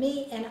 are in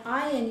me and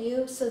I in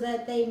you, so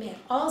that they may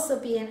also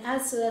be in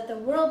us, so that the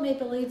world may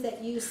believe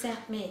that you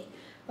sent me.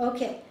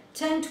 Okay,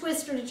 tongue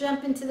twister to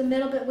jump into the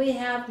middle, but we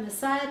have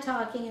Messiah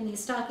talking, and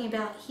he's talking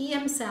about he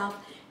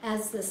himself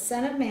as the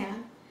Son of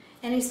Man,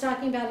 and he's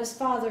talking about his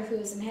Father who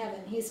is in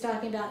heaven. He's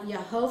talking about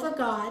Jehovah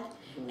God,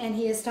 and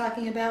he is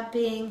talking about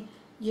being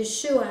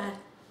Yeshua,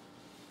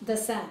 the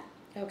Son.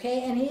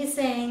 Okay, and he's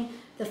saying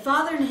the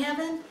Father in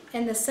heaven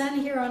and the Son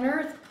here on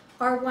earth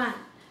are one.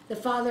 The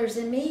Father's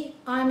in me,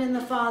 I'm in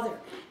the Father.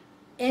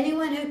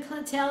 Anyone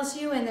who tells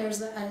you, and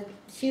there's a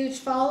huge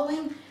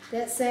following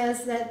that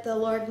says that the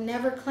Lord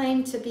never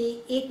claimed to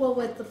be equal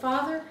with the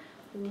Father,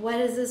 what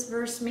does this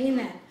verse mean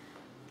then?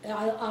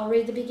 I'll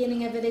read the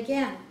beginning of it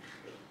again.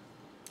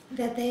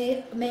 That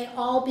they may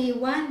all be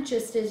one,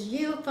 just as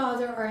you,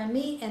 Father, are in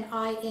me and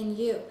I in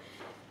you.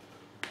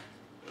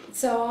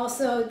 So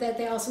also that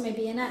they also may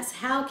be in us.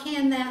 How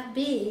can that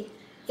be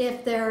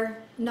if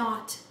they're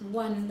not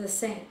one and the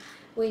same?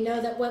 We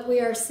know that what we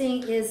are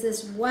seeing is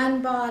this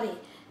one body,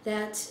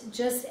 that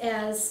just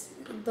as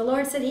the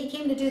Lord said he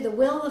came to do the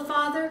will of the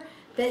Father,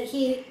 but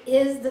he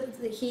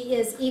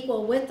is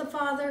equal with the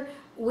Father,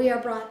 we are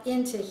brought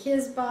into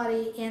his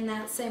body in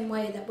that same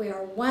way, that we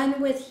are one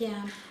with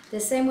him. The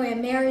same way a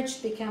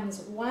marriage becomes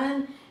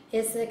one,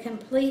 it's the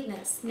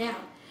completeness. Now,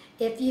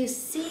 if you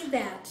see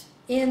that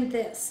in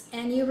this,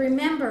 and you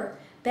remember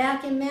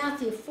back in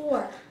Matthew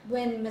 4,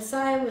 when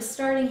Messiah was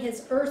starting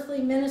his earthly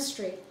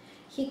ministry,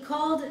 he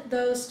called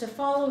those to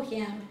follow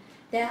him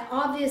that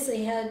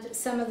obviously had,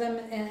 some of them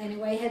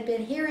anyway, had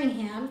been hearing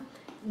him,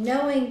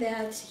 knowing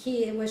that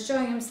he was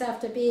showing himself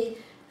to be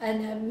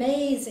an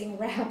amazing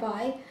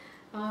rabbi,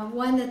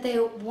 one that they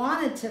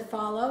wanted to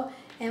follow,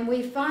 and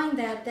we find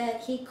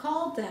that he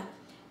called them.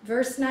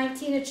 Verse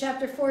 19 of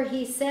chapter 4,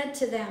 he said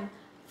to them,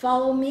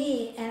 "Follow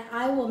me, and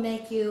I will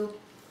make you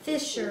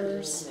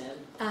fishers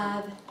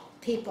of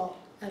people."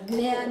 Of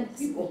men,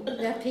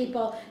 of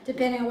people,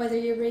 depending on whether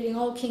you're reading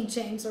Old King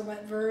James or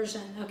what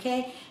version,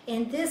 okay?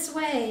 In this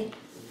way,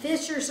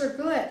 fishers are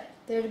good.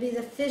 They're to be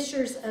the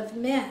fishers of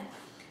men.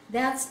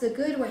 That's the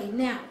good way.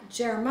 Now,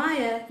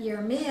 Jeremiah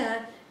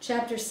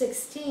chapter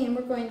 16,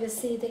 we're going to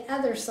see the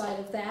other side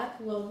of that.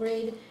 We'll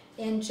read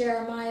in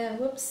Jeremiah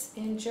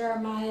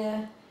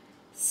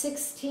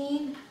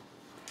 16.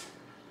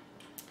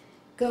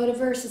 Go to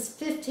verses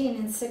 15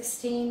 and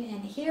 16,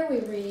 and here we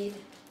read,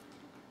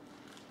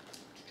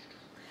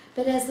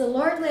 "But as the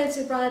Lord lives,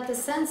 who brought up the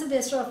sons of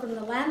Israel from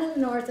the land of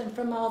the north and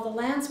from all the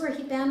lands where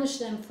he banished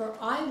them, for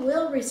I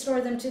will restore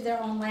them to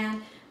their own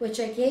land, which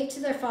I gave to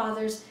their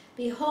fathers.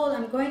 Behold,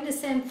 I'm going to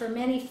send for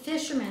many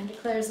fishermen,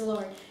 declares the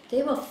Lord.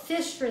 They will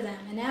fish for them,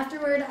 and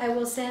afterward I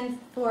will send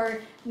for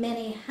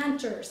many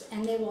hunters,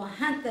 and they will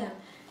hunt them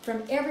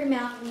from every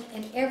mountain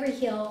and every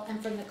hill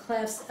and from the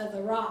clefts of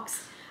the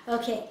rocks."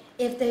 Okay,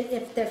 if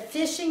they're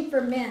fishing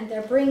for men,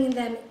 they're bringing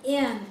them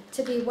in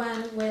to be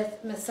one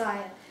with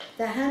Messiah.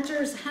 The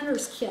hunters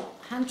kill.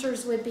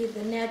 Hunters would be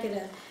the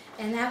negative,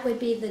 and that would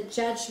be the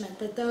judgment,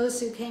 that those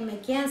who came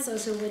against,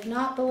 those who would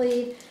not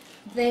believe,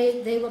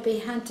 they will be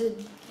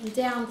hunted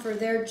down for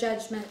their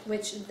judgment,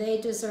 which they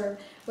deserve,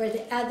 where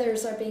the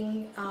others are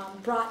being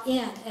brought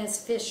in as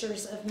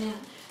fishers of men.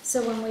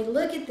 So when we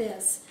look at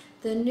this,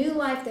 the new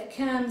life that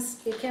comes,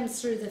 it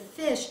comes through the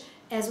fish,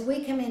 as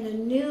we come into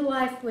new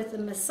life with the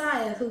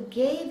Messiah who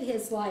gave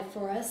his life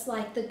for us,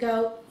 like the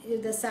goat,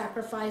 the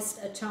sacrificed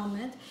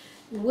atonement.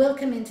 We'll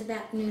come into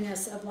that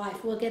newness of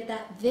life. We'll get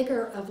that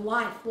vigor of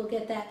life. We'll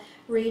get that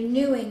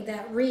renewing,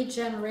 that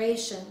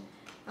regeneration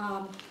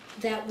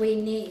that we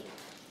need.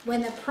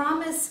 When the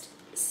promised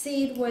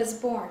seed was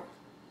born,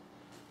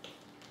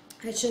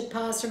 I should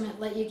pause for a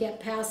minute, let you get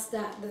past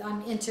that.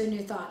 I'm into a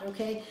new thought,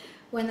 okay?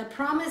 When the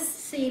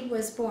promised seed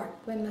was born,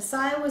 when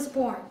Messiah was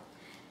born,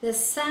 the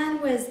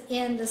sun was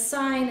in the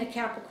sign of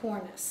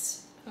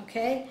Capricornus,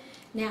 okay?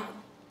 Now,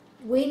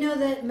 we know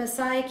that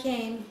Messiah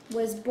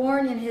was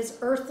born in his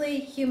earthly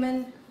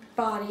human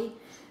body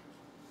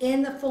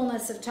in the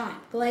fullness of time.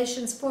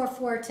 Galatians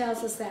 4:4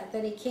 tells us that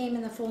he came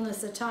in the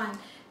fullness of time.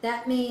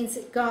 That means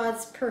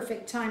God's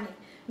perfect timing.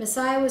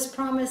 Messiah was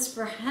promised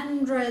for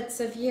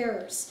hundreds of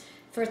years,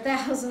 for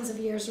thousands of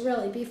years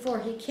really, before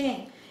he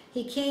came.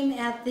 He came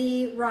at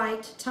the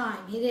right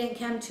time. He didn't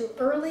come too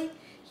early,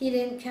 he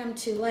didn't come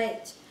too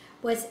late.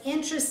 What's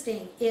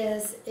interesting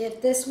is,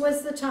 if this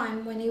was the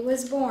time when he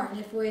was born,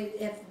 if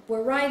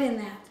we're right in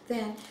that,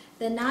 then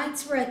the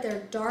nights were at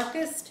their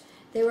darkest,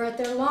 they were at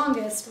their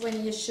longest when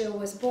Yeshua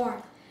was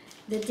born.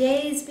 The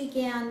days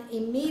began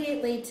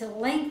immediately to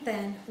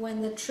lengthen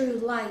when the true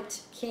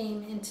light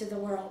came into the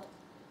world.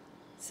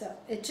 So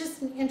it's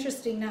just an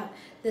interesting note.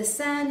 The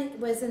sun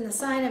was in the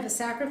sign of a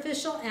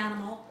sacrificial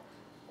animal,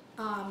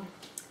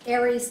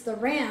 Aries the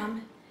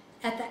ram,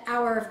 at the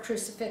hour of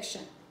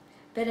crucifixion.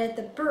 But at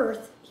the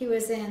birth, he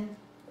was in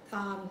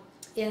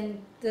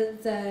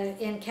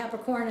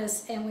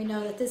Capricornus, and we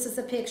know that this is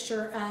a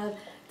picture of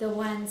the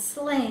one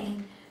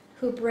slain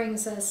who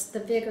brings us the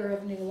vigor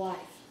of new life.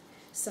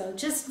 So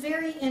just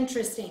very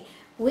interesting.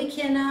 We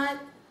cannot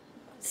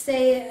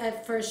say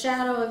for a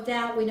shadow of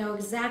doubt we know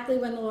exactly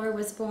when the Lord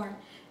was born.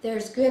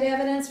 There's good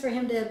evidence for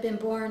him to have been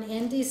born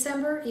in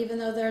December, even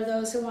though there are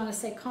those who want to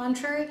say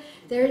contrary.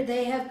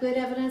 They have good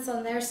evidence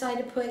on their side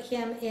to put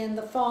him in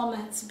the fall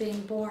months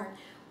being born.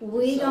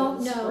 We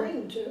don't know.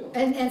 Spring too.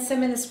 And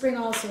some in the spring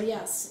also,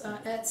 yes.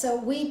 So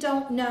we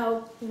don't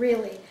know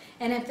really.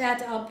 And in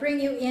fact, I'll bring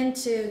you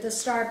into the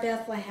Star of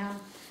Bethlehem.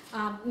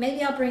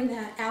 Maybe I'll bring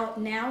that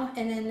out now,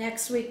 and then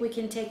next week we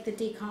can take the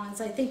decons.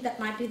 I think that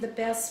might be the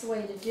best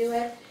way to do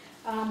it.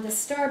 The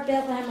Star of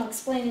Bethlehem I'll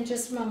explain in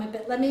just a moment,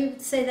 but let me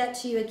say that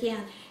to you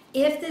again.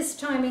 If this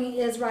timing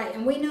is right,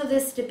 and we know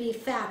this to be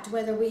fact,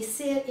 whether we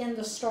see it in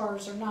the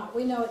stars or not,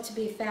 we know it to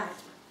be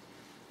fact,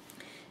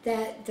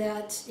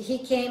 that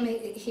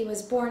he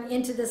was born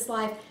into this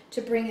life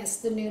to bring us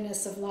the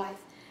newness of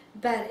life.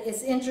 But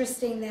it's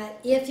interesting that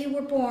if you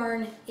were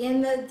born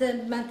in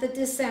the month of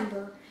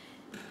December,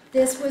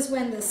 this was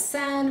when the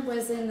sun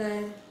was in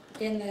the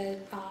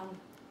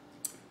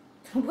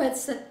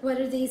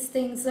what are these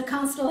things? The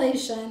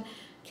constellation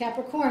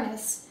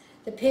Capricornus,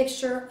 the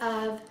picture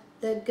of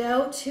the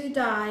goat who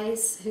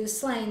dies, who's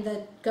slain,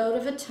 the goat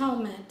of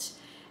atonement,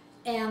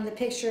 and the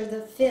picture of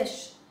the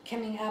fish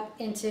coming up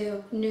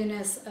into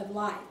newness of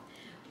life.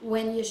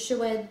 When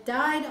Yeshua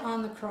died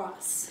on the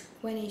cross,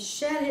 when he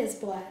shed his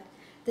blood,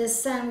 the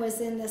sun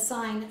was in the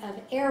sign of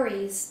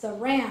Aries, the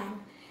ram,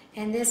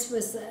 and this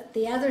was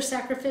the other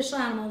sacrificial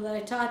animal that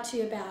I talked to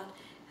you about,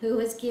 who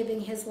was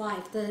giving his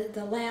life,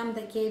 the lamb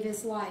that gave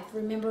his life.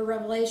 Remember,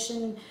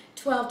 Revelation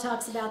 12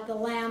 talks about the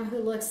lamb who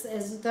looks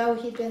as though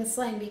he'd been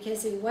slain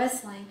because he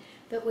was slain,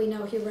 but we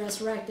know he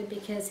resurrected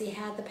because he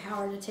had the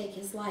power to take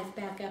his life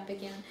back up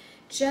again.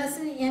 Just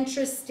an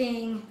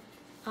interesting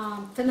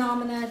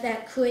phenomena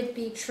that could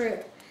be true.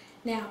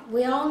 Now,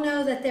 we all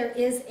know that there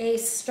is a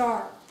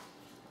star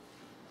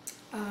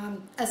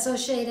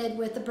associated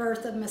with the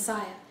birth of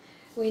Messiah.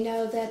 We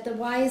know that the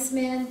wise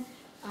men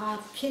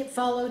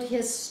followed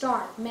his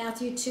star,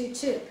 Matthew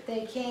 2:2.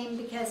 They came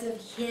because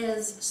of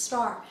his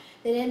star.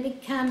 They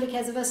didn't come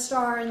because of a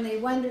star and they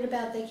wondered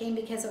about, they came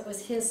because it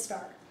was his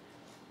star.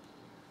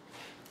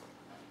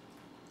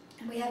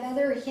 And we have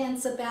other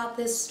hints about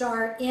this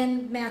star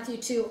in Matthew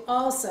 2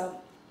 also.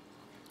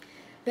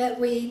 But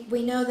we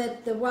know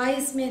that the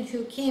wise men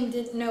who came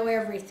didn't know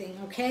everything,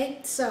 okay?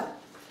 So,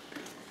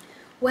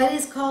 what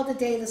is called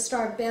today the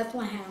Star of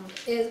Bethlehem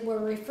is we're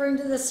referring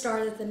to the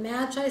star that the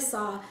Magi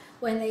saw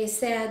when they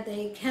said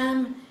they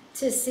come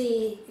to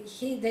see,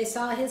 they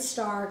saw his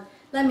star.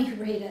 Let me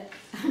read it.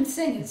 I'm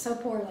saying it so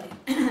poorly.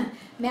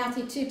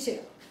 Matthew 2:2,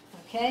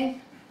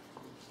 okay?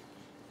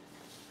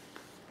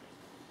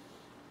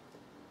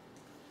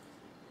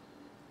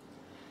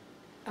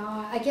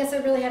 I guess I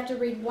really have to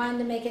read one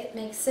to make it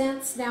make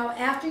sense. Now,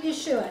 after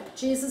Yeshua,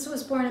 Jesus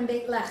was born in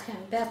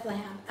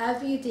Bethlehem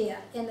of Judea.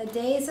 In the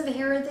days of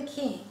Herod the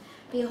king,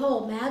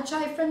 behold,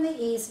 Magi from the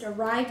east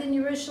arrived in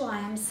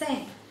Jerusalem,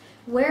 saying,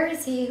 "Where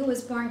is he who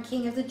was born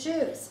King of the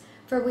Jews?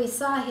 For we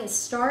saw his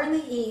star in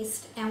the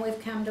east, and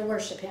we've come to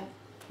worship him."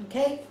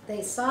 Okay,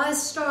 they saw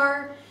his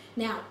star.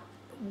 Now,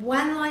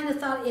 one line of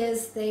thought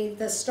is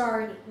the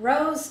star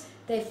rose,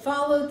 they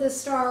followed the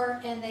star,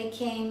 and they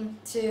came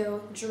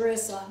to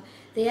Jerusalem.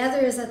 The other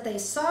is that they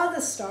saw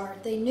the star.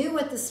 They knew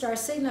what the star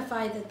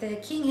signified, that the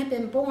king had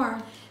been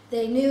born.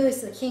 They knew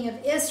as the king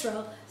of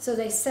Israel, so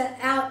they set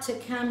out to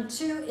come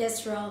to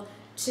Israel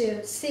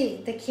to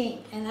see the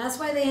king. And that's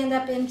why they end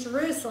up in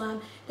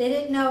Jerusalem. They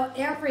didn't know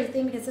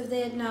everything, because if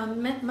they had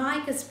known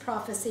Micah's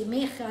prophecy,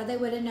 Micha, they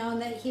would have known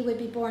that he would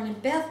be born in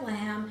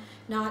Bethlehem,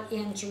 not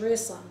in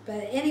Jerusalem.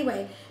 But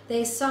anyway,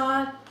 they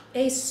saw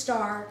a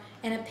star,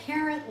 and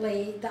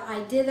apparently the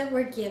idea that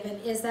we're given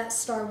is that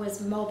star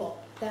was mobile.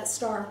 That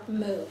star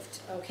moved,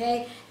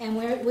 okay? And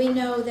we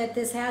know that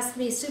this has to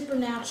be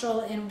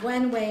supernatural in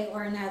one way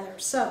or another.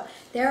 So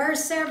there are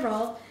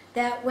several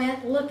that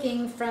went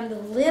looking from the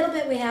little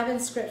bit we have in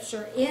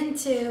Scripture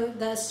into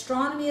the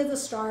astronomy of the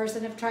stars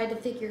and have tried to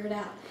figure it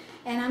out.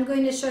 And I'm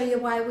going to show you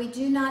why we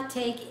do not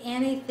take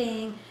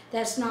anything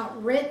that's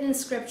not written in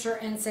Scripture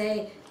and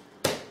say,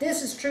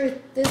 this is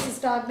truth, this is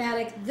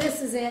dogmatic,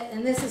 this is it,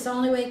 and this is the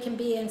only way it can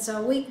be. And so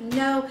we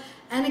know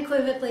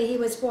unequivocally he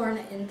was born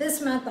in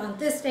this month, on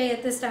this day,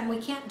 at this time. We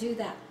can't do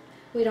that.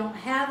 We don't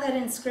have that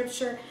in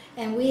Scripture,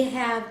 and we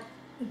have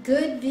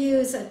good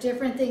views of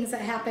different things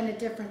that happen at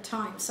different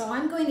times. So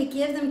I'm going to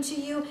give them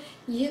to you.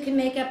 You can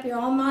make up your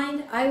own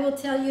mind. I will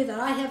tell you that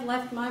I have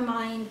left my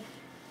mind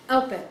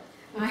open.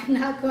 I'm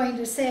not going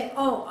to say,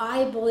 oh,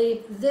 I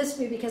believe this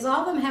view, because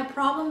all of them have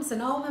problems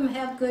and all of them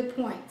have good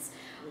points.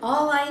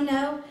 All I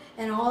know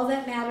and all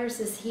that matters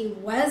is he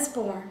was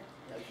born.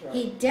 That's right.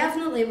 He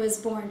definitely was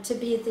born to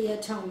be the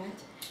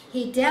atonement.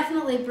 He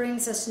definitely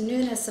brings us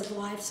newness of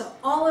life. So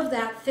all of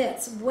that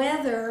fits.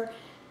 Whether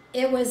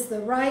it was the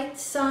right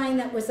sign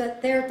that was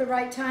there at the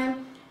right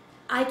time,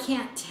 I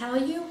can't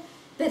tell you,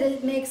 but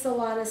it makes a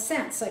lot of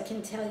sense. I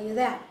can tell you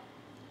that.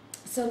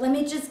 So let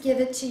me just give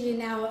it to you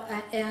now,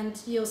 and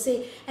you'll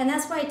see. And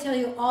that's why I tell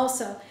you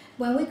also,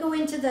 when we go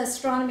into the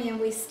astronomy and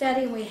we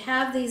study and we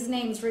have these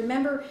names,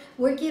 remember,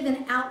 we're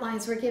given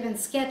outlines, we're given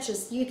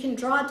sketches. You can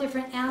draw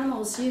different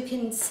animals, you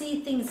can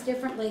see things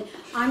differently.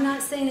 I'm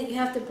not saying that you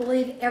have to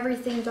believe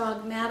everything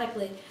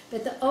dogmatically,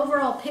 but the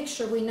overall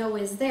picture we know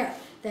is there.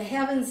 The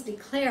heavens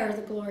declare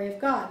the glory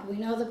of God. We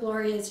know the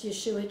glory is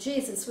Yeshua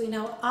Jesus. We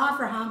know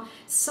Abraham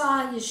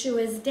saw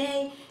Yeshua's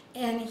day,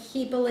 and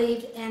he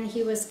believed and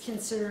he was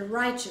considered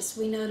righteous.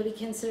 We know to be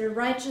considered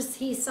righteous,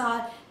 he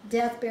saw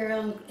death,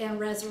 burial, and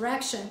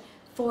resurrection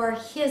for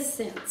his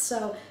sins.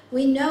 So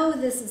we know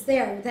this is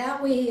there.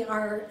 That we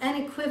are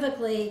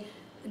unequivocally,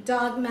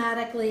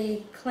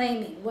 dogmatically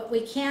claiming. What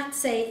we can't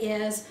say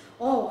is,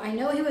 oh, I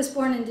know he was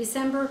born in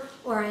December,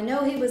 or I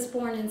know he was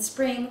born in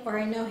spring, or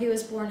I know he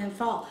was born in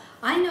fall.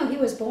 I know he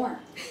was born.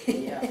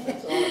 Yeah,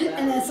 that's all that matters.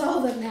 And that's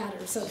all that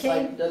matters, It's okay?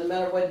 like, doesn't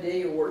matter what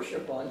day you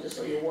worship on, just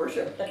so you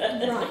worship.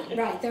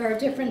 Right. There are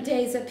different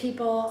days that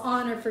people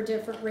honor for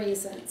different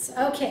reasons.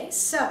 Okay,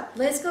 so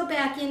let's go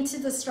back into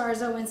the stars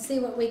though and see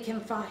what we can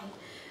find.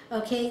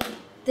 Okay,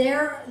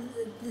 there,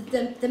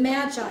 the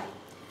Magi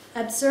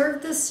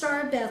observed the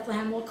star of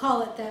Bethlehem. We'll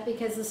call it that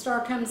because the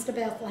star comes to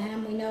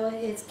Bethlehem. We know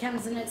it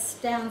comes and it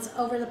stands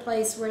over the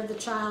place where the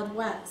child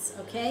was.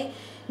 Okay,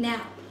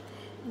 now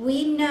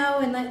we know,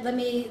 and let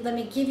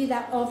me give you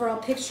that overall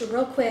picture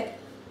real quick.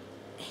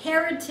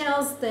 Herod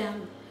tells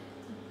them,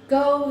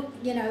 go,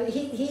 you know,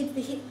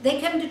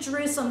 they come to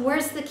Jerusalem.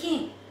 Where's the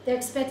king? They're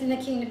expecting the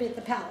king to be at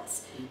the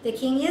palace. The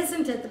king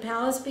isn't at the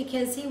palace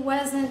because he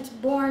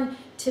wasn't born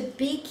to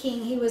be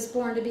king. He was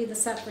born to be the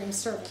suffering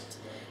servant.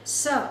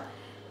 So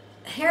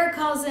Herod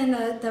calls in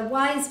the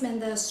wise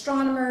men, the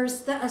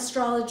astronomers, the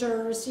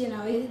astrologers, you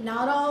know,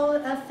 not all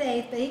of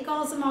faith, but he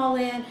calls them all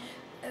in.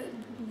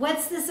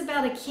 What's this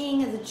about a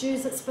king of the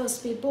Jews that's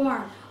supposed to be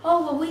born?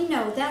 Oh, well, we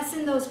know. That's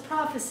in those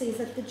prophecies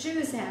that the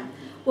Jews have.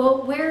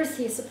 Well, where is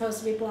he supposed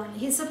to be born?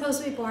 He's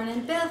supposed to be born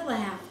in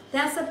Bethlehem.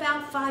 That's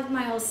about 5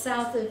 miles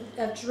south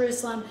of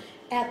Jerusalem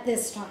at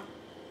this time.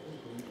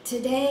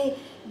 Today,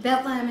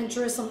 Bethlehem and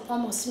Jerusalem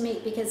almost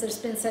meet because there's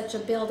been such a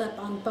buildup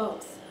on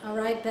both. All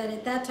right, but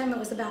at that time it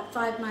was about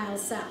 5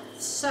 miles south.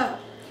 So,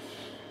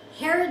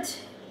 Herod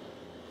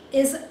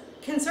is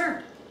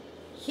concerned.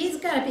 He's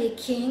got to be a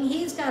king.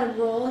 He's got to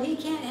rule. He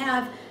can't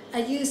have a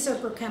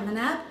usurper coming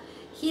up.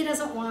 He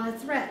doesn't want a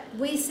threat.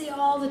 We see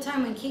all the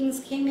time when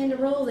kings came in to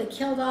rule, they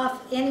killed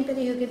off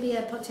anybody who could be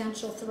a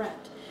potential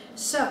threat.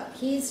 So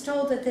he's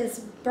told that this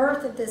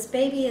birth of this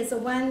baby is the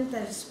one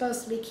that is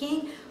supposed to be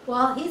king.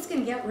 Well, he's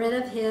going to get rid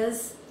of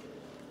his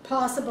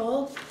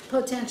possible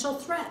potential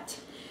threat.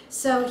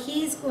 So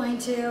he's going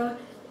to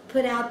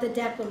put out the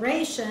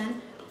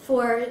declaration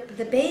for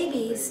the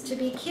babies to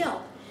be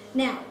killed.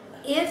 Now,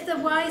 if the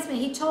wise men,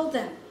 he told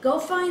them, go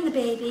find the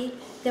baby,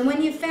 then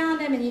when you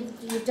found him and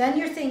you've done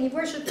your thing, you've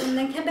worshipped him,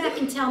 then come back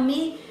and tell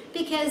me,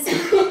 because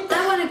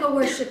I want to go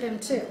worship him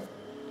too.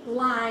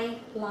 Lie,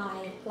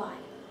 lie, lie.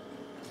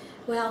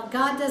 Well,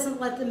 God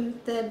doesn't let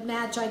the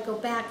Magi go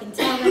back and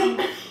tell them.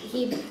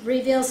 He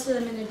reveals to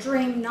them in a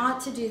dream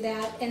not to do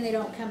that, and they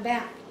don't come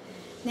back.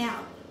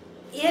 Now,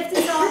 if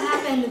this all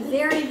happened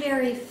very,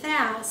 very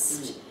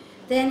fast,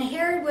 then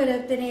Herod would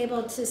have been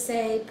able to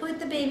say, put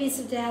the babies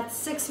to death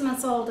 6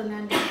 months old and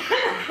under.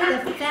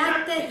 The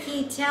fact that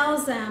he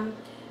tells them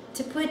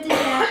to put to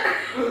death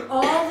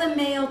all the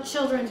male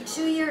children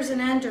 2 years and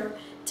under,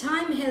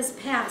 time has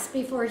passed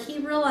before he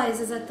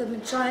realizes that the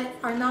Magi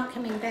are not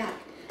coming back,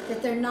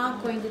 that they're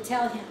not going to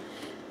tell him.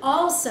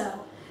 Also,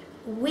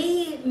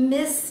 we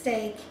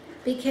mistake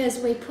because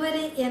we put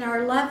it in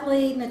our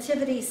lovely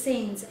nativity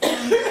scenes.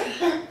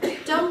 And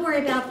don't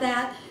worry about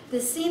that. The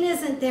scene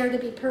isn't there to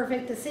be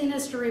perfect. The scene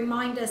is to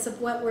remind us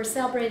of what we're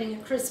celebrating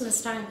at Christmas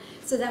time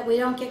so that we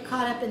don't get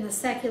caught up in the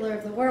secular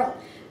of the world.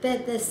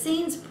 But the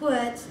scenes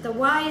put the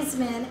wise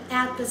men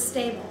at the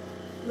stable.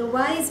 The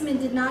wise men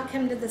did not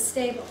come to the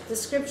stable. The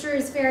scripture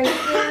is very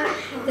clear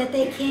that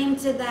they came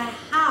to the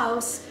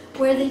house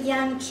where the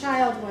young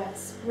child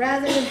was,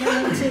 rather than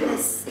coming to the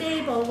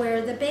stable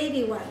where the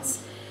baby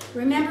was.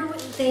 Remember,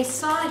 they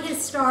saw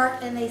his star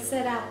and they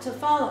set out to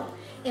follow.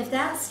 If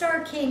that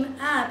star came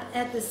up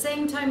at the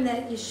same time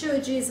that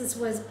Yeshua Jesus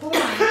was born,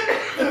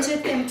 it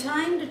took them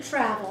time to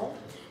travel,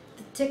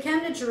 to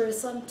come to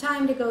Jerusalem,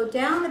 time to go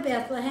down to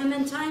Bethlehem,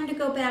 and time to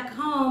go back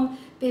home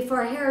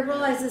before Herod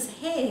realizes,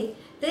 hey,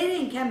 they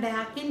didn't come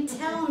back and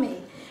tell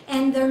me.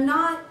 And they're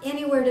not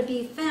anywhere to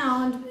be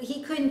found.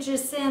 He couldn't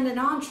just send an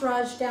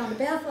entourage down to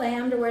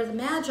Bethlehem to where the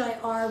Magi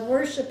are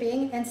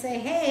worshiping and say,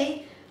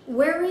 hey,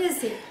 where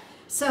is he?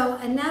 So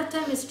enough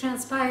time has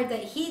transpired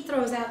that he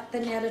throws out the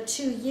net of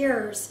 2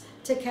 years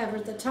to cover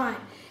the time.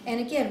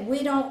 And again,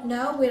 we don't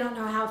know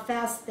how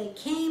fast they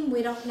came,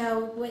 we don't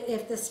know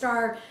if the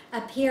star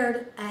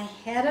appeared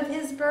ahead of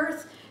his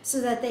birth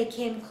so that they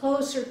came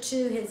closer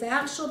to his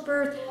actual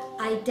birth.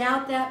 I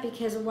doubt that,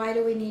 because why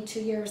do we need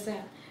 2 years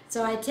then?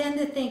 So I tend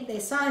to think they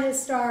saw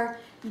his star,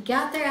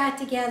 got their act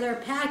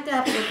together, packed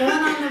up, we're going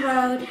on the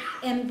road.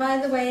 And by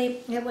the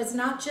way, it was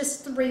not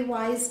just 3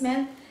 wise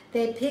men.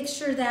 They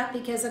picture that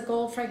because of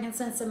gold,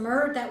 frankincense, and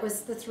myrrh. That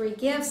was the 3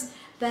 gifts.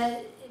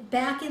 But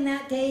back in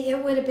that day,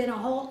 it would have been a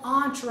whole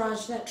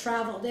entourage that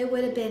traveled. It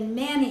would have been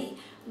many,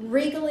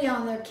 regally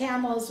on their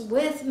camels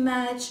with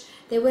much.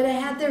 They would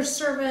have had their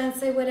servants.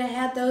 They would have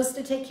had those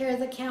to take care of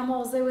the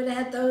camels. They would have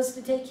had those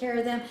to take care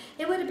of them.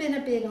 It would have been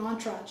a big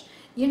entourage.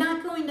 You're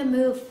not going to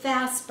move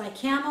fast by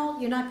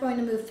camel. You're not going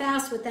to move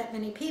fast with that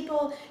many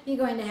people. You're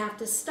going to have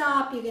to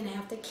stop. You're going to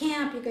have to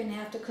camp. You're going to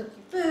have to cook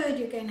your food.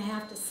 You're going to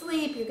have to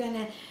sleep. You're going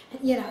to,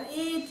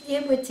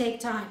 it would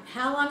take time.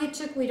 How long it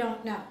took, we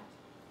don't know.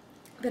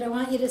 But I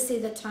want you to see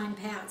the time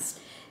passed.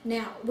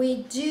 Now,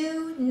 we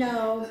do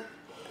know,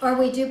 or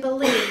we do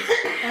believe,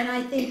 and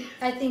I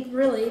think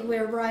really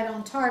we're right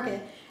on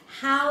target,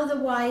 how the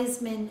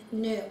wise men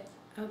knew,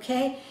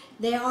 okay?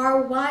 They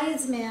are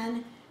wise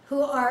men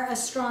who are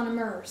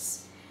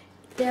astronomers.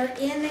 They're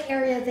in the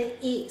area of the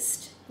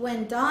east.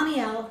 When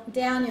Daniel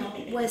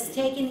was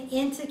taken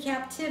into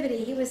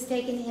captivity, he was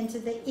taken into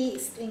the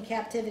east in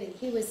captivity.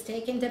 He was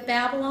taken to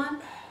Babylon.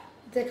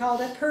 They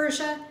called it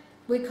Persia.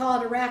 We call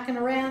it Iraq and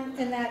Iran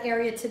in that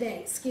area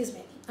today, excuse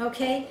me,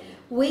 okay?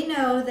 We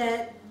know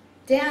that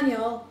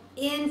Daniel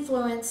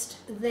influenced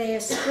the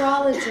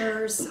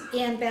astrologers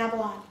in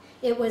Babylon.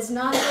 It was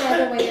not the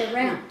other way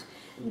around.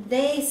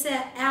 They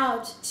set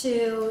out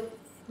to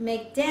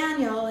make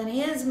Daniel and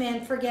his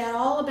men forget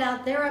all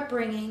about their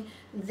upbringing,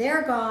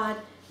 their God,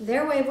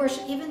 their way of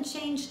worship, even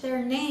change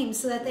their name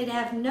so that they'd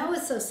have no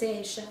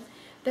association.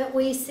 But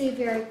we see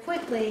very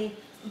quickly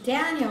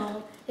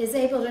Daniel is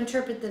able to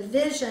interpret the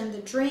vision, the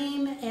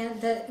dream,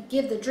 and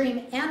give the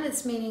dream and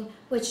its meaning,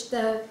 which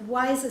the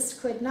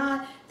wisest could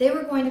not. They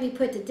were going to be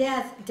put to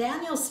death.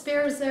 Daniel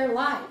spares their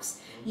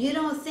lives. You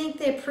don't think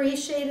they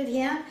appreciated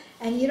him,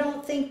 and you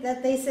don't think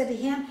that they said to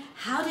him,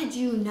 how did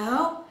you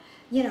know?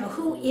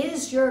 Who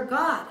is your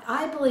God?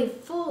 I believe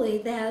fully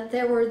that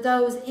there were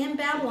those in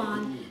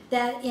Babylon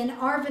that in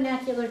our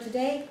vernacular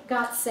today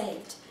got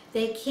saved.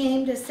 They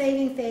came to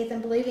saving faith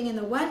and believing in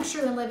the one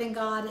true and living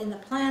God and the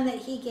plan that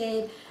he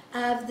gave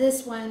of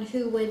this one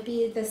who would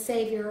be the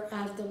Savior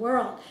of the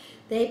world.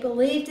 They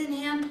believed in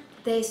him.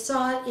 They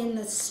saw it in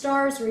the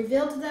stars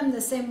revealed to them the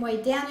same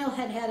way Daniel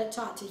had had it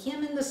taught to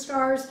him in the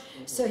stars.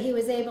 So he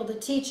was able to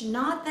teach,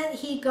 not that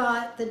he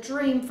got the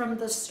dream from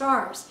the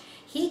stars.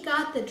 He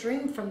got the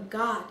dream from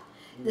God.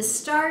 The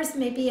stars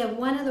may be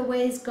one of the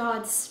ways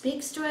God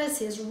speaks to us,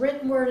 his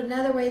written word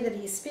another way that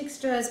he speaks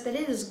to us, but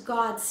it is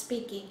God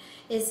speaking.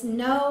 It's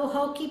no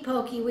hokey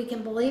pokey. We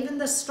can believe in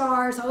the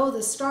stars. Oh,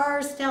 the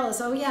stars tell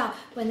us, oh yeah,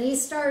 when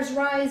these stars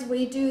rise,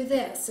 we do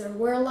this, or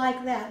we're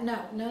like that.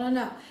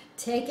 No.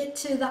 Take it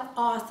to the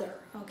author,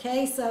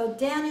 okay? So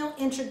Daniel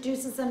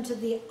introduces them to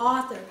the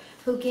author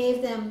who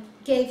gave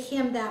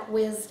him that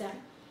wisdom.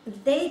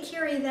 They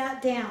carry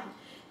that down.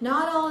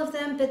 Not all of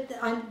them, but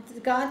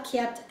God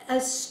kept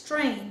a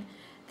strain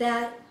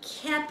that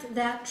kept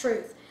that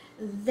truth.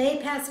 They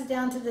pass it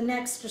down to the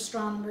next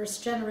astronomers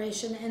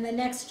generation and the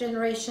next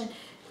generation,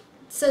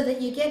 so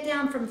that you get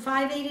down from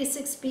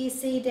 586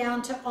 BC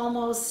down to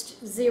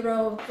almost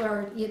 0,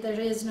 or there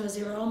is no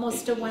 0,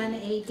 almost to 1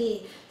 AD.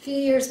 A few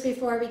years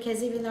before,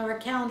 because even though our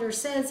calendar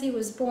says he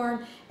was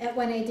born at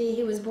 1 AD,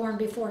 he was born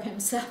before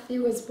himself. He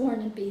was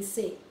born in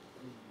BC.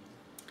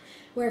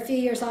 We're a few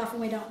years off and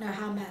we don't know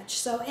how much.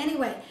 So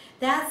anyway,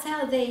 that's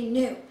how they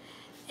knew.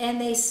 And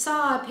they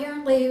saw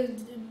apparently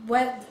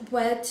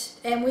what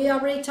and we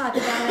already talked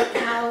about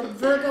it, how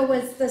Virgo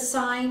was the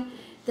sign.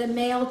 The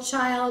male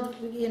child,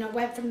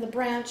 went from the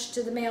branch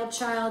to the male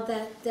child,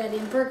 that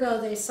in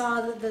Virgo they saw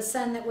the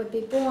son that would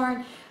be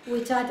born.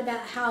 We talked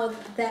about how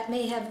that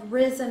may have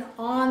risen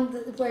on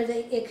where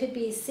it could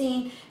be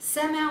seen.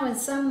 Somehow, in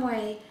some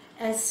way,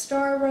 a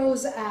star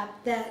rose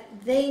up that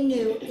they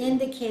knew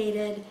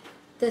indicated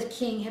the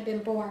king had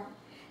been born.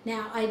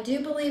 Now, I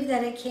do believe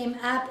that it came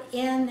up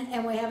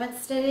and we haven't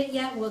studied it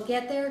yet, we'll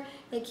get there.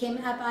 It came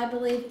up, I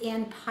believe,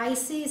 in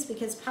Pisces,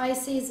 because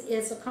Pisces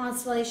is a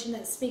constellation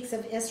that speaks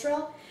of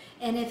Israel.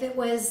 And if it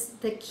was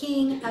the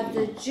king of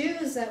the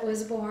Jews that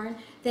was born,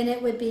 then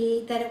it would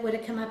be that it would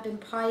have come up in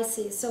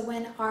Pisces. So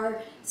when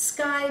our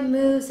sky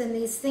moves and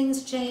these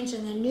things change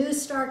and the new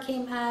star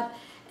came up,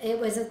 it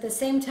was at the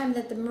same time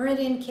that the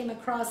meridian came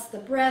across the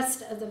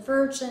breast of the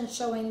Virgin,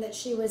 showing that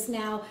she was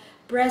now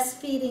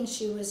breastfeeding,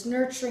 she was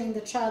nurturing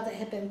the child that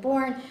had been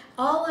born.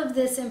 All of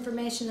this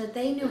information that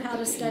they knew how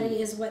to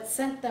study is what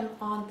sent them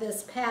on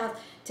this path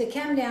to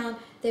come down.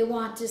 They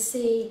want to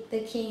see the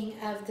king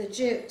of the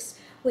Jews.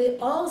 We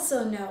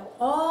also know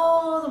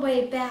all the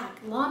way back,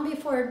 long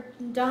before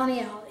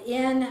Daniel,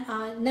 in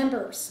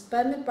Numbers,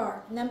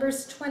 Bamidbar,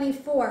 Numbers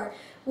 24,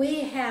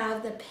 we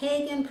have the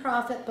pagan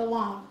prophet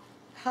Balaam,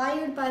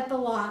 hired by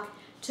Balak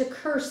to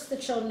curse the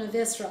children of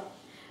Israel.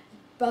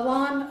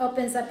 Balaam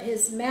opens up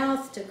his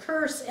mouth to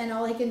curse, and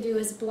all he can do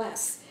is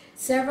bless.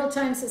 Several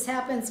times this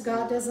happens,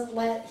 God doesn't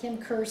let him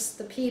curse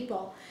the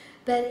people.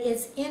 But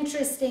it's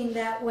interesting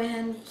that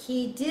when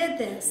he did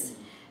this,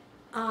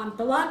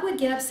 Balak would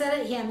get upset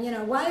at him. You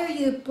know, why are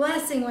you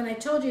blessing when I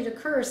told you to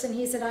curse? And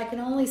he said, I can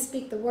only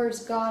speak the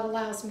words God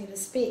allows me to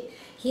speak.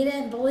 He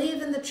didn't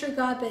believe in the true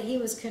God, but he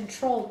was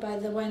controlled by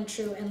the one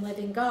true and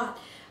living God.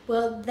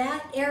 Well,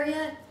 that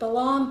area,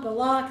 Balaam,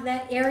 Balak,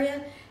 that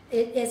area,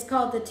 it is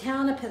called the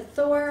town of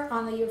Pethor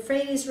on the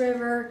Euphrates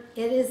River.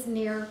 It is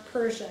near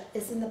Persia.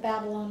 It's in the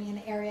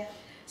Babylonian area.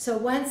 So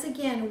once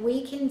again,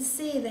 we can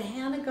see the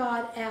hand of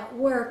God at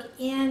work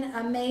in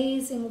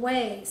amazing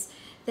ways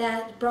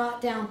that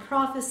brought down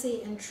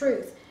prophecy and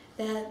truth,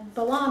 that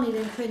Balaam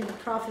even couldn't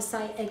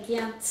prophesy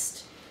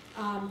against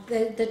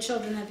the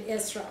children of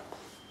Israel.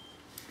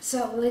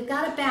 So we've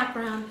got a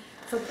background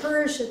for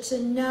Persia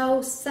to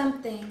know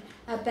something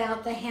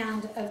about the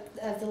hand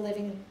of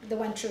the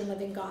one true and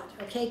living God.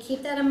 Okay,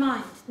 keep that in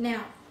mind.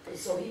 Now,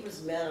 So he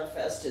was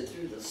manifested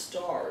through the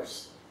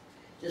stars,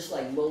 just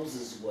like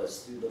Moses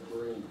was through the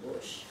burning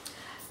bush.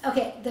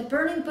 okay, the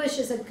burning bush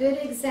is a good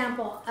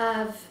example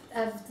of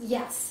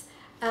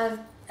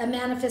a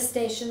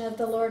manifestation of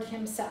the Lord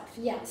himself,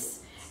 yes.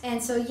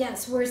 And so,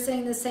 yes, we're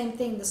saying the same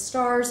thing. The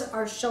stars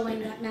are showing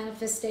that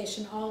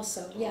manifestation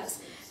also,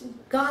 yes.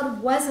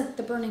 God wasn't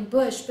the burning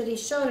bush, but he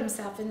showed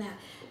himself in that.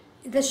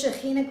 The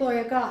Shekinah glory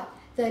of God,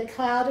 the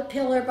cloud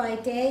pillar by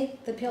day,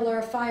 the pillar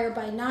of fire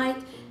by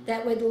night,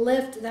 that would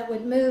lift, that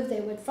would move,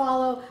 they would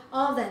follow,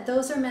 all that.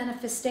 Those are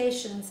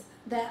manifestations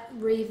that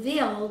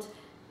revealed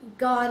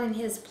God and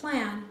his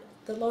plan,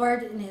 the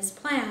Lord and his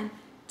plan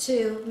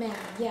to man.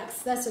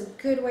 Yes, that's a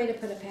good way to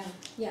put it, Pam.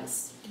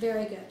 Yes,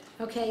 very good.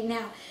 Okay,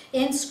 now,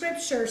 in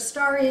Scripture,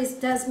 star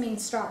does mean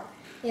star.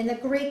 In the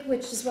Greek,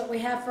 which is what we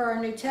have for our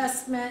New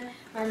Testament,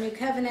 our New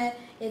Covenant,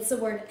 it's the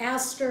word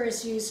aster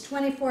is used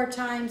 24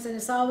 times, and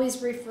it's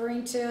always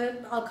referring to,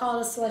 I'll call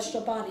it a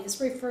celestial body. It's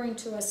referring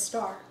to a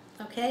star,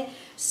 okay?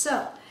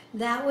 So,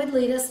 that would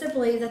lead us to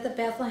believe that the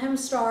Bethlehem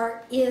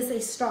star is a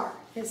star.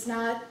 It's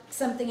not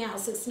something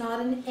else. It's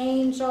not an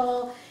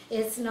angel.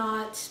 It's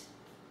not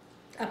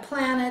a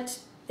planet.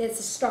 It's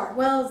a star.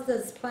 Well,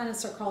 the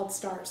planets are called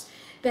stars,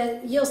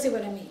 but you'll see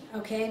what I mean,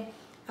 okay?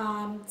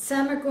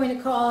 Some are going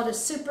to call it a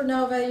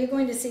supernova. You're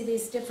going to see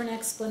these different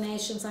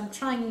explanations. I'm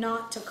trying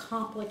not to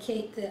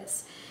complicate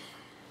this.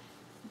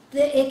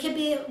 It could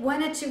be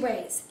one of two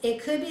ways.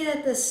 It could be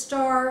that the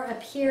star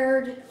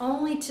appeared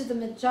only to the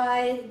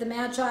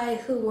Magi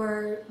who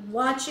were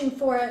watching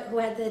for it, who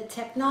had the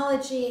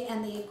technology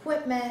and the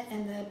equipment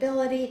and the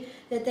ability,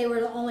 that they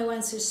were the only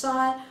ones who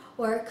saw it.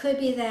 Or it could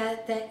be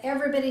that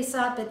everybody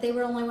saw it, but they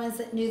were the only ones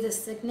that knew the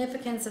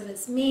significance of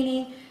its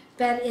meaning.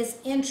 But it's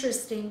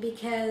interesting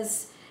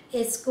because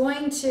it's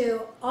going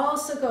to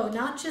also go,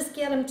 not just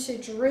get them to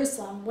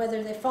Jerusalem,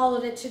 whether they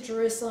followed it to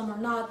Jerusalem or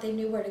not, they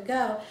knew where to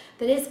go,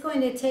 but it's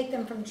going to take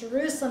them from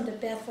Jerusalem to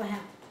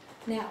Bethlehem.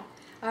 Now,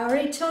 I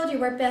already told you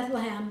where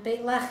Bethlehem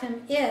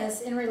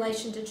is in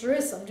relation to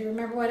Jerusalem. Do you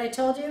remember what I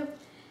told you?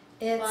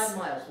 It's 5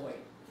 miles away.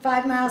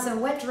 5 miles in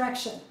what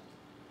direction?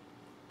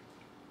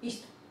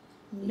 East.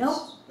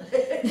 Nope.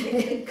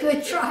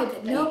 Good try,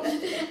 but nope.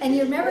 And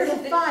you remember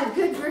the 5,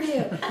 good for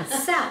you.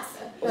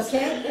 South,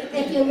 okay?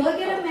 If you look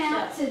at a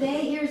map,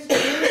 today here's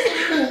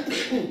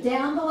Jerusalem.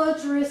 Down below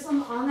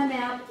Jerusalem on the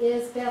map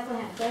is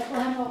Bethlehem.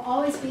 Bethlehem will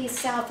always be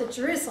south of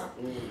Jerusalem.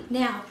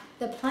 Now,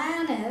 the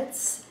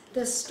planets,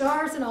 the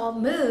stars and all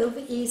move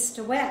east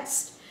to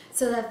west.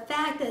 So the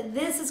fact that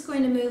this is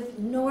going to move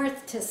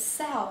north to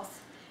south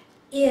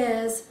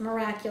is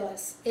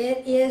miraculous.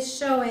 It is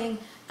showing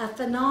a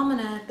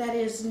phenomena that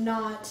is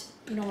not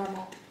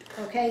normal.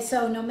 Okay,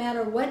 so no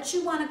matter what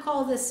you want to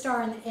call this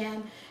star in the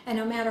end, and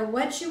no matter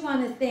what you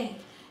want to think,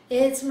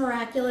 it's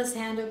miraculous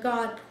hand of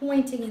God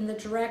pointing in the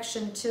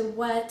direction to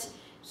what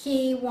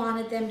he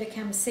wanted them to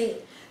come see.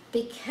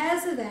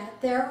 Because of that,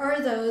 there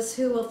are those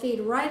who will feed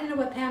right into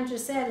what Pam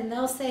just said, and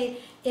they'll say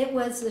it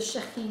was the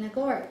Shekinah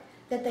glory.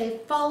 That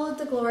they followed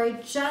the glory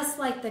just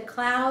like the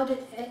cloud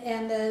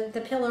and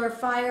the pillar of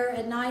fire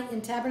at night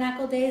in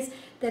tabernacle days,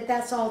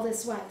 that's all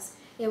this was.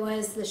 It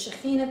was the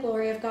Shekinah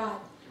glory of God.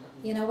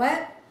 You know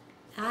what?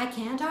 I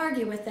can't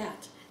argue with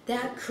that.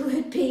 That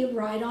could be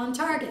right on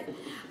target.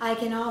 I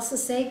can also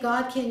say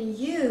God can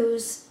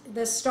use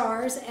the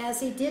stars as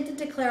he did to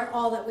declare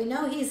all that we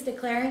know he's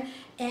declaring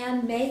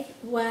and make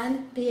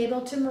one be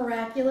able to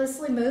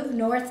miraculously move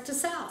north to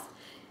south.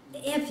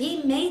 If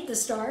he made the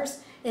stars,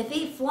 if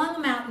he flung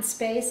them out in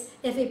space,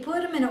 if he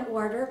put them in an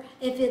order,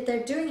 if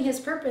they're doing his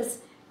purpose,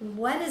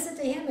 what is it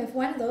to him if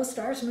one of those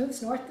stars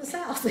moves north to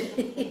south?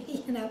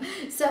 You know.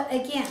 So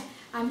again,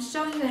 I'm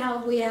showing you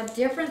how we have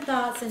different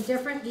thoughts and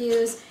different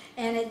views,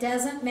 and it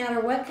doesn't matter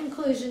what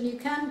conclusion you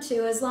come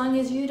to as long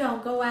as you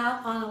don't go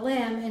out on a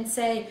limb and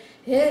say,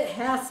 it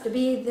has to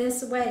be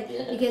this way.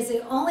 Yeah. Because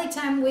the only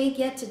time we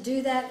get to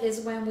do that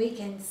is when we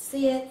can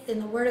see it in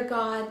the Word of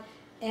God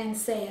and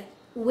say it.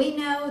 We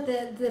know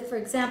that, for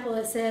example,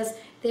 it says,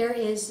 there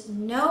is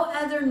no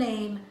other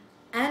name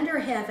under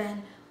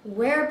heaven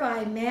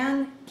whereby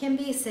man can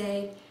be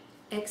saved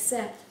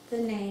except the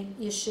name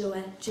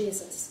Yeshua,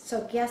 Jesus.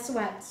 So guess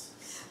what?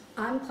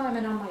 I'm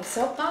climbing on my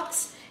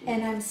soapbox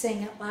and I'm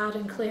saying it loud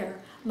and clear.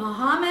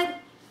 Muhammad,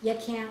 you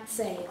can't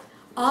save.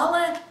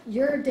 Allah,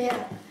 you're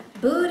dead.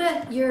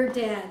 Buddha, you're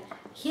dead.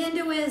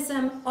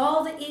 Hinduism,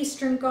 all the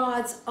Eastern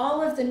gods,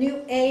 all of the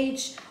New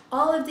Age,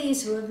 all of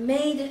these who have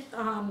made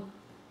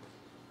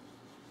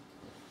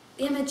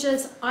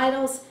images,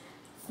 idols,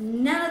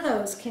 none of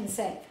those can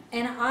save.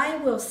 And I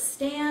will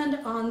stand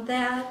on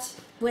that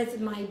with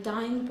my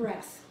dying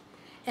breath.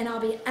 And I'll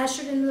be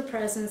ushered into the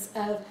presence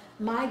of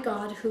my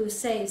God who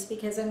saves,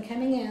 because I'm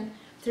coming in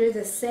through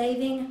the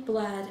saving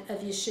blood of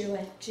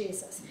Yeshua,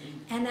 Jesus.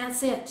 And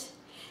that's it.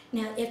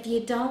 Now, if you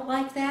don't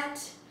like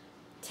that,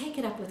 take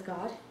it up with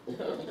God,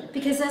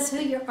 because that's who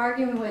you're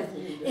arguing with.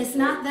 It's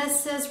not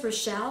thus says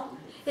Rochelle.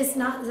 It's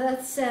not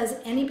thus says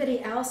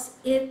anybody else,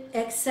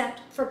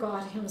 except for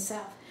God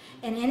himself.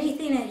 And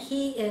anything that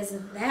he is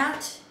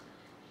that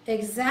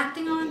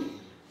exacting on,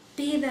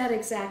 be that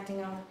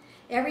exacting on.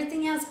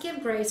 Everything else,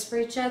 give grace for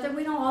each other.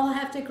 We don't all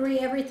have to agree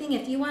everything.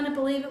 If you want to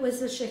believe it was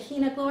the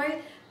Shekinah glory,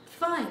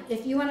 fine.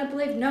 If you want to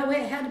believe, no,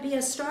 it had to be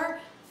a star,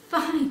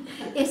 fine.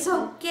 It's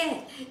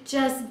okay.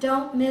 Just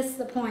don't miss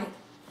the point.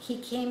 He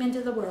came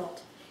into the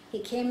world. He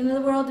came into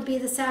the world to be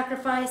the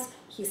sacrifice.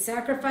 He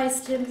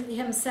sacrificed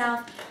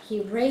himself. He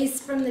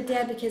raised from the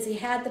dead because he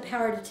had the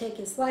power to take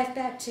his life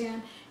back to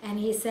him. And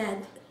he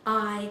said,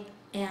 I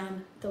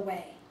am the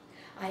way.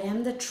 I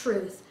am the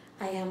truth.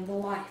 I am the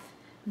life.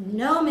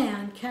 No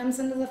man comes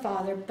into the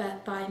Father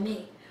but by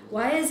me.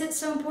 Why is it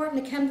so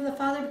important to come to the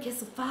Father? Because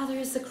the Father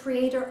is the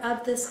creator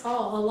of this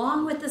all,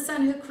 along with the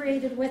Son who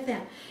created with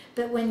him.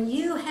 But when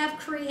you have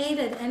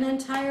created an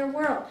entire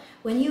world,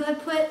 when you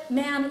have put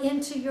man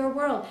into your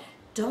world,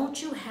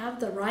 don't you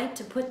have the right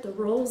to put the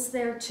rules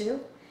there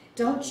too?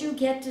 Don't you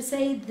get to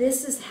say,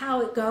 this is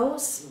how it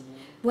goes?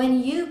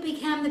 When you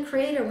become the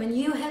creator, when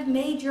you have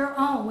made your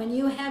own, when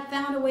you have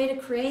found a way to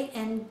create,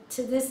 and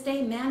to this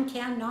day man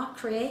cannot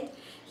create.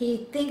 He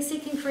thinks he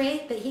can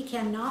create, but he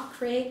cannot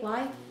create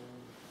life.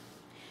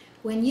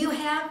 When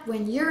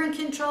you're in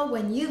control,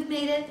 when you've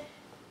made it,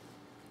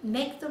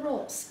 make the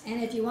rules.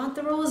 And if you want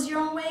the rules your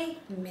own way,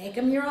 make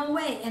them your own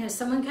way. And if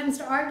someone comes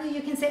to argue,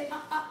 you can say,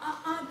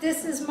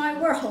 this is my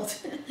world.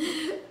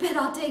 But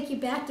I'll take you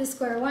back to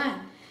square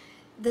one.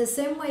 The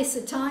same way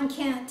Satan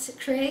can't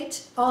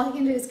create, all he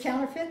can do is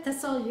counterfeit.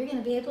 That's all you're going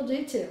to be able to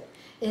do too,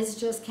 is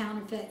just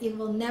counterfeit. You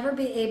will never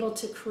be able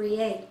to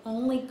create.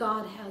 Only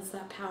God has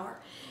that power.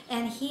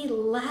 And he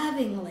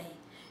lovingly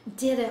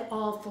did it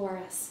all for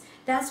us.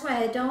 That's why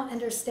I don't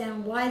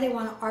understand why they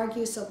want to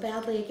argue so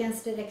badly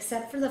against it,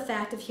 except for the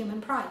fact of human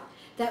pride.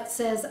 That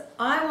says,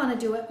 I want to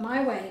do it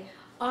my way.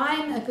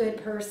 I'm a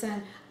good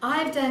person.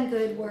 I've done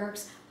good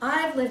works.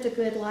 I've lived a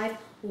good life.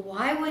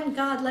 Why wouldn't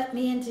God let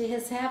me into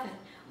his heaven?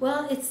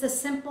 Well, it's the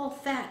simple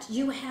fact.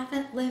 You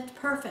haven't lived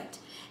perfect.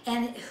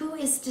 And who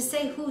is to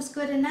say who's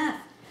good enough?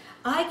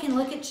 I can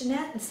look at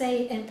Jeanette and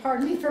say, and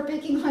pardon me for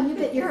picking on you,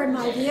 but you're in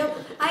my view.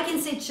 I can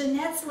say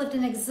Jeanette's lived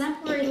an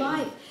exemplary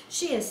life.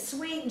 She is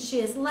sweet and she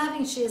is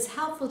loving. She is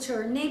helpful to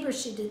her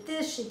neighbors. She did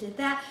this, she did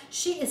that.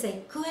 She is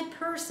a good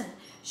person.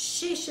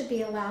 She should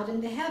be allowed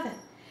into heaven.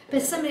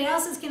 But somebody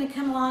else is going to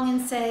come along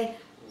and say,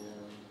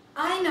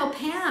 I know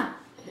Pam.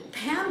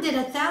 Pam did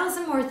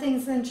 1,000 more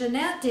things than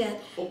Jeanette did.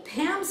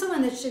 Pam's the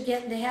one that should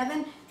get into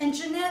heaven, and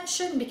Jeanette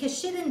shouldn't because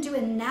she didn't do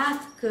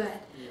enough good.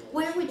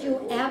 Where would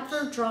you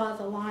ever draw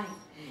the line?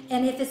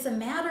 And if it's a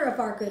matter of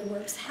our good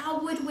works,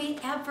 how would we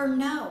ever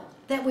know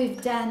that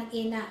we've done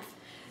enough?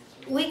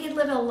 We could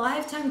live a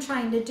lifetime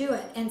trying to do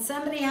it, and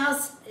somebody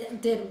else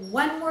did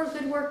one more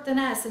good work than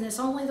us, and it's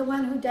only the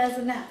one who does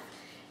enough.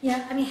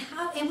 Yeah, I mean,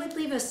 how it would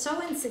leave us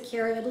so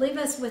insecure. It would leave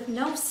us with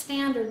no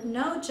standard,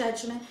 no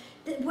judgment.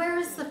 Where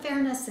is the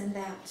fairness in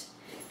that?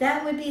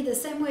 That would be the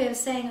same way of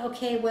saying,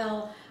 okay,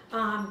 well,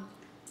 and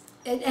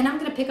I'm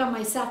going to pick on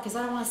myself because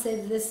I don't want to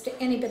say this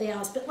to anybody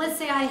else, but let's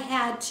say I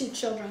had 2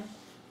 children,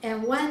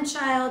 and one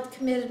child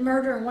committed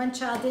murder and one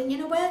child didn't. You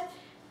know what?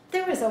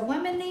 There was a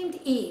woman named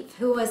Eve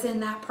who was in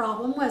that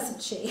problem,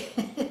 wasn't she?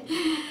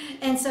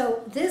 And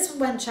so this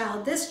one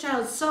child, this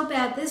child's so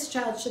bad, this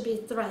child should be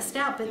thrust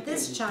out, but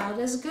this child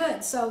is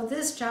good, so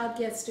this child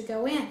gets to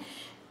go in.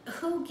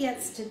 Who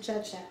gets to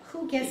judge that?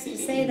 Who gets to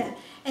say that?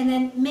 And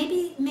then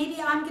maybe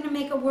I'm going to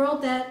make a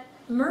world that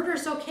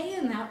murder's okay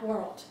in that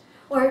world.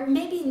 Or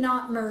maybe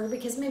not murder,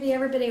 because maybe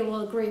everybody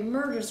will agree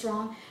murder's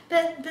wrong.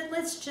 But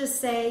let's just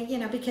say, you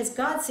know, because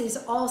God sees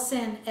all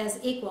sin as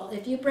equal.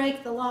 If you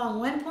break the law on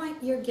one point,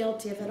 you're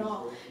guilty of it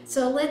all.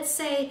 So let's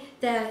say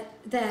that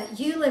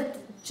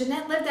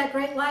Jeanette lived that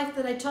great life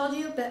that I told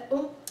you, but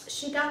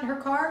she got in her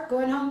car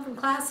going home from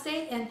class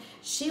day and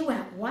she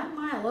went 1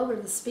 mile over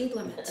the speed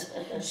limit.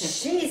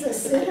 She's a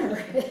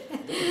sinner.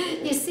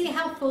 You see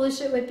how foolish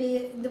it would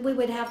be? We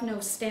would have no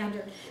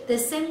standard. The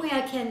same way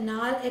I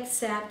cannot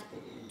accept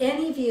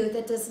any view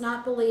that does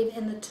not believe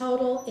in the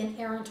total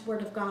inerrant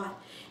Word of God.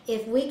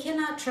 If we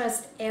cannot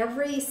trust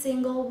every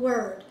single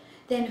word,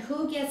 then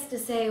who gets to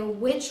say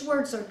which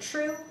words are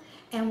true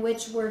and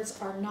which words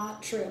are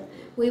not true?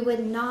 We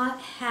would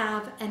not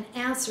have an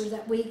answer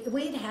that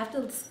we'd have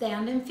to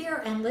stand in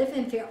fear and live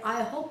in fear.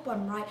 I hope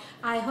I'm right.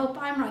 I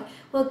hope I'm right.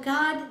 Well,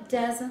 God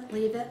doesn't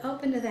leave it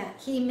open to that.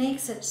 He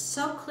makes it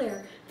so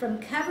clear. From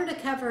cover to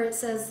cover, it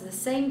says the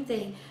same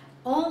thing.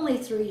 Only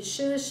through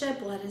Yeshua's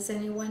shed blood is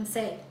anyone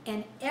saved.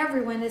 And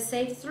everyone is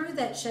saved through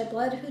that shed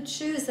blood who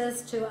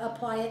chooses to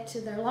apply it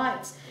to their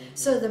lives.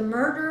 So the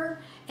murderer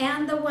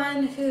and the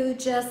one who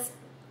just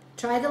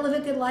tried to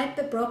live a good life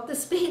but broke the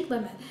speed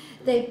limit,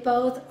 they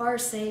both are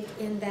saved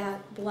in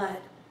that blood.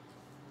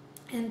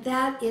 And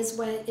that is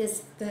what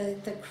is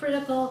the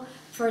critical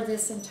for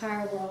this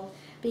entire world.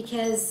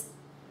 Because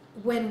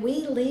when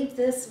we leave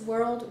this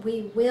world,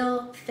 we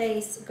will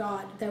face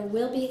God. There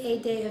will be a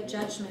day of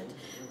judgment.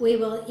 We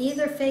will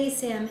either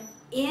face Him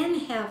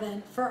in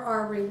heaven for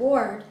our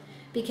reward,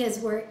 because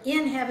we're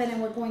in heaven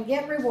and we're going to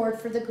get reward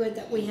for the good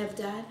that we have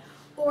done,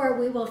 or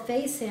we will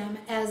face Him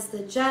as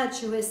the judge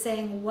who is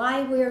saying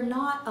why we're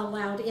not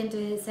allowed into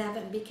His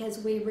heaven, because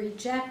we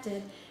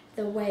rejected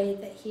the way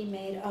that He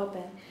made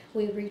open.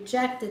 We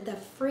rejected the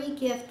free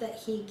gift that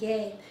He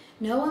gave.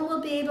 No one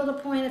will be able to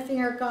point a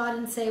finger at God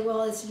and say,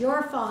 well, it's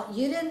your fault.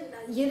 You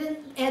didn't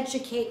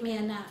educate me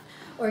enough,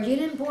 or you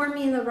didn't born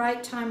me in the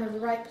right time or the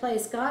right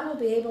place. God will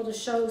be able to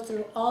show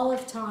through all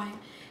of time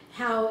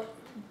how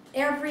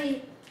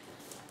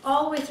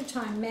all the way through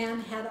time,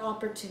 man had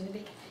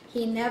opportunity.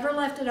 He never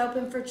left it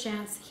open for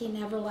chance. He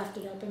never left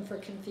it open for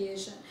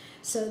confusion.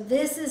 So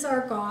this is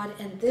our God,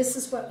 and this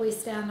is what we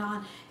stand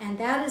on, and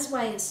that is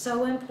why it's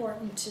so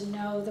important to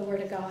know the Word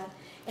of God.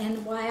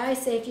 And why I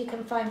say if you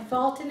can find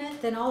fault in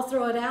it, then I'll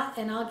throw it out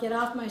and I'll get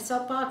off my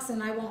soapbox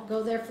and I won't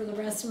go there for the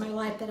rest of my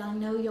life, but I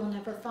know you'll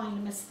never find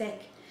a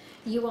mistake.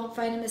 You won't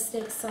find a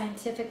mistake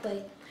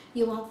scientifically.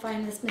 You won't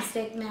find this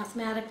mistake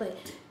mathematically.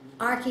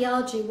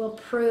 Archaeology will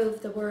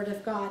prove the Word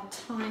of God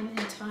time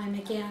and time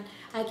again.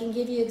 I can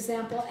give you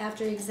example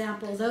after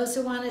example. Those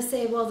who want to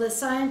say, well, the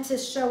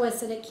scientists show us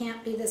that it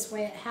can't be this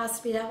way, it has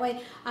to be that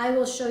way, I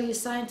will show you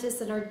scientists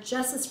that are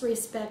just as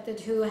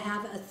respected, who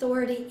have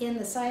authority in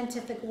the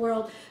scientific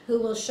world, who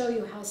will show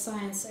you how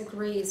science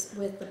agrees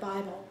with the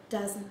Bible,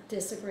 doesn't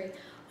disagree.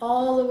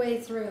 All the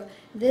way through.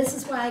 This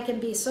is why I can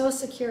be so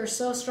secure,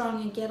 so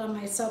strong, and get on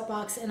my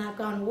soapbox, and I've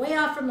gone way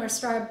off from our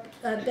Star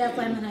of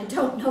Bethlehem, and I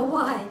don't know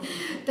why.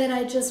 But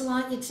I just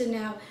want you to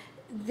know,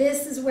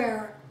 this is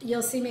where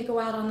you'll see me go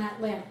out on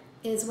that limb,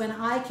 is when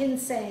I can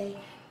say,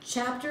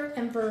 chapter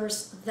and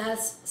verse,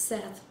 thus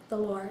saith the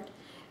Lord.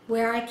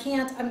 Where I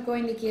can't, I'm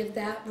going to give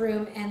that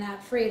room and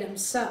that freedom.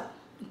 So,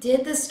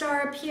 did the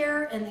star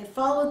appear, and they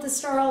followed the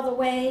star all the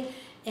way,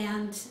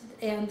 and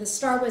the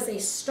star was a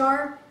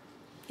star?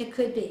 It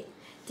could be.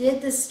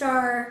 Did the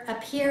star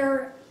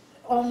appear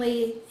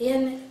only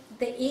in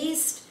the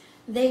east?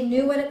 They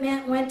knew what it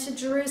meant, went to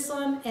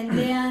Jerusalem, and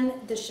then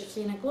the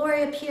Shekinah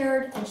glory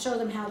appeared and showed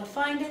them how to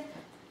find it.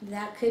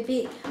 That could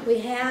be. We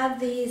have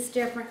these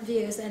different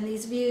views, and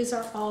these views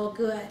are all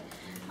good.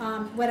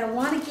 What I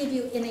want to give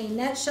you in a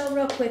nutshell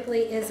real quickly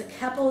is a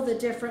couple of the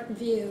different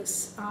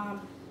views. I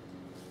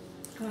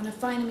want to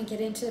find them and get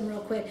into them real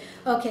quick.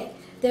 Okay,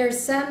 there's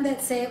some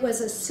that say it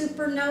was a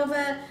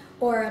supernova,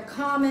 or a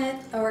comet,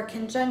 or a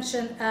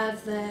conjunction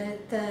of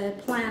the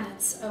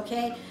planets,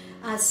 okay?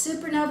 A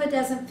supernova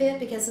doesn't fit,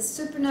 because a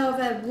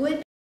supernova would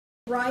be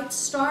a bright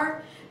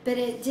star, but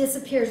it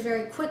disappears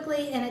very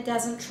quickly and it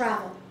doesn't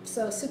travel.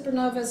 So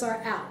supernovas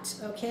are out,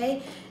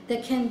 okay?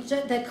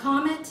 The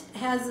comet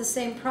has the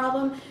same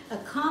problem. A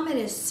comet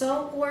is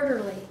so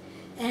orderly.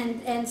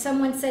 And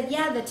someone said,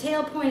 yeah, the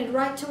tail pointed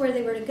right to where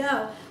they were to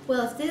go.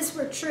 Well, if this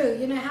were true,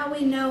 you know how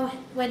we know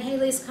when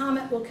Halley's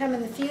Comet will come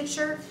in the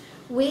future?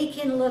 We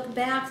can look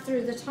back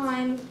through the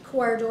time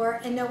corridor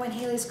and know when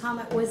Halley's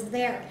Comet was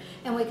there.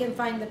 And we can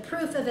find the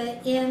proof of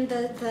it in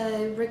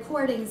the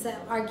recordings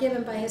that are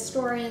given by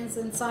historians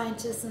and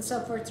scientists and so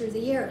forth through the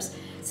years.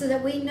 So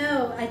that we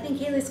know, I think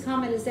Halley's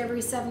Comet is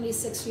every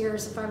 76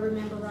 years, if I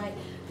remember right.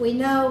 We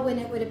know when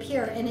it would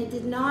appear, and it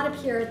did not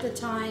appear at the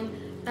time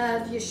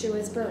of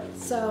Yeshua's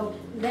birth. So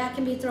that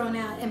can be thrown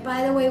out. And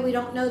by the way, we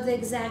don't know the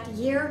exact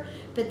year,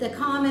 but the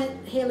comet,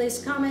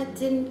 Halley's Comet,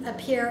 didn't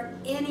appear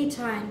any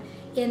time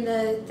in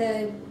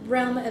the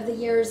realm of the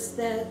years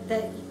that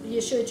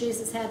Yeshua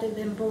Jesus had to have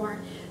been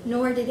born,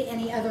 nor did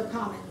any other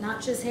comet,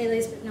 not just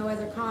Halley's, but no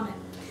other comet.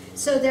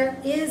 So there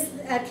is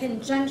a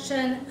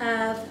conjunction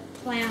of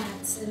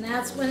planets, and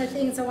that's one of the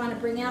things I want to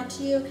bring out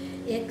to you.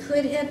 It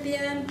could have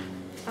been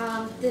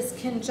this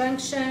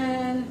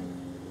conjunction.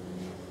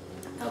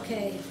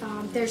 Okay,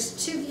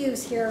 there's two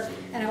views here,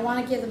 and I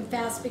want to give them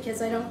fast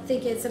because I don't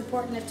think it's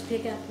important enough to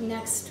pick up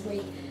next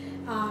week.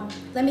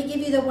 Let me give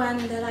you the one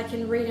that I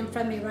can read in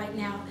front of me right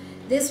now.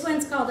 This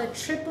one's called a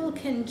triple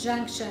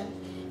conjunction.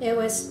 It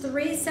was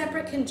 3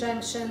 separate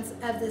conjunctions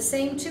of the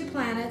same 2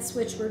 planets,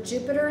 which were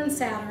Jupiter and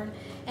Saturn,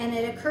 and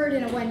it occurred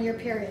in a 1-year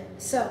period.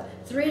 So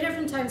 3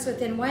 different times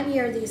within 1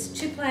 year, these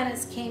 2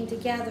 planets came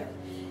together.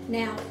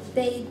 Now,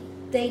 they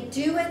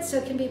do it so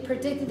it can be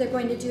predicted they're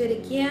going to do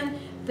it again,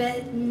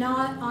 but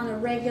not on a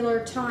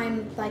regular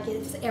time, like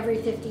it's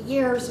every 50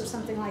 years or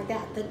something like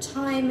that. The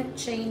time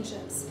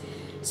changes.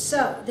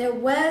 So there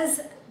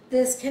was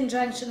this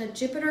conjunction of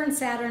Jupiter and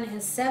Saturn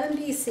in 7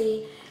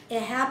 BC.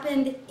 It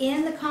happened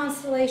in the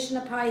constellation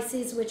of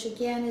Pisces, which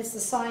again is the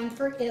sign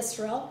for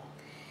Israel.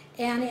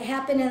 And it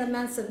happened in the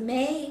months of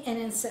May and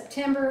in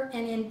September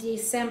and in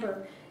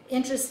December.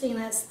 Interesting,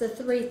 that's the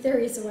 3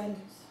 theories of when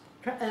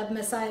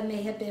Messiah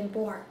may have been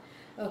born.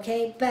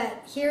 Okay,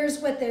 but here's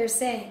what they're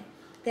saying,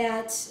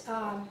 that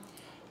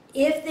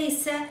if they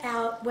set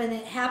out when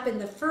it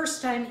happened the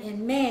first time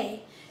in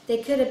May, they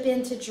could have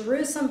been to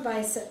Jerusalem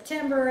by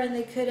September, and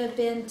they could have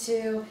been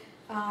to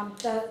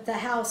the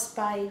house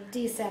by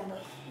December.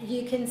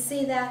 You can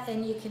see that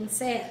and you can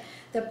say it.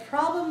 The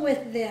problem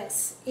with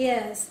this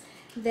is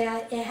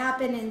that it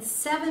happened in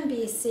 7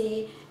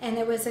 BC, and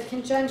there was a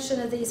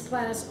conjunction of these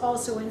planets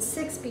also in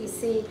 6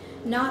 BC,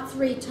 not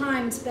 3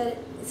 times, but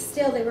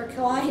still they were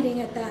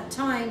colliding at that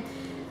time.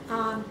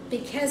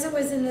 Because it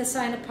was in the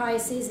sign of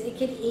Pisces, it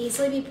could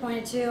easily be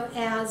pointed to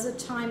as a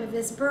time of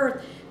his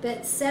birth,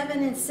 but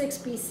 7 and 6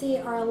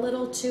 BC are a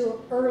little too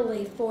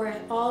early for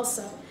it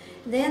also.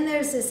 Then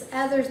there's this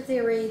other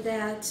theory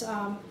that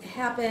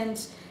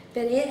happened,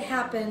 but it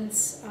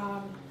happens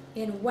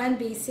in 1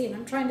 BC, and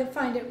I'm trying to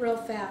find it real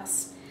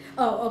fast.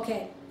 Oh,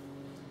 okay.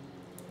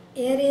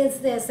 It is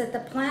this, that the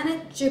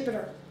planet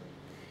Jupiter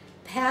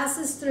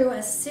passes through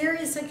a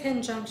series of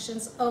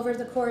conjunctions over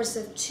the course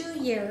of 2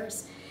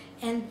 years,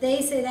 and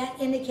they say that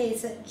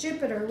indicates that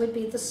Jupiter would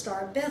be the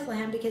star of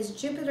Bethlehem, because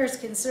Jupiter is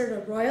considered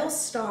a royal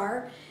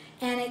star,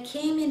 and it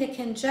came into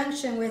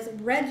conjunction with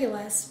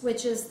Regulus,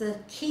 which is the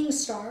king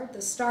star,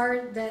 the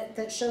star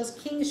that shows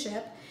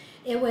kingship.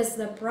 It was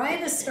the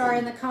brightest star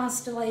in the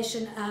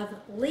constellation of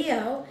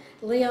Leo,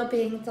 Leo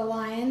being the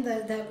lion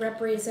that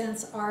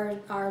represents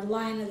our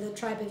lion of the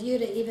tribe of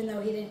Judah, even though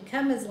he didn't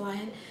come as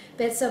lion.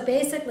 But so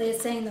basically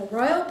it's saying the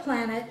royal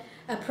planet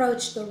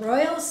approached the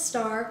royal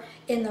star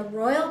in the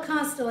royal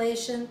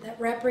constellation that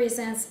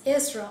represents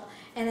Israel.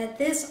 And that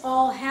this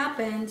all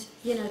happened,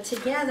 you know,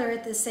 together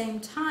at the same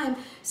time.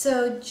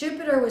 So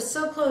Jupiter was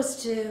so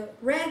close to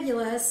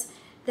Regulus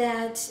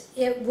that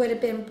it would have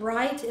been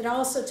bright. It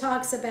also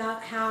talks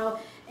about how,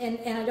 and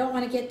I don't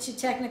want to get too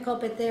technical,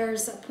 but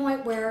there's a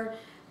point where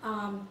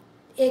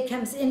it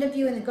comes into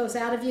view and it goes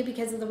out of view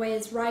because of the way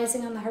it's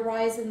rising on the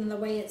horizon and the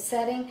way it's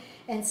setting.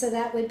 And so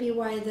that would be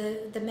why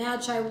the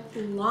Magi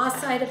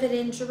lost sight of it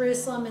in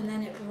Jerusalem, and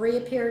then it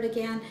reappeared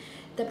again.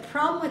 The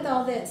problem with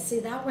all this, see,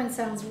 that one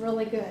sounds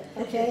really good,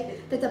 okay?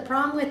 But the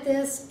problem with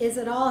this is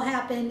it all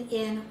happened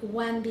in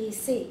 1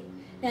 BC.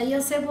 Now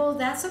you'll say, well,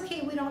 that's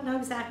okay, we don't know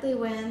exactly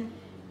when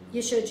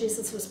Yeshua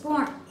Jesus was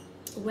born.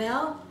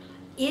 Well,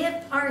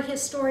 if our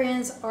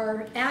historians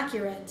are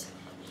accurate,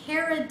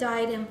 Herod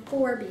died in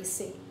 4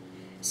 BC.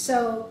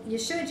 So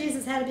Yeshua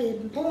Jesus had to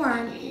be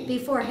born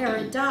before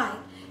Herod died.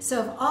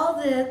 So of all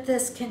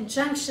this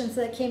conjunctions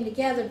that came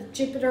together,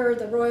 Jupiter,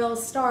 the royal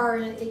star,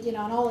 and, you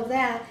know, and all of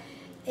that,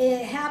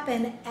 it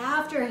happened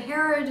after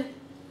Herod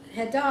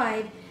had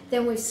died,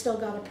 then we've still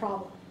got a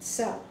problem.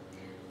 So,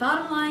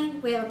 bottom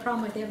line, we have a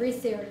problem with every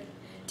theory.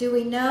 Do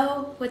we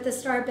know what the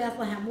Star of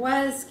Bethlehem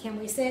was? Can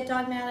we say it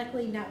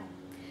dogmatically? No.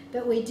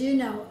 But we do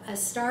know a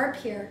star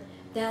appeared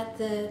that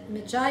the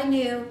Magi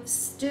knew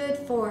stood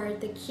for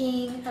the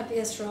King of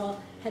Israel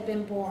had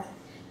been born.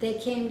 They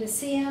came to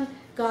see him.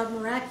 God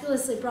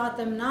miraculously brought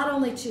them not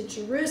only to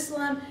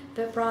Jerusalem,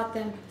 but brought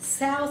them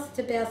south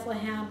to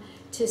Bethlehem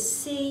to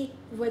see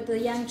with the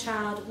young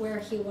child where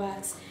he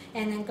was.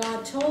 And then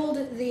God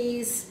told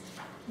these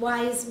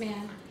wise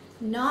men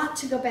not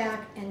to go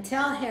back and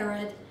tell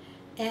Herod,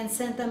 and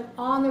sent them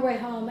on their way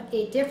home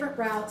a different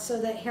route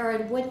so that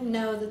Herod wouldn't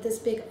know that this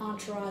big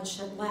entourage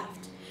had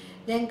left.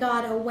 Then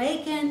God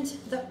awakened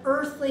the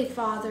earthly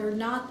father,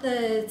 not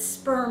the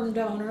sperm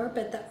donor,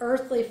 but the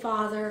earthly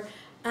father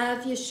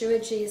of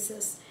Yeshua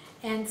Jesus,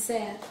 and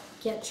said,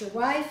 get your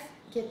wife,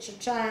 get your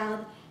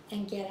child,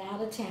 and get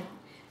out of town,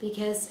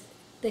 because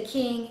the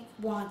king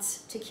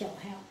wants to kill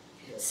him.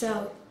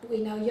 So we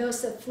know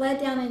Joseph fled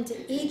down into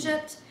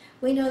Egypt.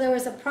 We know there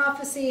was a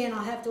prophecy, and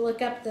I'll have to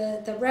look up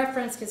the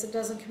reference because it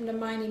doesn't come to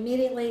mind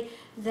immediately,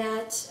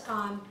 that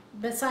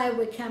Messiah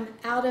would come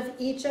out of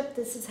Egypt.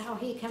 This is how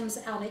he comes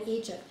out of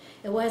Egypt.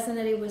 It wasn't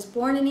that he was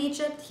born in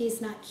Egypt. He's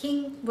not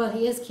king. Well,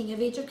 he is king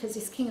of Egypt because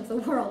he's king of the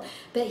world,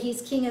 but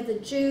he's king of the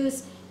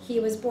Jews.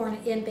 He was born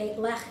in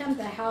Bethlehem,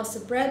 the house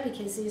of bread,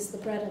 because he's the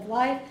bread of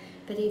life.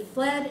 But he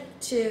fled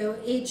to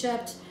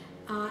Egypt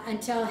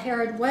until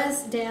Herod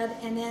was dead,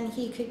 and then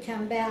he could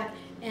come back,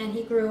 and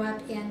he grew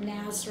up in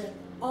Nazareth,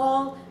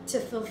 all to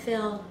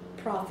fulfill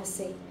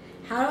prophecy.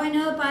 How do I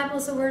know the Bible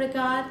is the Word of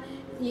God?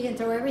 You can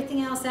throw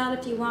everything else out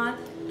if you want.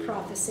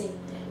 Prophecy.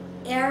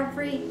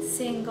 Every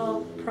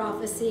single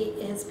prophecy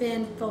has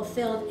been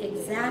fulfilled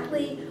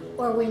exactly,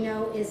 or we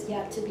know is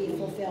yet to be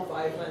fulfilled.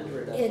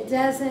 500. It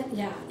doesn't,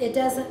 yeah, it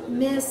doesn't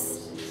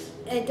miss,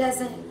 it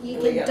doesn't, you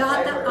We can got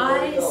dot the 500 more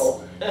to I's,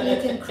 go.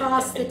 You can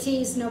cross the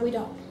T's. No, we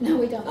don't. No,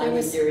 we don't. I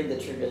mean, during the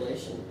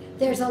tribulation,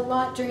 There's a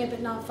lot during it,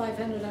 but not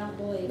 500, I don't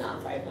believe.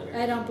 not 500.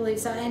 I don't believe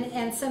so.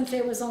 And some say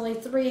it was only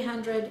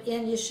 300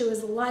 in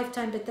Yeshua's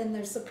lifetime, but then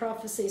there's the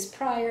prophecies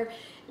prior.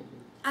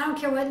 I don't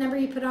care what number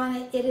you put on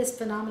it, it is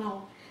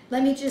phenomenal.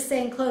 Let me just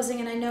say in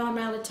closing, and I know I'm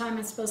out of time,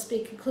 I'm supposed to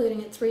be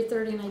concluding at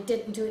 3:30, and I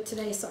didn't do it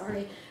today,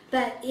 sorry.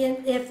 But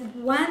if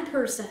one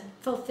person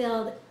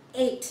fulfilled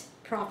 8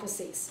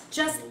 prophecies,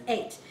 just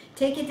 8,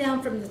 take it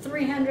down from the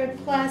 300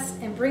 plus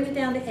and bring it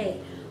down to 8.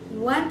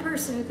 One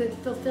person who could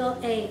fulfill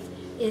 8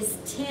 is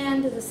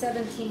 10 to the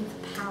 17th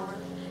power.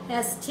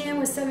 That's 10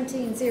 with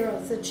 17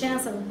 zeros. The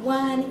chance of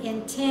 1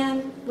 in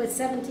 10 with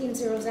 17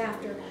 zeros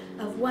after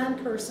of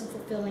one person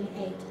fulfilling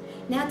 8.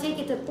 Now take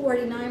it to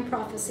 49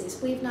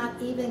 prophecies. We've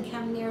not even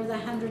come near the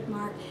 100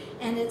 mark.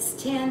 And it's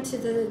 10 to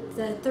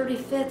the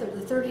 35th or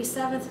the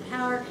 37th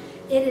power.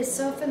 It is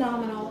so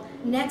phenomenal.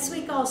 Next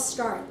week I'll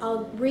start.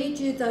 I'll read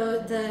you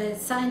the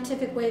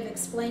scientific way of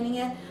explaining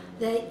it.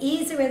 The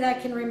easy way that I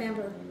can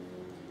remember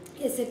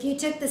is if you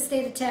took the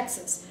state of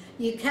Texas,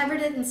 you covered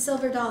it in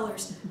silver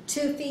dollars,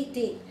 2 feet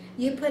deep.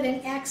 You put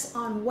an X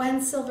on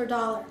one silver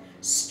dollar,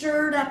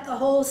 stirred up the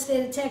whole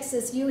state of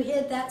Texas. You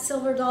hid that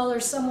silver dollar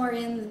somewhere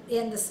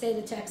in the state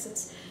of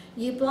Texas.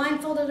 You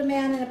blindfolded a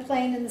man in a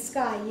plane in the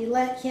sky. You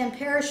let him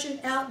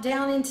parachute out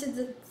down into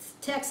the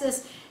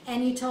Texas,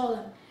 and you told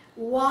him,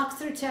 walk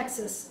through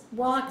Texas.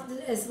 Walk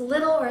as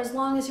little or as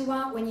long as you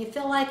want. When you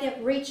feel like it,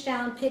 reach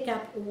down, pick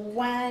up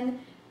one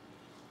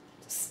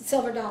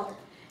silver dollar.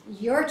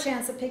 Your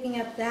chance of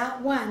picking up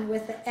that one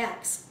with the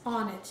X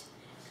on it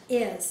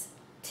is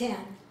 10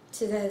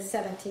 to the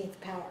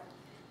 17th power.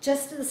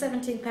 Just to the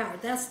 17th power.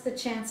 That's the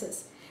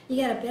chances.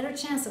 You got a better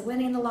chance of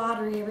winning the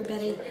lottery,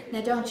 everybody.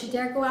 Now, don't you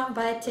dare go out and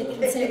buy a ticket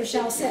and say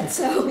Rochelle said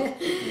so.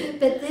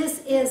 But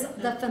this is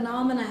the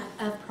phenomena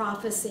of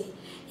prophecy.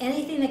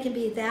 Anything that can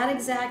be that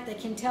exact, that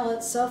can tell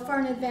it so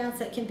far in advance,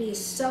 that can be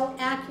so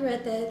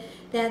accurate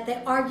that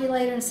they argue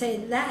later and say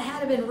that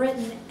had been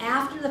written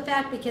after the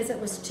fact because it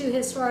was too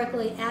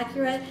historically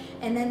accurate,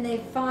 and then they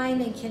find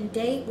and can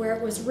date where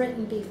it was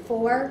written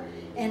before,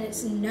 and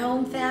it's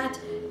known fact,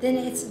 then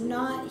it's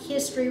not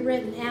history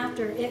written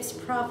after, it's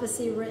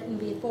prophecy written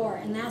before.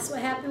 And that's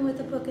what happened with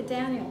the book of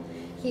Daniel.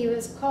 He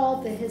was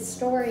called the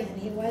historian.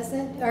 He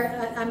wasn't,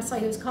 or I'm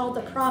sorry, he was called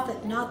the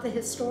prophet, not the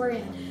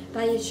historian,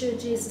 by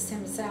Yeshua Jesus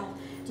himself.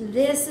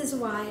 This is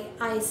why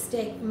I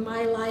stake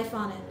my life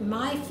on it,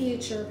 my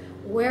future,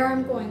 where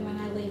I'm going when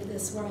I leave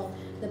this world.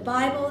 The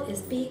Bible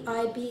is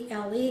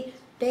B-I-B-L-E,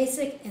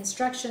 basic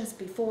instructions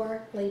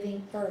before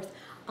leaving earth.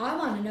 I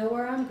want to know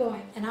where I'm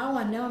going, and I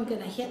want to know I'm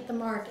going to hit the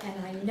mark,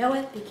 and I know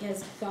it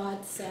because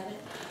God said it.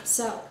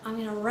 So I'm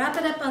going to wrap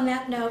it up on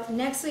that note.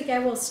 Next week I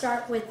will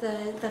start with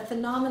the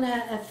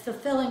phenomena of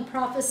fulfilling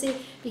prophecy,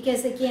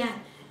 because again,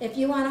 if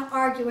you want to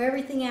argue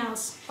everything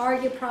else,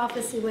 argue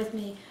prophecy with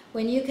me.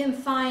 When you can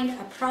find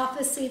a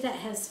prophecy that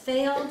has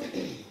failed,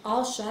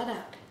 I'll shut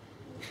up.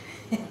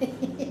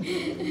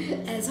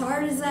 As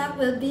hard as that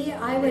would be,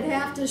 I would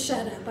have to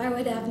shut up. I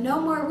would have no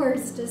more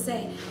words to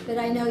say. But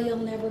I know you'll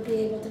never be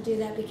able to do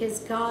that because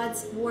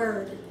God's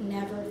word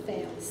never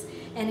fails.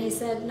 And he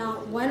said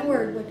not one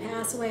word would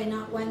pass away,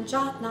 not one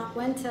jot, not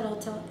one tittle,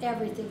 till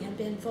everything had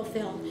been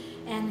fulfilled.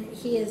 And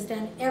he has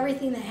done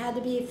everything that had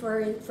to be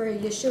for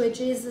Yeshua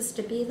Jesus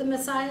to be the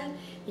Messiah.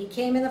 He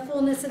came in the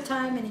fullness of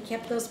time, and he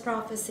kept those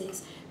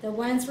prophecies. The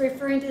ones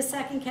referring to his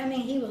second coming,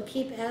 he will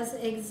keep as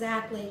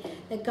exactly.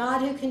 The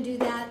God who can do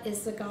that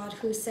is the God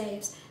who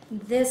saves.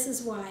 This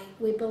is why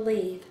we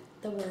believe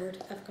the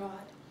word of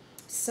God.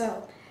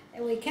 So,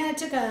 we kind of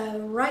took a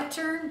right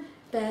turn,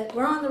 but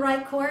we're on the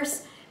right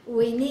course.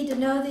 We need to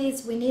know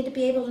these. We need to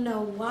be able to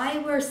know why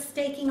we're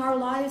staking our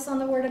lives on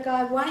the word of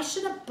God. Why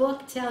should a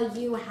book tell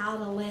you how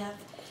to live?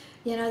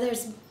 You know,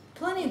 there's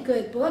plenty of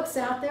good books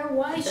out there.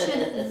 Why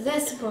should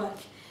this book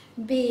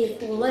be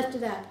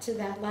lifted up to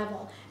that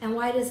level? And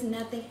why does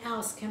nothing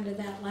else come to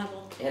that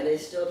level? And they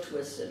still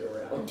twist it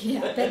around.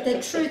 Yeah, but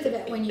the truth of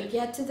it, when you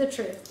get to the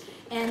truth.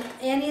 And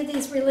any of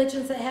these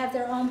religions that have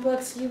their own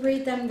books, you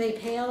read them, they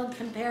pale in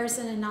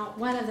comparison, and not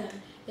one of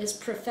them is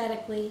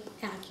prophetically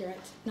accurate.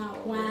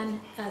 Not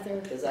one other.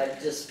 Because I'm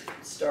just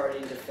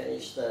starting to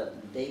finish the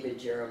David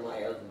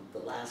Jeremiah, the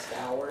last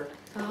hour.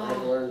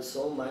 I've learned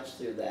so much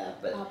through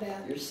that, but I'll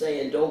bet. you're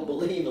saying don't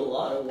believe a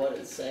lot of what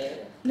it's saying.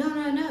 No.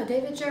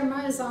 David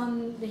Jeremiah's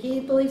he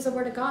believes the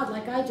Word of God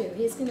like I do.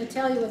 He's going to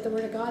tell you what the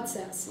Word of God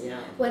says. Yeah.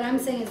 What I'm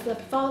saying is the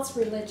false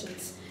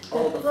religions. The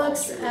Oh, the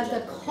books false of religion,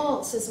 the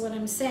cults is what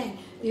I'm saying.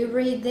 You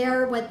read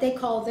what they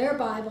call their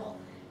Bible.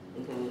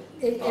 Mm-hmm.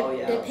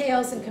 It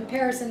pales in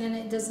comparison, and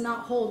it does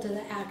not hold to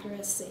the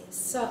accuracy.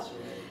 So,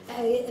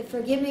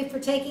 forgive me for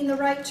taking the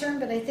right turn,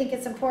 but I think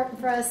it's important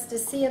for us to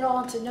see it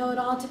all, to know it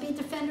all, to be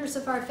defenders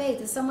of our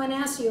faith. If someone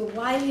asks you,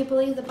 why do you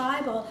believe the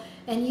Bible?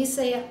 And you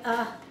say,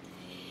 I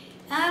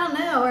don't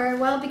know, or,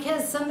 well,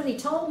 because somebody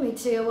told me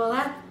to.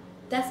 Well,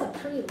 that's a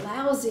pretty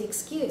lousy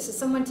excuse. If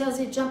someone tells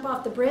you to jump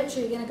off the bridge,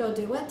 are you going to go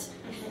do it?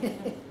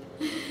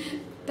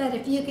 But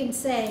if you can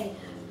say,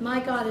 My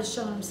God has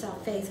shown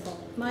himself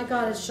faithful. My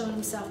God has shown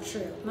himself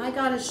true. My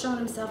God has shown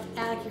himself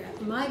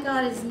accurate. My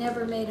God has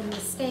never made a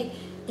mistake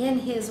in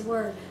his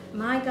word.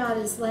 My God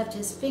has left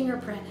his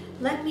fingerprint.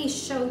 Let me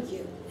show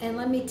you, and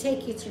let me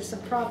take you through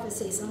some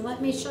prophecies, and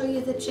let me show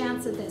you the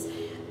chance of this.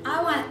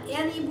 I want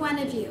any one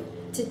of you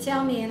to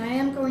tell me, and I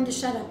am going to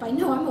shut up. I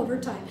know I'm over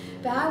time,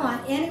 but I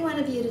want any one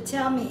of you to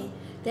tell me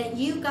that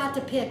you got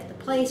to pick the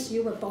place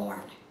you were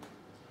born.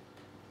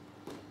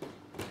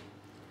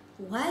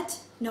 What?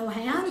 No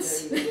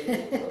hands? What was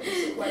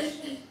the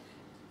question?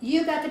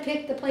 You got to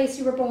pick the place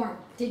you were born.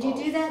 Did you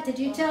do that? Did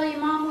you tell your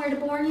mom where to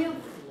born you?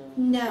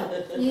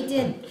 No, you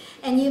didn't.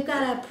 And you've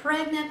got a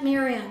pregnant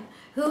Miriam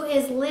who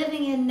is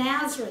living in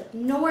Nazareth,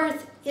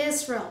 North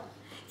Israel.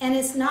 And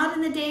it's not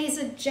in the days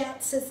of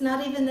jets. It's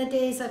not even the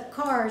days of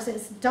cars.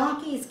 It's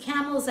donkeys,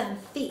 camels, and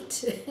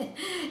feet.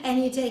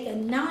 And you take a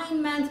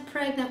 9-month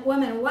pregnant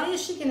woman. Why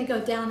is she going to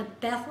go down to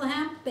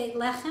Bethlehem?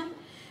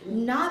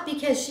 Not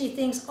because she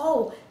thinks,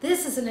 oh,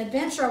 this is an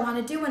adventure I want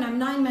to do when I'm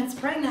 9 months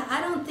pregnant.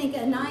 I don't think a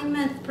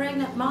 9-month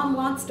pregnant mom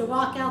wants to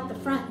walk out the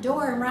front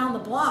door and around the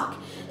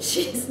block.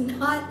 She's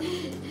not.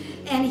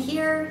 And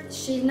here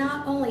she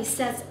not only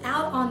sets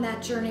out on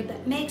that journey,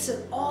 but makes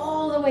it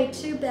all the way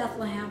to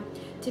Bethlehem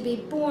to be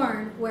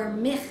born where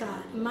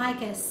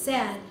Micah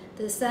said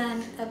the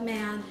Son of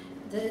Man,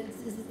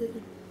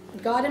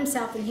 God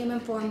himself in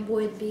human form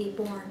would be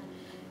born.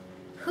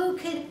 Who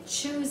could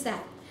choose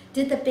that?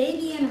 Did the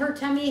baby in her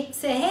tummy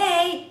say,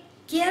 hey,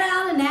 get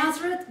out of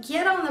Nazareth,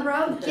 get on the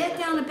road, get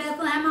down to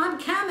Bethlehem, I'm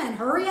coming,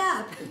 hurry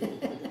up.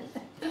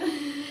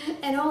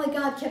 And only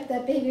God kept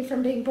that baby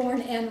from being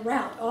born en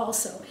route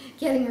also,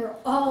 getting her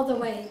all the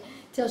way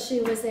till she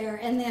was there.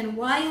 And then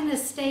why in a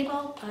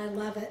stable? I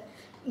love it,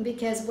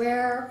 because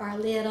where are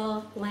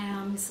little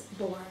lambs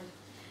born?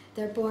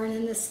 They're born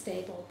in the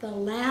stable, the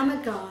Lamb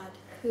of God,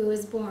 who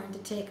is born to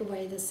take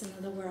away the sin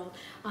of the world.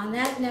 On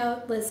that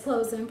note, let's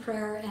close in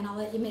prayer, and I'll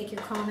let you make your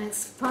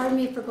comments. Pardon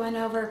me for going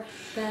over,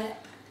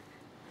 but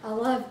I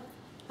love,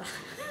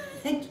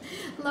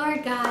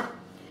 Lord God,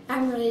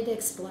 I'm ready to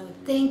explode.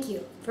 Thank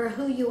you for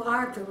who you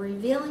are, for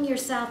revealing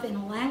yourself in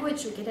a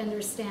language we could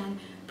understand,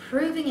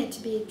 proving it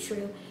to be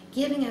true,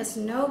 giving us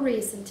no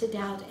reason to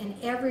doubt and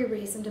every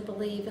reason to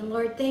believe. And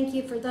Lord, thank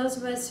you for those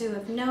of us who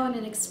have known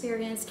and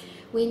experienced.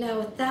 We know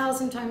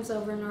 1,000 times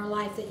over in our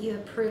life that you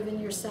have proven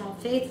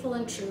yourself faithful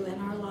and true in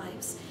our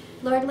lives.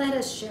 Lord, let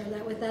us share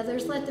that with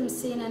others. Let them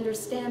see and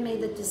understand. May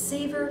the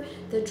deceiver,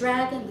 the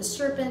dragon, the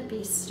serpent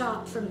be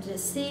stopped from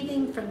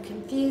deceiving, from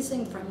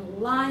confusing, from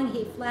lying.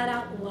 He flat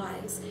out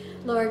lies.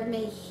 Lord,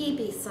 may he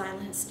be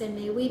silenced, and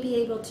may we be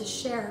able to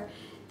share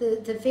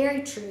the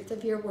very truth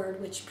of your word,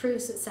 which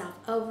proves itself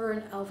over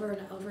and over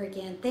and over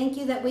again. Thank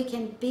you that we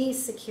can be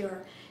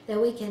secure,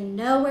 that we can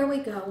know where we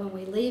go when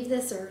we leave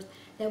this earth,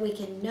 that we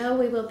can know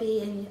we will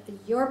be in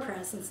your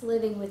presence,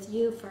 living with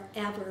you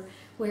forever,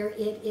 where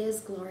it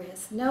is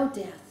glorious. No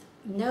death,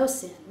 no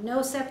sin,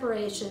 no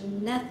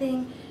separation,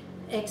 nothing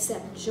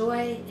except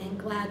joy and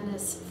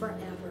gladness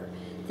forever.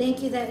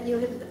 Thank you that you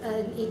have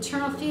an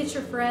eternal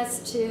future for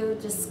us to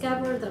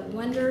discover the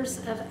wonders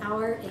of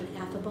our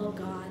ineffable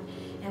God.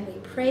 And we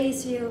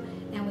praise you,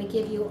 and we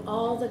give you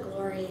all the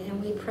glory,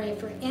 and we pray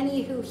for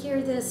any who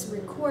hear this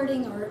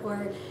recording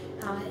or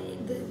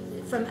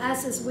from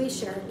us as we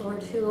share it,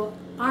 Lord, who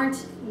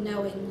aren't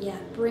knowing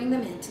yet. Bring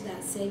them into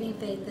that saving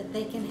faith that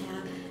they can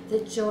have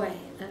the joy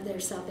of their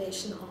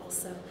salvation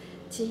also.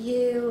 To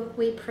you,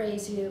 we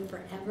praise you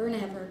forever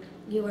and ever.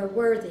 You are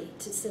worthy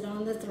to sit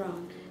on the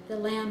throne, the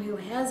Lamb who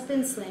has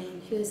been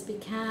slain, who has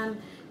become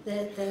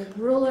the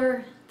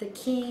ruler, the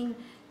King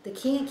of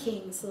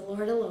Kings, the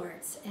Lord of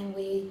Lords. And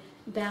we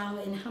bow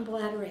in humble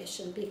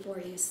adoration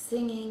before you,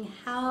 singing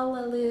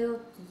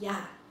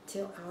hallelujah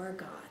to our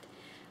God.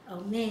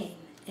 Amen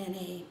and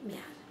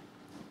amen.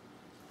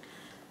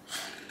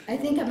 I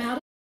think I'm out of